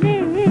मेरे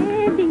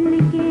दिल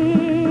के,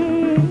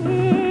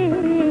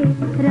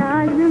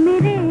 राज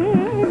मेरे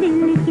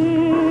दिल के,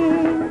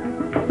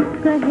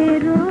 कहे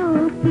रो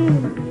के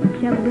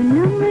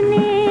शबनम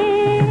ने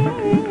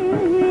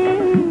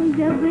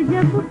जब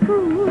जब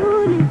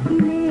फूल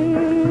खिले,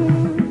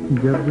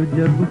 जब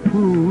जब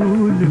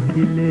फूल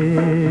खिले,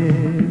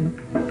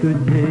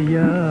 तुझे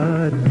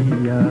याद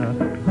किया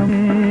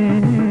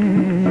हमें,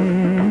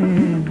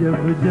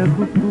 जब जब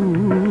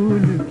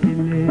फूल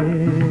खिले।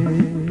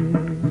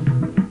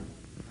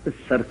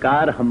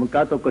 सरकार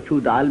हमका तो कछु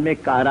दाल में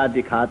कारा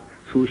दिखात,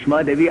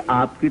 सुषमा देवी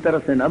आपकी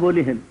तरफ से न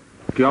बोली है।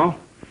 क्यों?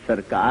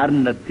 सरकार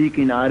नदी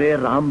किनारे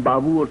राम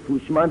बाबू और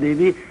सुषमा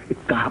देवी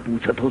कहा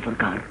पूछत हो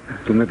सरकार?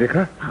 तुमने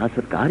देखा? हाँ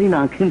सरकार, इन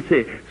आंखिन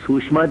से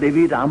सुषमा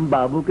देवी राम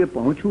बाबू के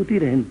पहुंच होती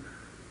रहन।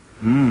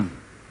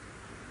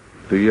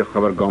 तो ये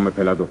खबर गांव में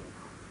फैला दो।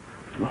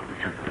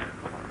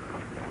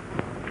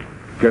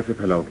 कैसे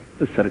फैलाओगे?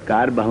 तो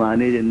सरकार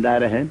भवानी जिंदा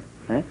रहें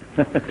हैं?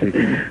 ठीक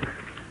है।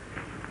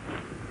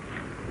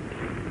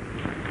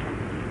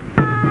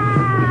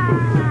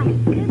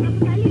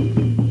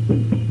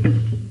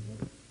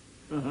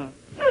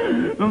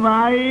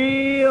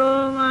 माई ओ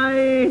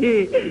माई,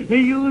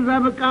 यू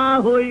सब का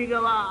होई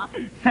गवा,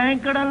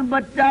 सैकड़न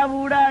बच्चा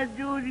बूढ़ा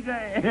जूझ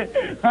गए,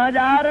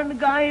 हजारन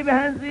गाय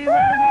भैंसी।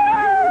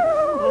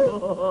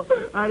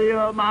 अरे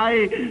ओ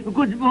माई,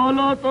 कुछ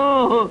बोलो तो,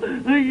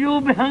 यू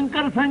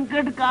भयंकर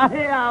संकट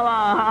काहे आवा?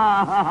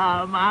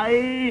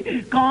 माई,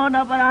 कौन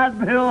अपराध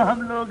भयो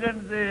हम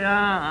लोगन से?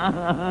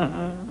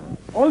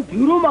 और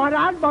धीरू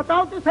महाराज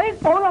बताओ तो सही,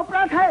 कौन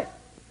अपराध है?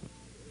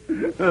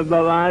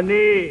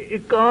 भवानी,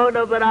 कौन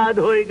अपराध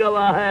होई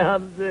गवा है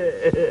हमसे?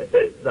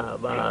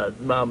 शाबाश,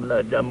 मामला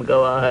जम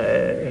गवा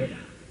है।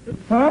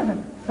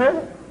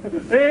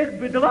 एक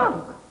विधवा,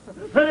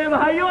 अरे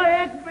भाइयों,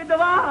 एक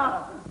विधवा।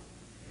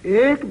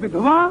 एक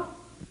विधवा?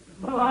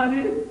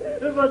 भवानी,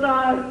 बता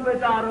इन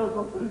बेचारों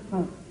को।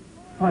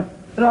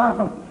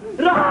 राम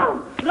राम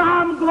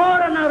राम, घोर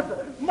अनर्थ,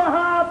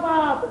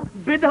 महापाप,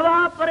 विधवा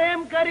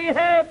प्रेम करी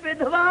है,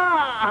 विधवा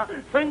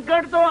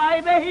संकट तो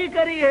आए ही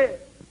करी है।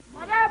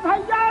 अरे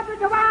भैया,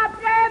 विधवा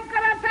प्रेम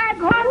करत है,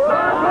 घोर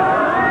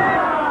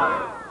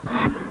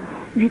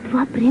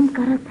विधवा प्रेम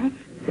करत है,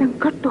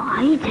 संकट तो आ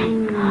ही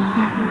जाएगा।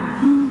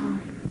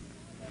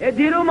 ए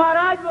धीरू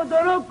महाराज, वो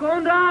दोनों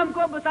कौन रहा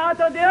हमको बता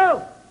तो दो।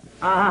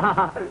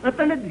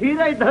 तने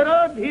धीरे धरो,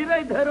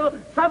 धीरे धरो,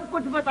 सब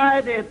कुछ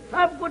बताए दे,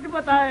 सब कुछ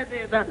बताए दे।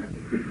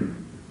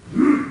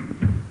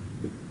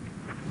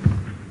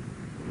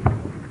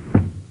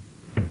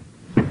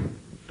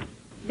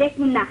 देख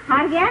मुन्ना,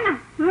 हार गया ना?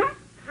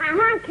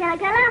 हाँ, क्या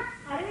करा?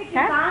 अरे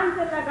किसान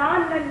से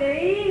लगान न ले,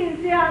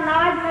 इनसे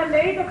अनाज न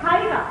ले तो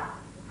खाएगा।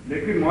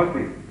 लेकिन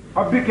मौसी,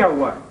 अब भी क्या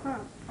हुआ है?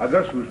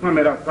 अगर सुषमा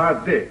मेरा साथ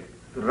दे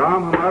तो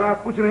राम हमारा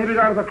कुछ नहीं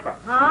बिगाड़ सकता।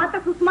 हाँ, तो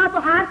सुषमा तो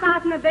हार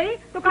साथ न दे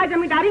तो क्या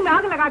जमींदारी में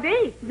आग लगा दे?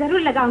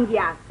 जरूर लगाऊंगी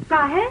आग।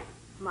 का है?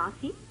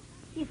 मौसी,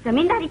 ये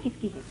जमींदारी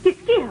किसकी है?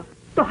 किसकी है?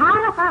 तो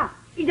हार का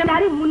ये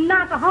जमींदारी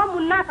मुन्ना का हो,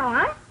 मुन्ना का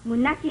है।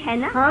 मुन्ना की है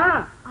ना?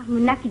 हाँ। और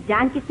मुन्ना की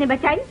जान किसने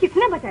बचाई?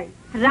 किसने बचाई?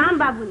 राम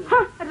बाबू ने।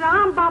 हाँ,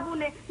 राम बाबू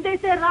ने।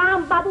 जैसे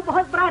राम बाबू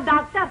बहुत बड़ा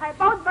डॉक्टर है,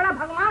 बहुत बड़ा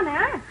भगवान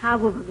है। हाँ,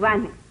 वो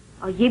भगवान है।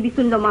 और ये भी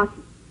सुन लो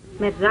मौसी,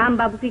 मैं राम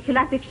बाबू के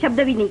खिलाफ एक शब्द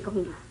भी नहीं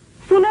कहूंगी।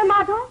 सुने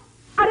माधो,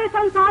 अरे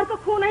संसार तो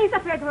खून ही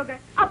सफेद हो गए,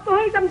 अब तो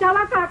ही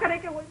समझावा क्या करे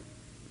के वो।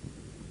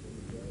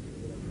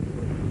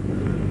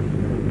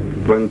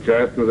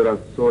 पंचायत में जरा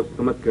सोच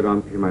समझ के राम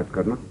की हिमायत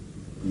करना।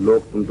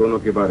 लोग तुम दोनों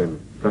के बारे में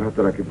तरह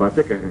तरह की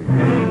बातें कह रहे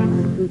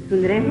हैं। तुम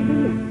सुन रहे हो?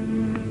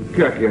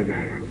 क्या किया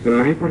जाए,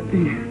 सुनना ही पड़ती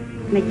है।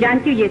 मैं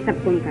जानती हूँ ये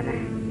सब कौन कर रहा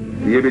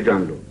है। ये भी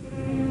जान लो,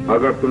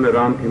 अगर तुमने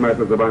राम की हिमायत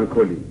में जबान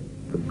खोली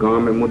तो गांव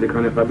में मुंह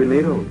दिखाने काबिल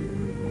नहीं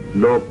रहोगे।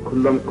 लोग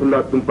खुल्लम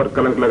खुल्ला तुम पर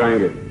कलंक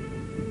लगाएंगे।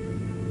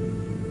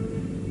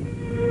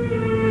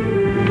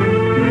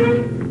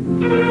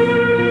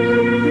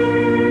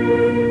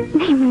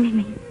 नहीं मुन्ने,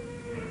 नहीं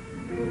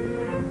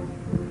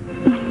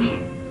मुन्ने,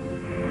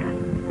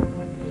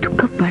 तू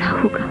कब बड़ा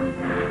होगा,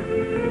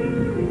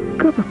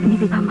 कब अपनी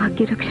विवाह माँ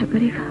की रक्षा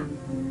करेगा?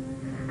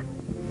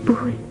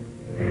 बोल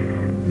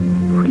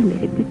बोल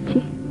मेरे बच्चे,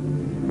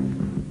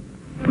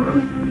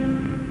 बोल।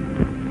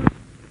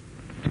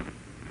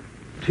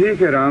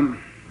 ठीक है राम,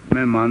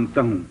 मैं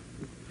मानता हूं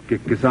कि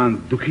किसान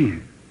दुखी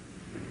हैं,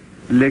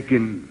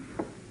 लेकिन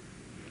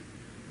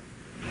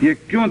ये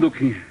क्यों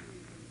दुखी हैं,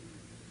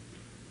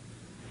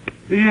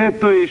 ये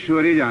तो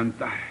ईश्वर ही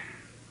जानता है।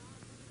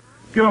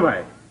 क्यों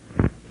भाई?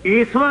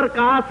 ईश्वर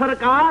का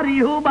सरकार,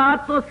 यू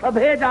बात तो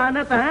सभे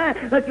जानत है।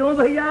 क्यों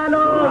भैया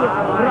लोग?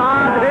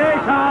 राधे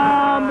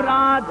श्याम,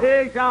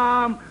 राधे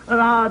श्याम,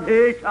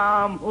 राधे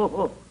श्याम,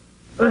 हो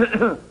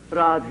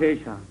राधे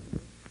श्याम।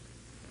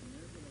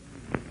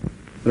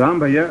 राम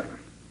भैया,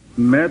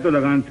 मैं तो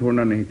लगान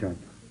छोड़ना नहीं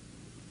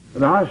चाहता,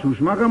 रहा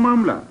सुषमा का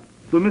मामला,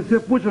 तुम इससे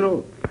पूछ लो।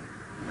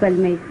 कल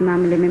मैं इस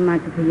मामले में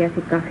माधव भैया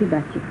से काफी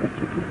बातचीत कर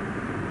चुकी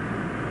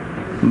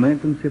हूँ। मैं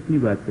तुमसे अपनी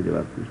बात का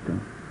जवाब पूछता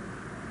हूँ,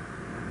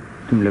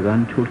 तुम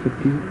लगान छोड़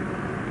सकती हो?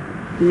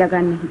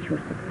 लगान नहीं छोड़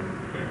सकती।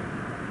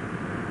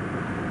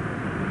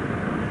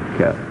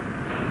 क्या?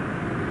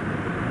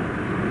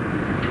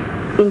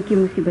 इनकी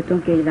मुसीबतों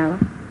के अलावा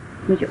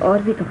मुझे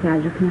और भी तो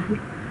ख्याल रखना है।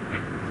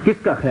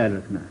 किसका ख्याल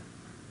रखना है?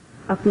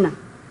 अपना,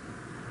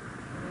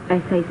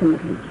 ऐसा ही समझ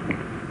लीजिए।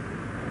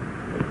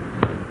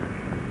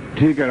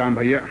 ठीक है राम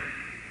भैया,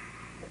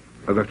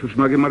 अगर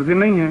सुषमा की मर्जी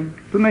नहीं है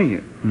तो नहीं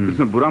है,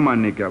 इसमें बुरा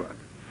मानने की क्या बात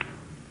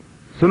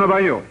है। सुनो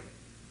भाइयों,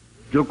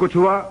 जो कुछ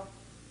हुआ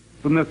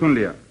तुमने सुन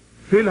लिया,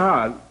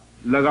 फिलहाल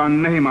लगान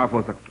नहीं माफ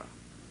हो सकता।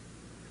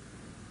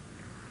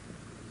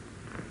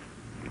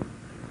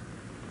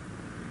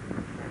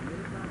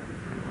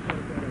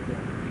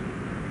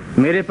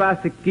 मेरे पास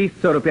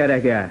 2100 रुपया रह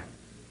गया है।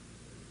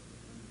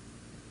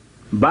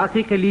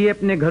 बाकी के लिए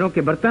अपने घरों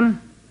के बर्तन,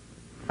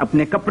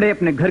 अपने कपड़े,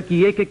 अपने घर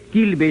की एक एक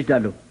कील बेच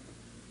डालो,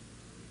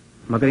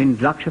 मगर इन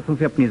राक्षसों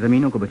से अपनी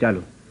जमीनों को बचा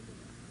लो।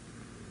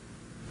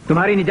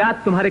 तुम्हारी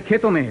निजात तुम्हारे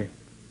खेतों में है,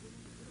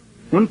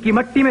 उनकी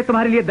मट्टी में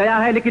तुम्हारे लिए दया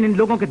है, लेकिन इन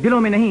लोगों के दिलों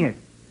में नहीं है।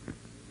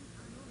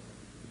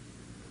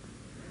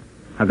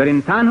 अगर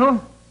इंसान हो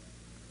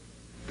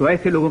तो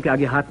ऐसे लोगों के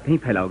आगे हाथ नहीं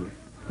फैलाओगे।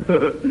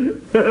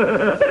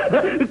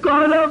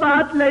 कोनो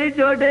बात नहीं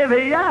छोटे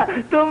भैया,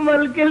 तुम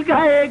मुल्किल का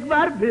एक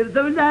बार फिर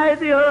समझाए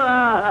दियो।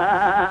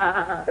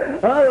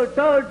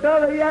 उठो उठो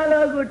भैया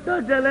लोग,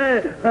 उठो चले।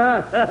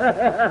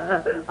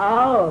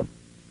 आओ।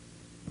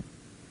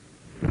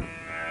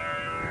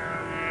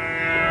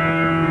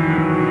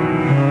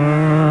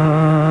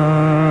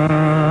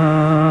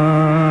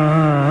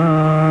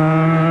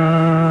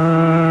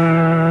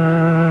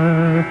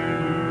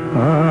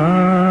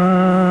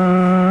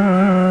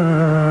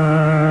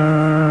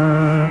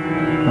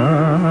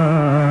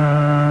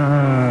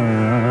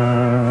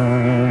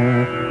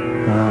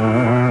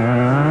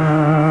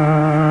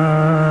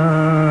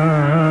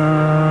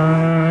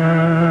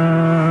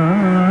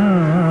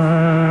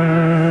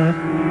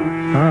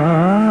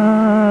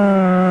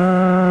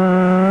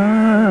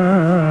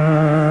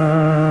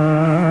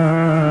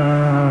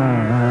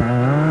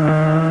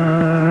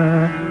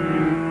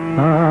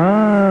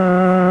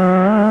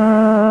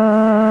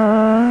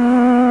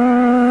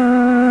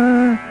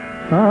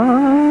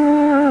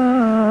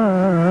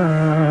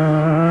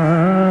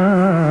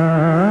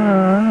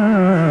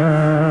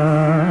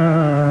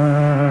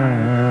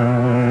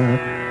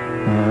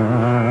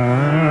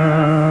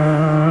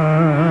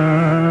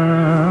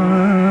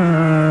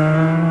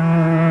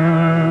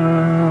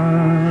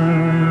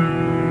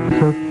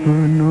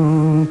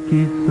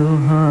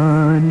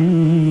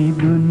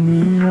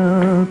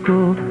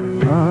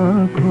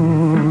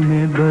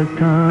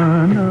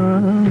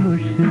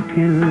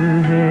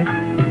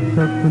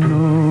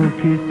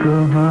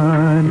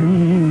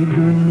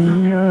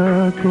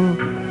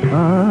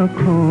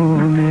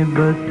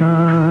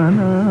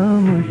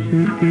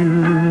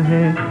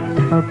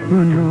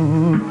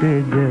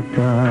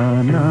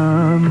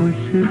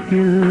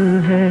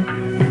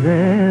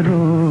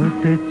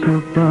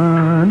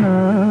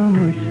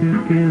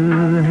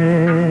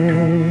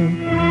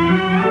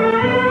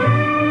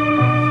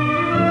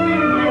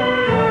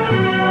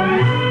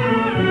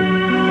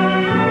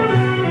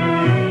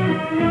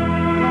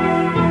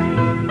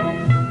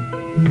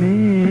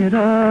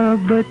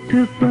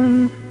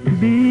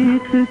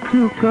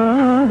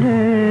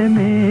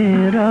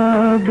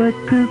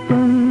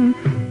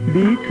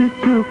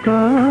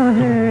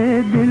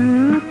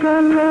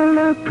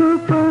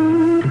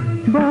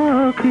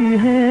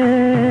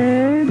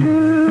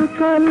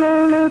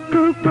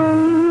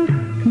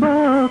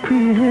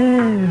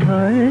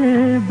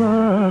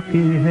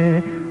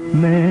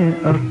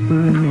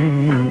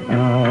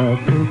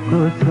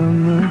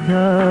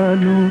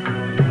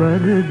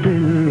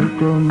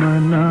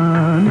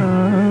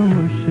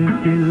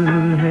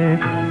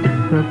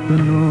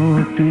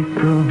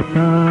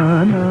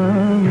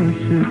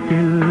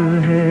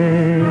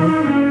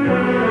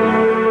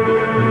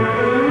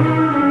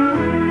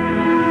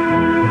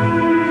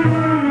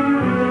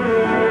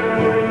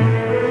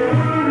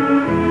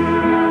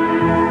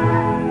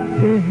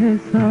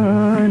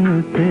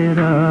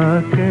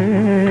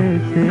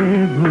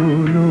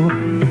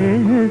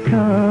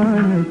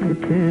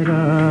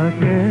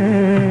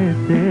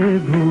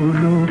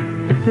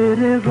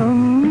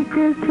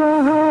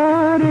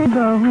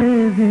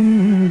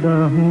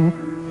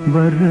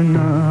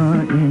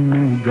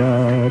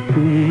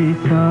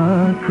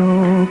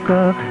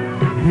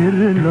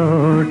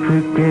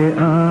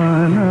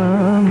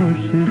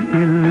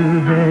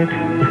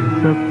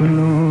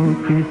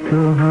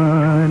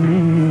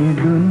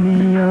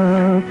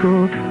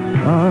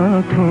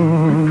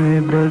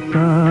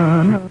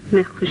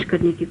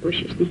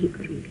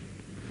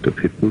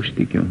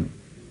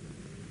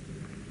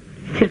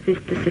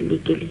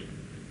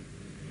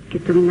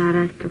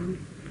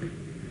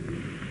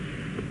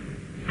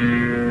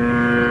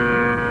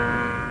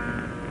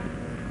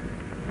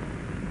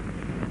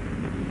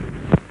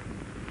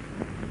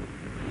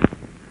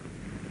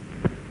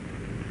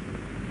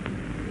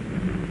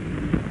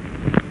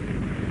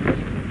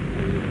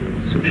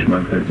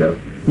 सुषमा घर जाओ।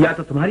 या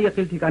तो तुम्हारी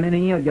अकल ठिकाने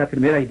नहीं है और या फिर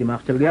मेरा ही दिमाग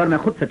चल गया और मैं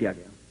खुद सटिया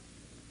गया।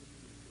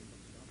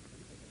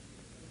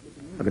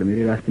 अगर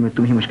मेरे रास्ते में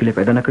तुम ही मुश्किलें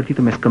पैदा न करती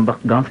तो मैं इस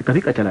कमबख्त गांव से कभी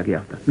का चला गया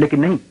होता, लेकिन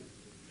नहीं,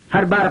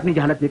 हर बार अपनी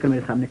जहालत लेकर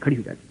मेरे सामने खड़ी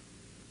हो जाती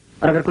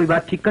और अगर कोई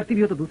बात ठीक करती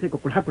भी हो तो दूसरे को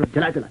कुल्हा कुल्हा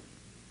जला जला।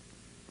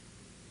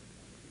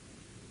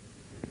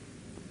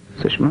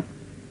 सुषमा,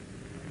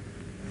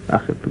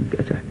 आखिर तुम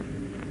क्या चाहती?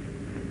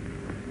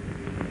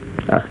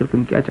 आखिर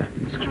तुम क्या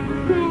चाहती हो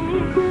सुषमा?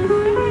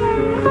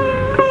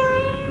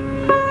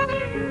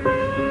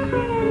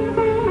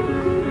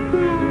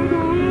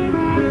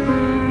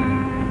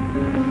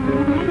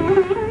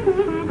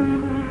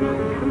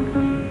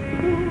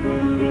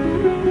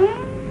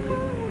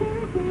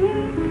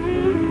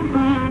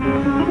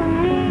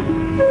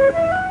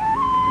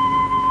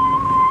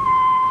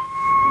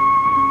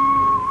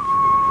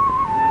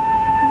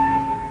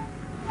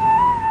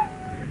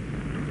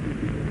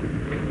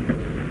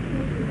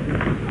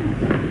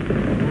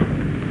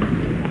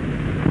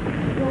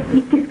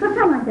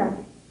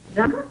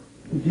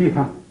 जी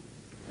हाँ,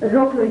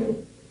 रोक लो इसे।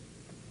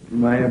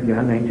 मैं अब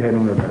यहाँ नहीं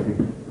ठहरूंगा भाभी।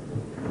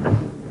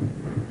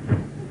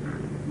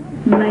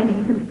 मैं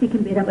नहीं समझती कि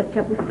मेरा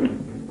बच्चा पूछते,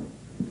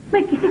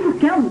 मैं किसी को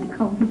क्या मुंह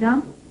दिखाऊंगी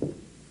राम?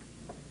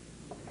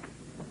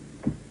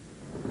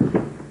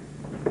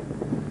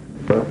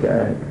 तो क्या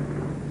है?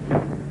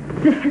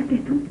 जहर दे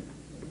तुम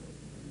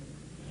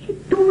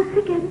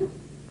मुझसे कह रहे हो?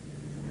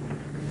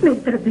 मेरी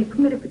तरफ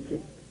देखो मेरे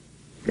बच्चे।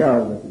 क्या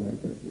होगा तुम्हारी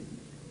तरफ?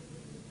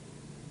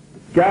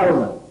 क्या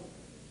होगा?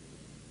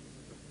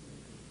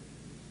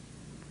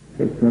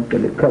 किस्मत का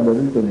लिखा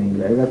बदल तो नहीं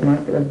जाएगा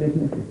तुम्हारी तरफ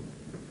देखने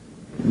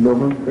से।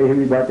 लोगों की कही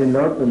हुई बातें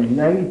लौट तो नहीं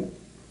आएगी।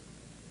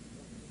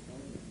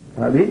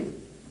 भाभी,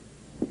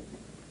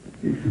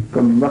 इस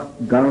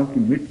कमबख्त गांव की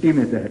मिट्टी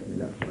में जहर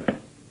मिला हुआ है।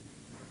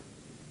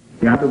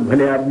 यहां तो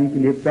भले आदमी के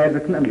लिए पैर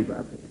रखना भी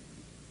पाप है।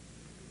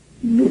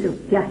 ये लोग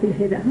क्या ही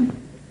है राम?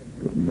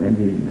 तो मैं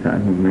भी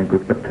इंसान हूं, मैं कोई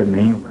पत्थर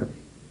नहीं हूं भाभी,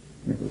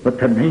 मैं कोई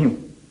पत्थर नहीं हूं।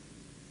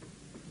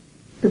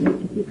 तुम्हें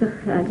किसी का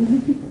ख्याल ही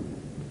नहीं?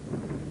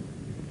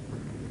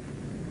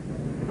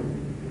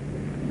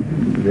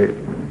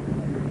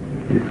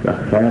 जिसका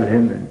ख्याल है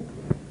मैं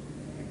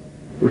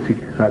उसी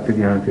की खातिर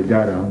यहां से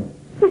जा रहा हूं।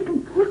 ये तुम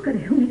भूल कर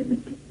रहे हो मेरे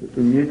बेटे। तो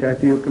तुम ये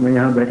चाहती हो कि मैं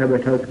यहां बैठा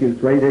बैठा उसकी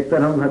रुसवाई देखता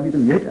रहूं भाभी?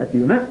 तुम ये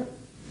चाहती हो ना?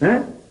 हैं?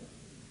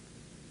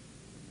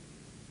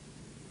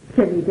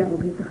 चली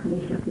जाओगे तो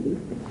हमेशा के लिए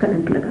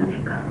कलंक लगा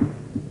रहेगा।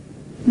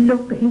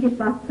 लोग कहेंगे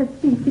बात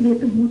सच्ची, इसलिए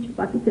तुम मुंह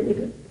छुपा के चले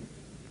गए।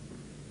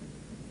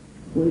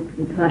 वो एक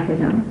विधवा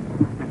है राम,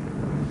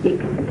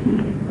 एक सखी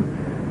है,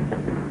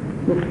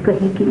 वो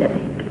कहीं की न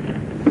रहेगी।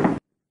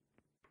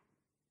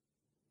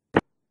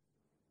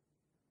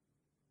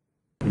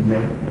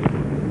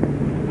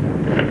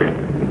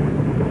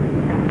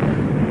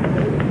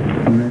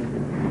 मैं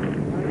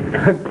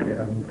थक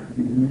गया हूँ,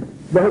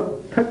 बहुत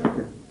थक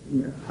गया,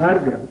 मैं हार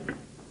गया हूँ।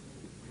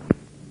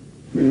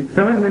 मेरी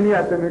समझ में नहीं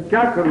आता मैं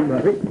क्या करूँ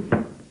भाभी।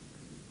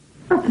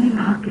 अपनी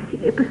माँ के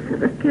सीने पर सर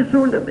रख के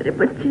रो लो मेरे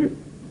बच्चे,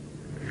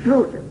 रो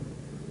लो,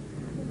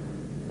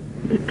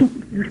 लेकिन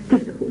लड़ते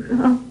रहो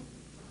राम,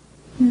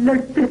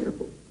 लड़ते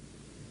रहो।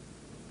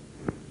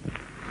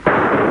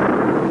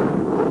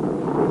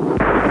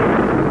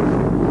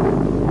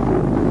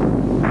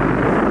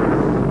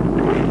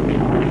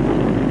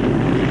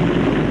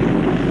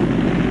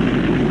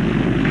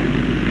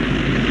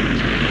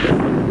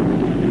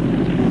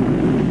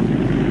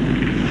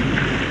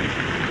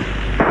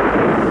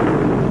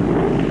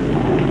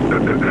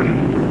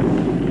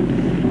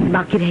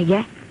 बाकी रह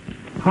गया?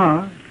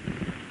 हाँ,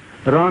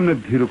 राम ने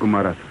धीरू को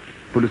मारा था,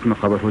 पुलिस में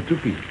खबर हो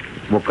चुकी,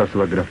 वो कल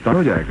सुबह गिरफ्तार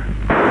हो जाएगा।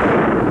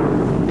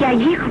 क्या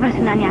यही खबर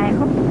सुनाने आए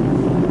हो?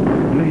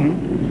 नहीं,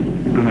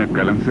 तुम्हें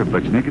कलंक से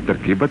बचने की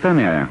तरकीब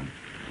बताने आया हूँ।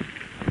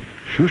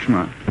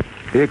 सुषमा,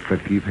 एक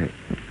तरकीब है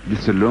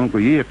जिससे लोगों को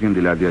ये यकीन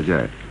दिला दिया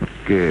जाए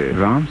कि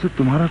राम से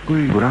तुम्हारा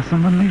कोई बुरा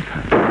संबंध नहीं था।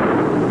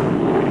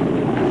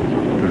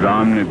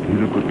 राम ने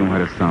धीरू को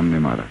तुम्हारे सामने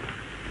मारा था,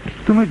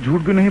 तुम्हें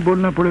झूठ भी नहीं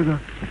बोलना पड़ेगा,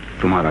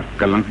 तुम्हारा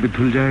कलंक भी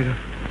धुल जाएगा।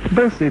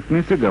 बस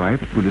इतने से गवाही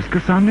पुलिस के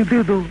सामने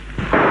दे दो।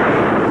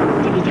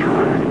 चली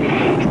जाओ,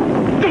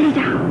 चली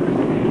जाओ,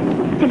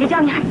 चली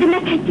जाओ यहाँ से,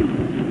 मैं कहती हूँ।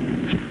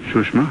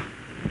 सुषमा,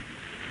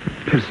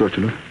 फिर सोच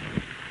लो,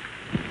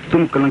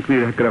 तुम कलंक नहीं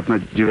रहकर अपना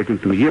जीवन, लेकिन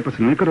तुम ये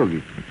पसंद नहीं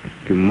करोगी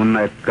कि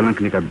मुन्ना एक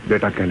कलंकनी का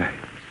बेटा कहलाए।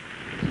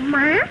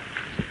 माँ?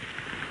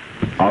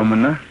 आओ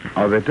मुन्ना,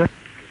 आओ बेटा,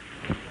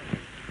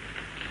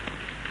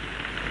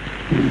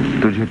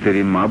 तुझे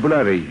तेरी माँ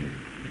बुला रही है।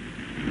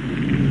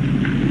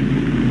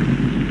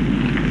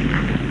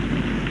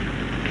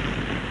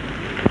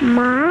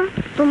 माँ,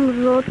 तुम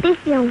रोती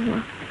क्यों हो?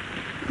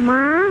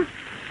 माँ?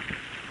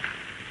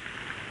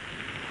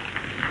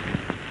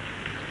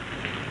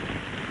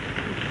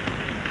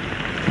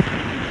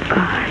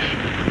 काश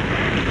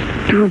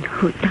तू न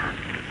होता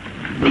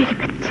मेरे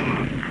बच्चे,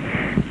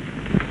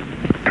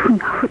 तू न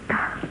होता।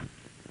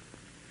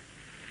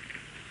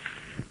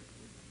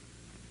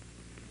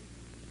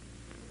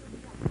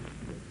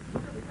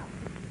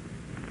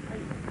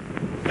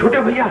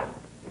 छोटे भैया,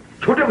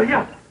 छोटे भैया,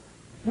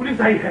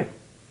 पुलिस आई है।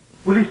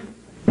 पुलिस!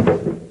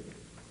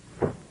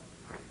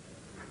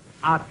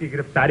 आपकी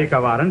गिरफ्तारी का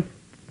वारंट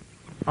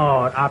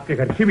और आपके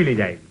घर से भी ली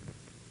जाएगी।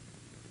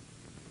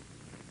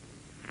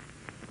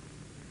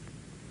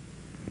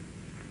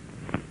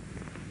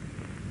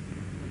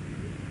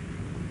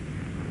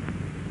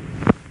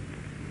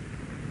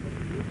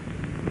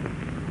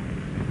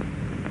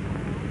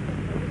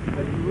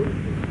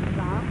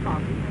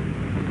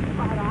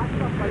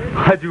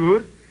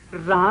 हजूर,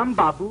 राम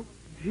बाबू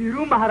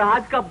धीरू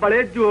महाराज का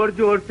बड़े जोर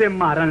जोर से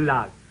मारन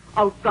लाग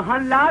और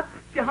कहन लाग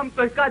कि हम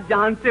तो इसका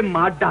जान से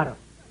मार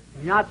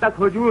डारब। यहाँ तक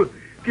हुजूर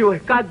कि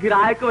वहका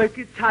गिराए के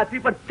वहकी छाती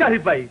पर चढ़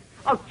पाई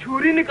और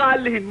छुरी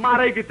निकाल ली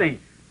मारे की तई।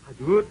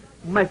 हजूर,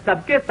 मैं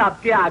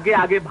सबके आगे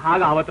आगे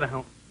भाग आवत रहा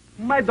हूँ।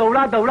 मैं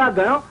दौड़ा दौड़ा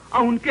गया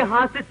और उनके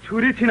हाथ से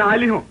छुरी छिना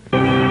ली हूँ।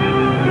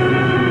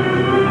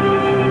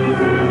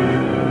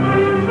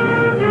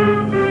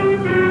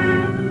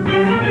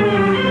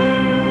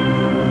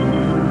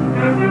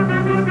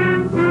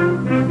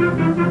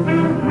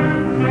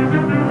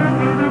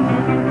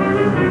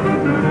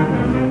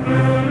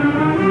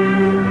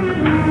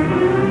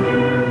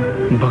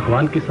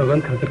 भगवान की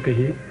सौगंध खाकर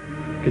कहिए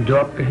कि जो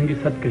आप कहेंगी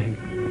सच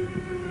कहेंगे।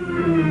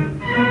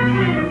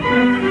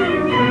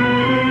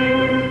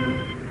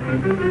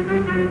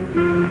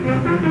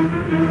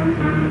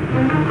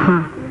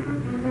 हाँ।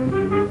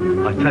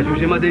 अच्छा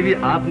सुषमा देवी,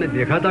 आपने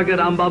देखा था कि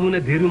राम बाबू ने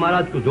धीरू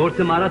महाराज को जोर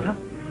से मारा था?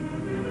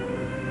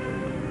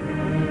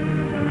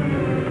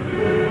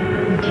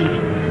 जी।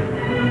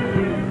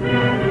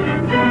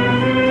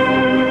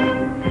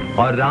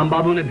 और राम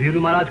बाबू ने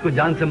धीरू महाराज को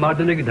जान से मार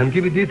देने की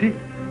धमकी भी दी थी?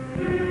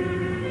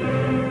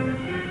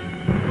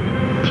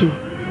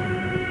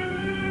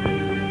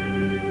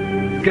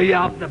 कि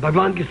आपने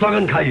भगवान की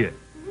सौगंध खाई है?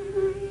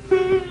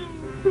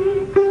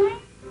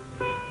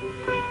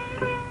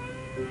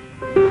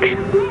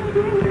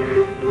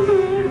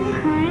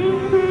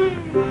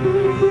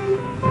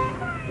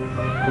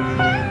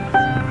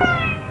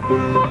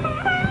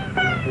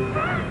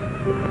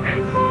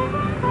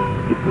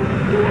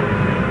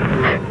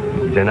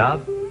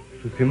 जनाब,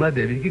 सुषमा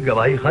देवी की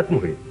गवाही खत्म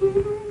हुई।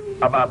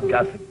 अब आप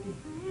जा सकते हैं।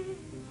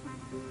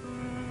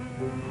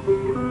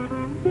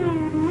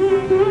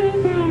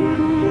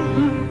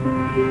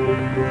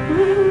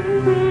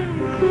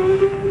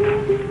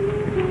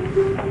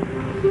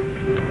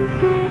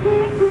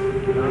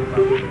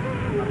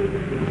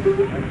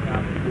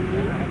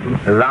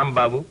 राम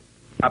बाबू,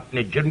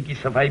 अपने जुर्म की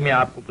सफाई में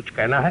आपको कुछ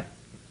कहना है?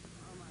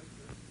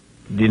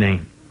 जी नहीं।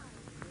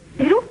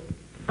 धीरू?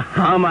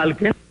 हाँ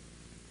मालकिन।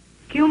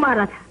 क्यों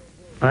मारा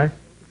था?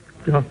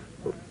 क्यों?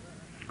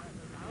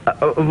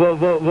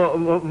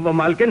 वो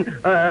मालकिन,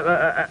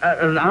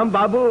 राम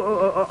बाबू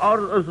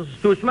और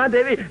सुषमा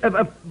देवी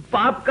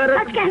पाप कर।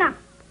 सच कहना,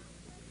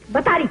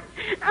 बता रही।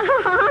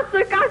 हाँ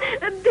सरकार,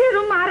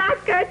 धीरू महाराज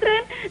कहते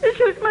हैं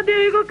सुषमा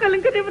देवी को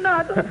कलंक नहीं बना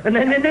दो।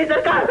 नहीं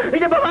सरकार,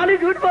 ये भवानी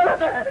झूठ बोल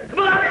रहा है।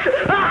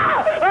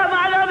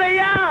 मारो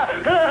भैया।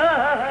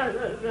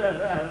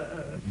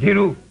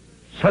 धीरू,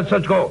 सच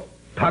सच को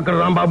ठाकर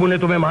राम बाबू ने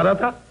तुम्हें मारा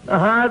था?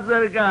 हाँ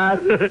सरकार,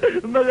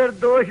 मगर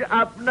दोष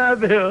अपना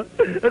भी हो।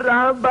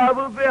 राम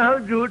बाबू पे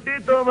हम झूठी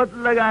तोहमत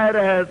लगाए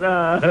रहे था।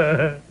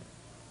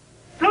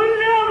 सुन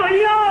लो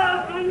भैया,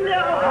 सुन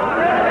लो।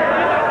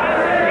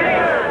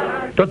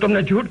 तो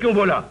तुमने झूठ क्यों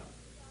बोला?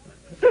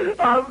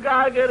 हम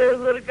क्या करें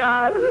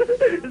सरकार,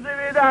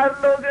 जिम्मेदार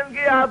लोगों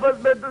की आपस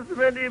में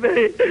दुश्मनी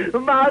भाई।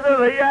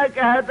 माधव भैया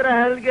कहते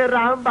रहे कि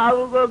राम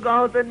बाबू को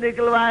गांव से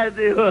निकलवाए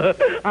दियो।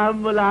 हम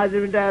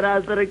मुलाजिम ठहरा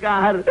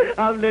सरकार,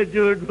 हमने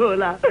झूठ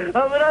बोला।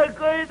 हमारा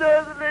कोई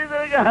दोस्त नहीं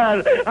सरकार,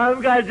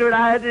 हम क्या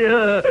छुड़ाए दियो।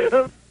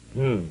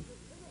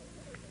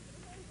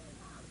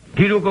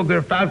 धीरू को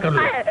गिरफ्तार कर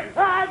लो।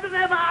 हाथ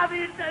में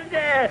भाभी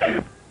समझे।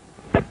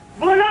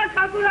 बोलो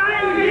ठाकुर।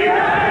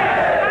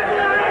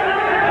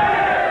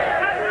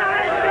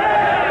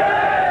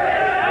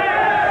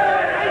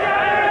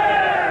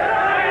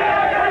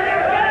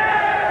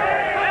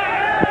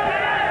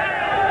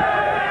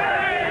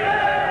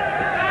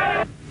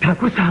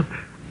 ठाकुर साहब,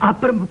 आप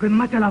पर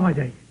मुकदमा चलावा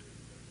जाए।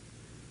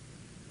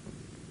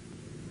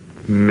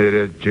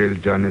 मेरे जेल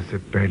जाने से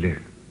पहले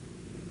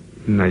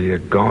न ये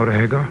गांव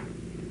रहेगा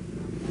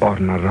और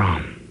न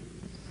राम।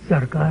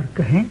 सरकार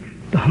कहें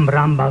तो हम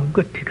राम बाबू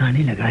को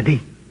ठिकाने लगा दें।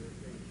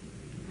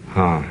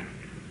 हाँ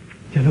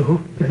चलो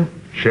चलो।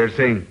 शेर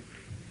सिंह।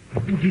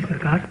 जी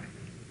सरकार।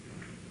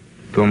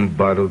 तुम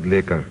बारूद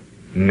लेकर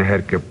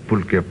नहर के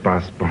पुल के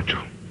पास पहुंचो।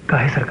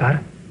 काहे सरकार?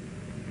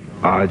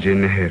 आज ये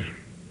नहर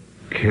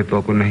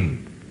खेतों को नहीं,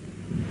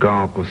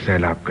 गांव को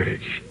सैलाब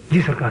करेगी।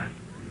 जी सरकार।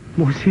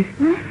 मुझसे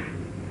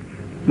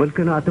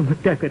मलकन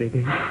आत्महत्या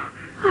करेगी।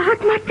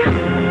 आत्महत्या?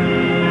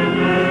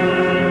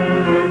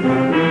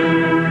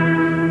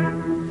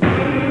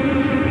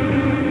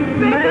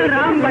 मैं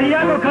राम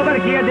भैया को खबर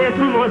किया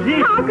देखूं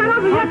मौसी। हाँ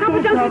करो भैया,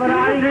 कब जल्दी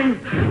घबराई नहीं।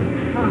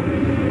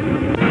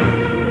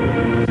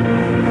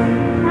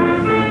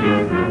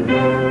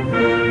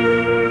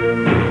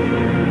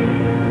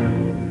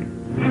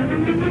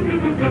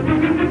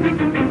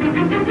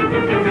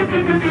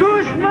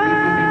 सुषमा!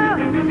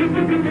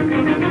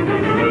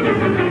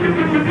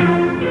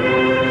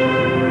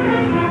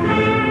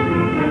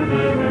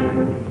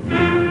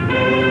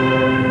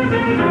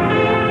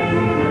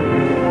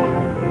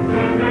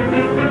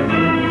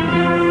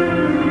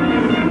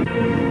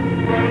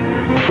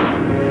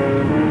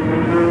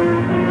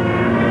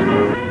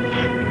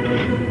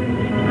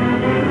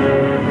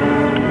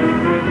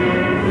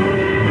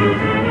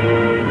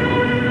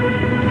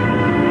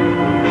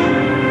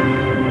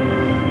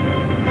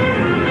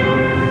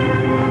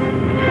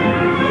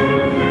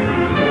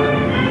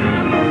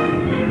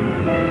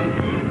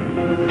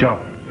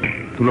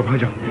 चलो भाग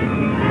जाओ।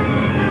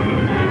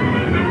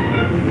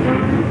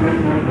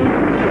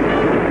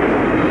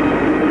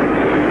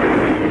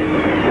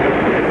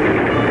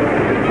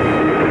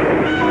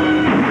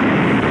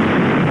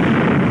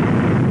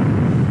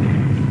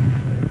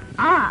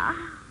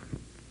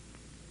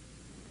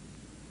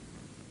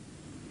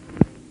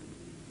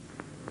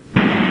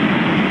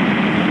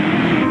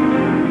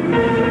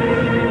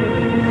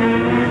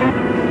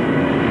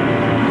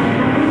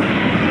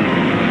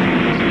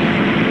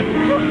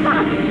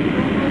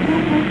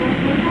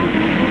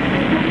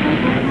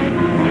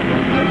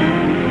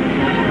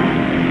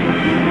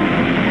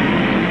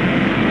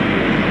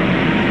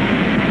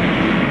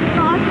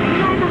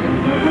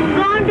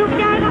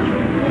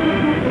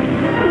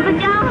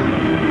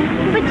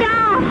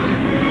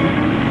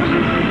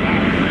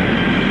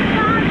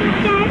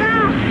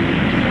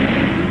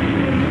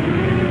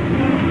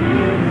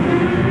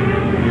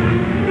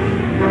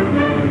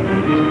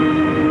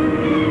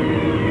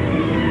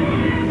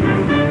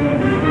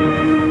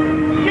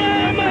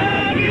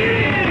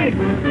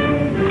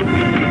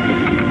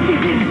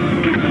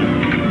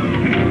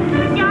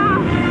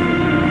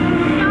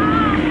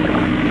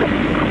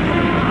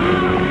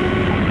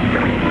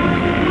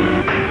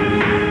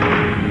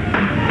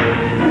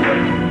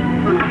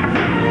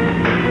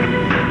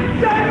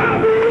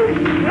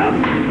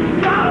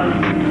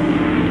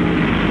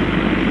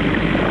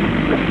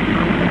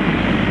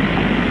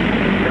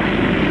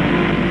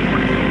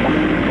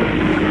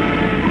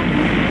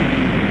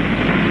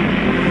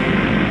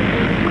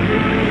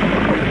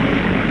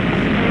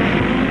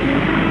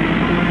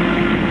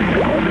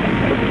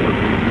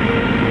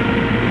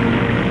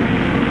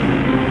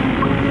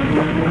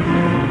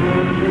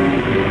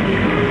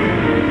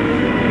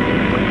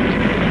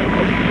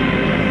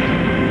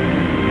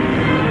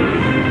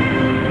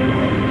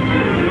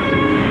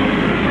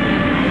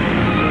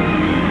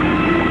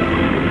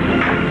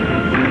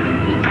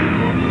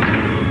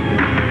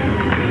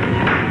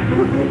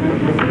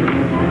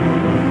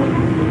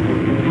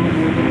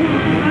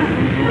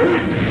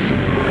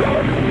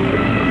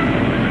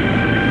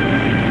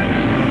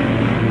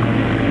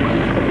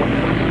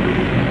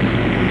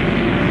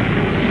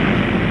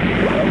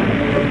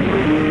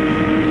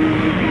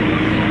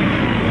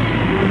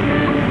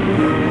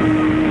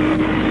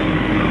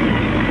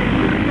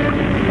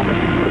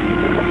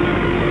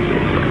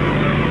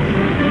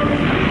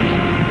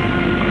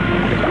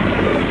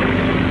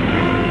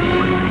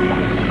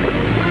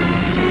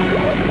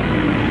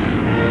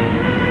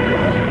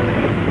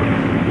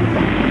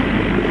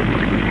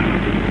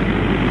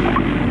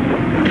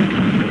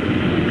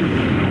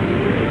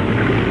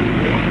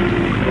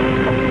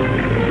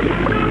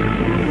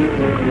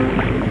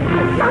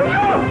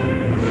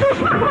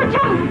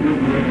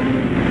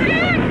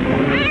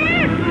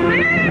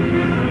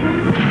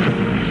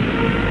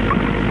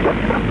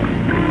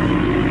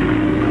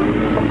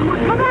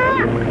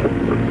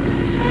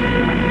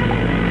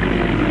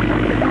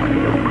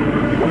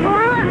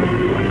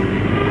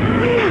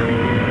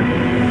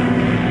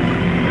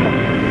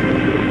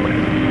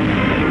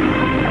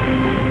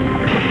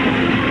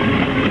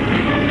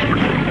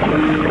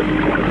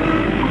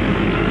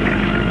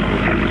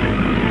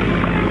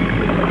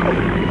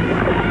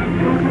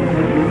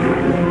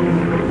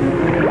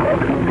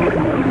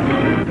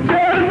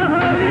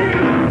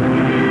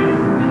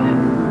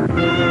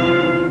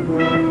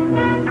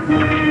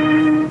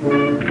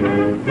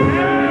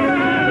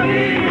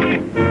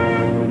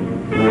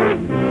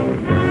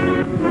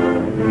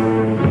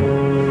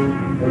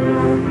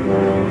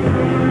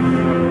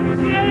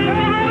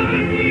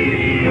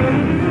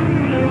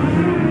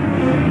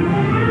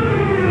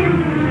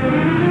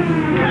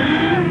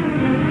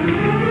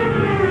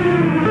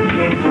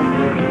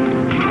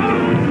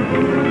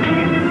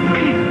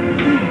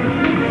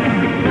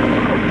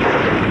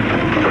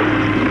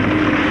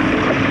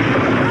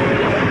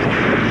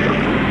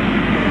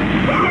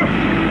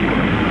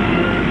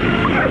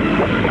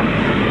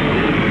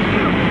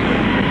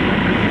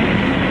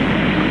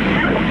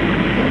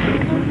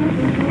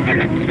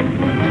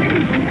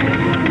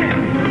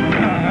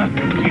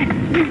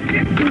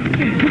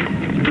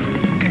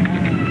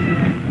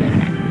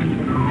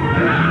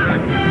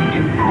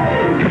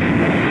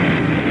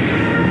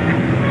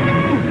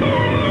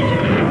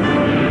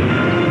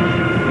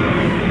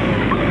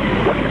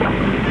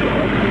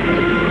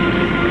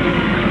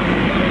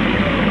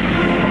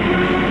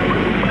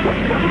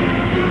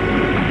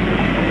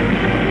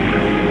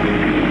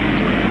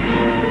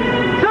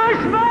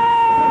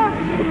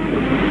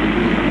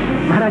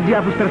 जी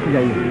आप उस तरफ से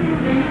जाइए।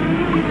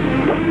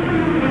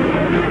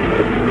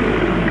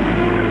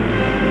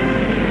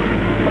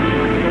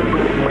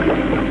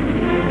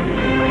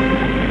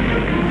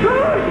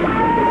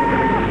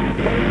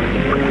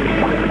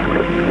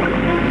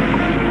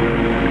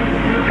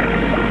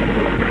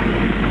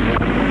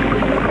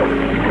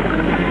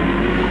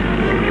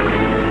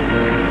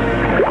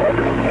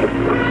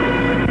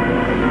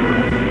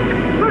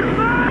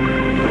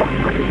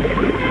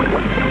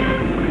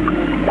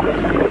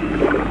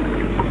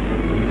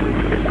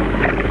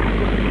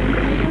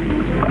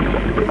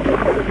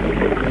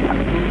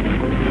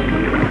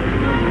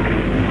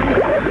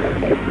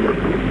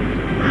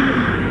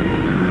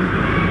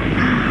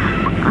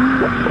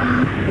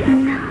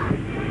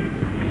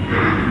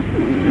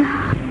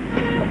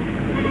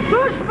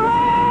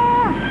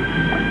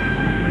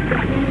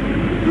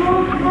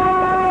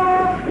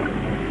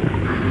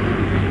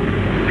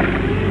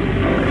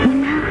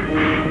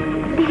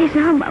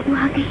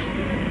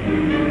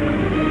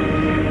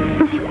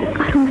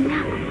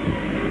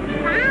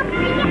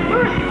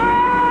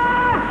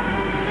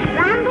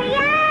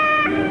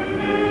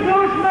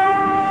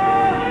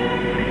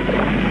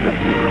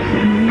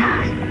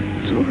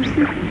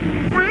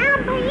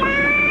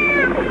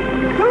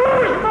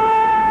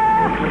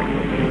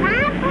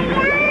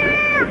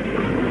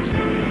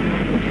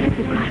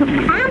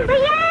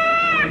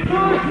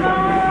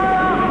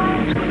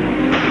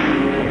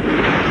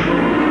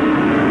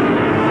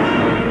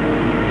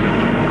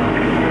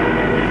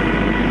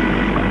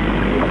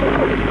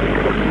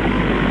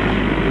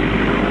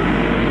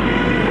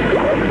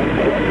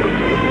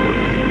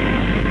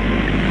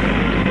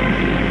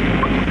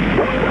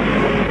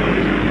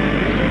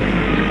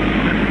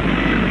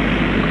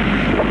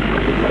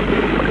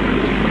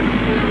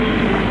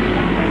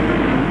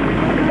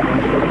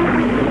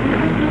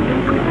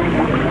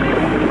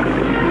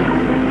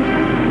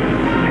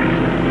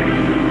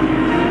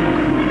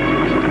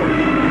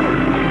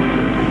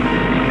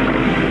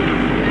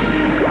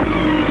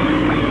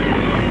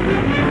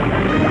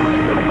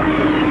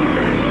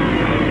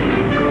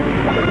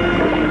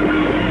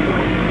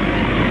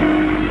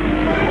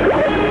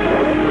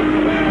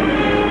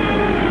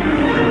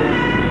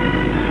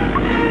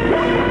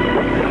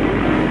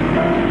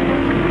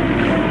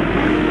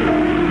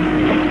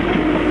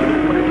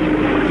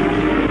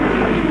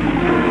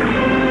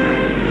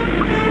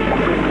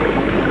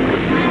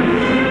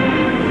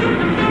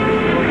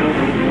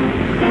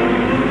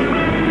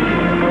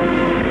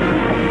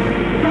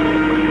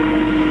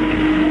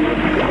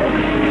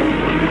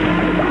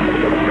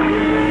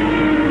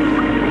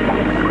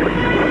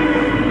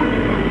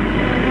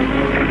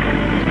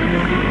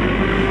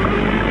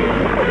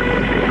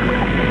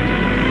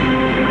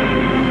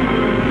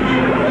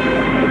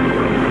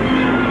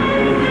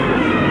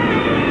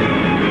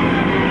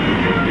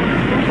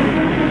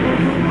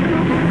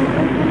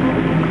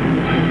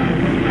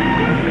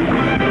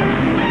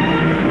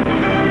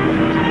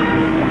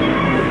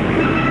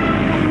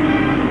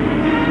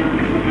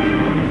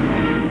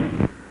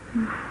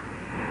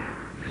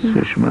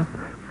 सुषमा,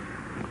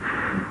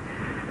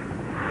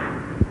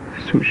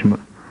 सुषमा,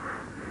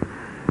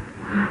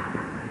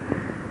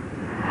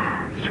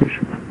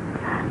 सुषमा,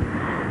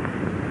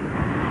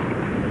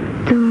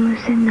 तुम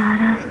मुझसे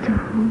नाराज तो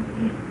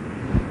होंगे।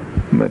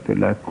 मैं तो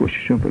लाख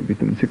कोशिशों पर भी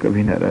तुमसे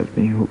कभी नाराज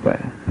नहीं हो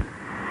पाया।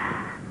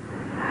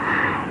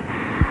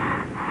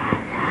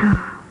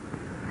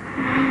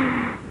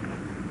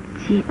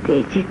 जीते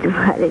जी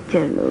तुम्हारे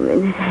चरणों में न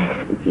रह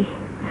सकी,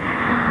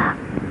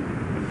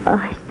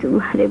 आज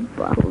तुम्हारे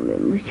बाहों में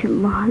मुझे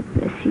मौत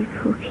नसीब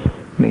होगी।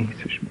 नहीं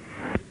सुषमा,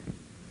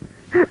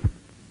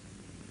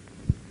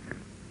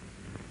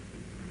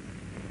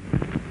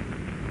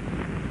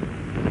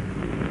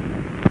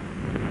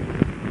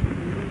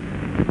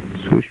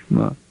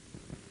 सुषमा,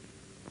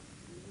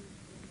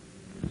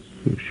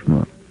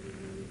 सुषमा।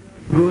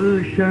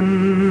 गुलशन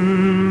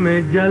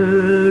में जल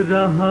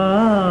रहा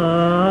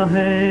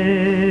है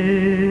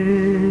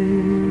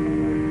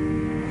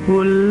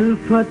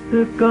उल्फत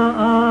का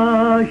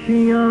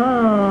आशियाना,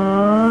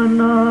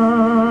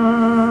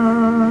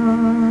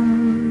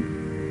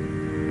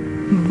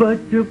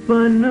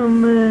 बचपन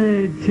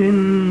में छिन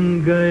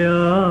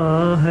गया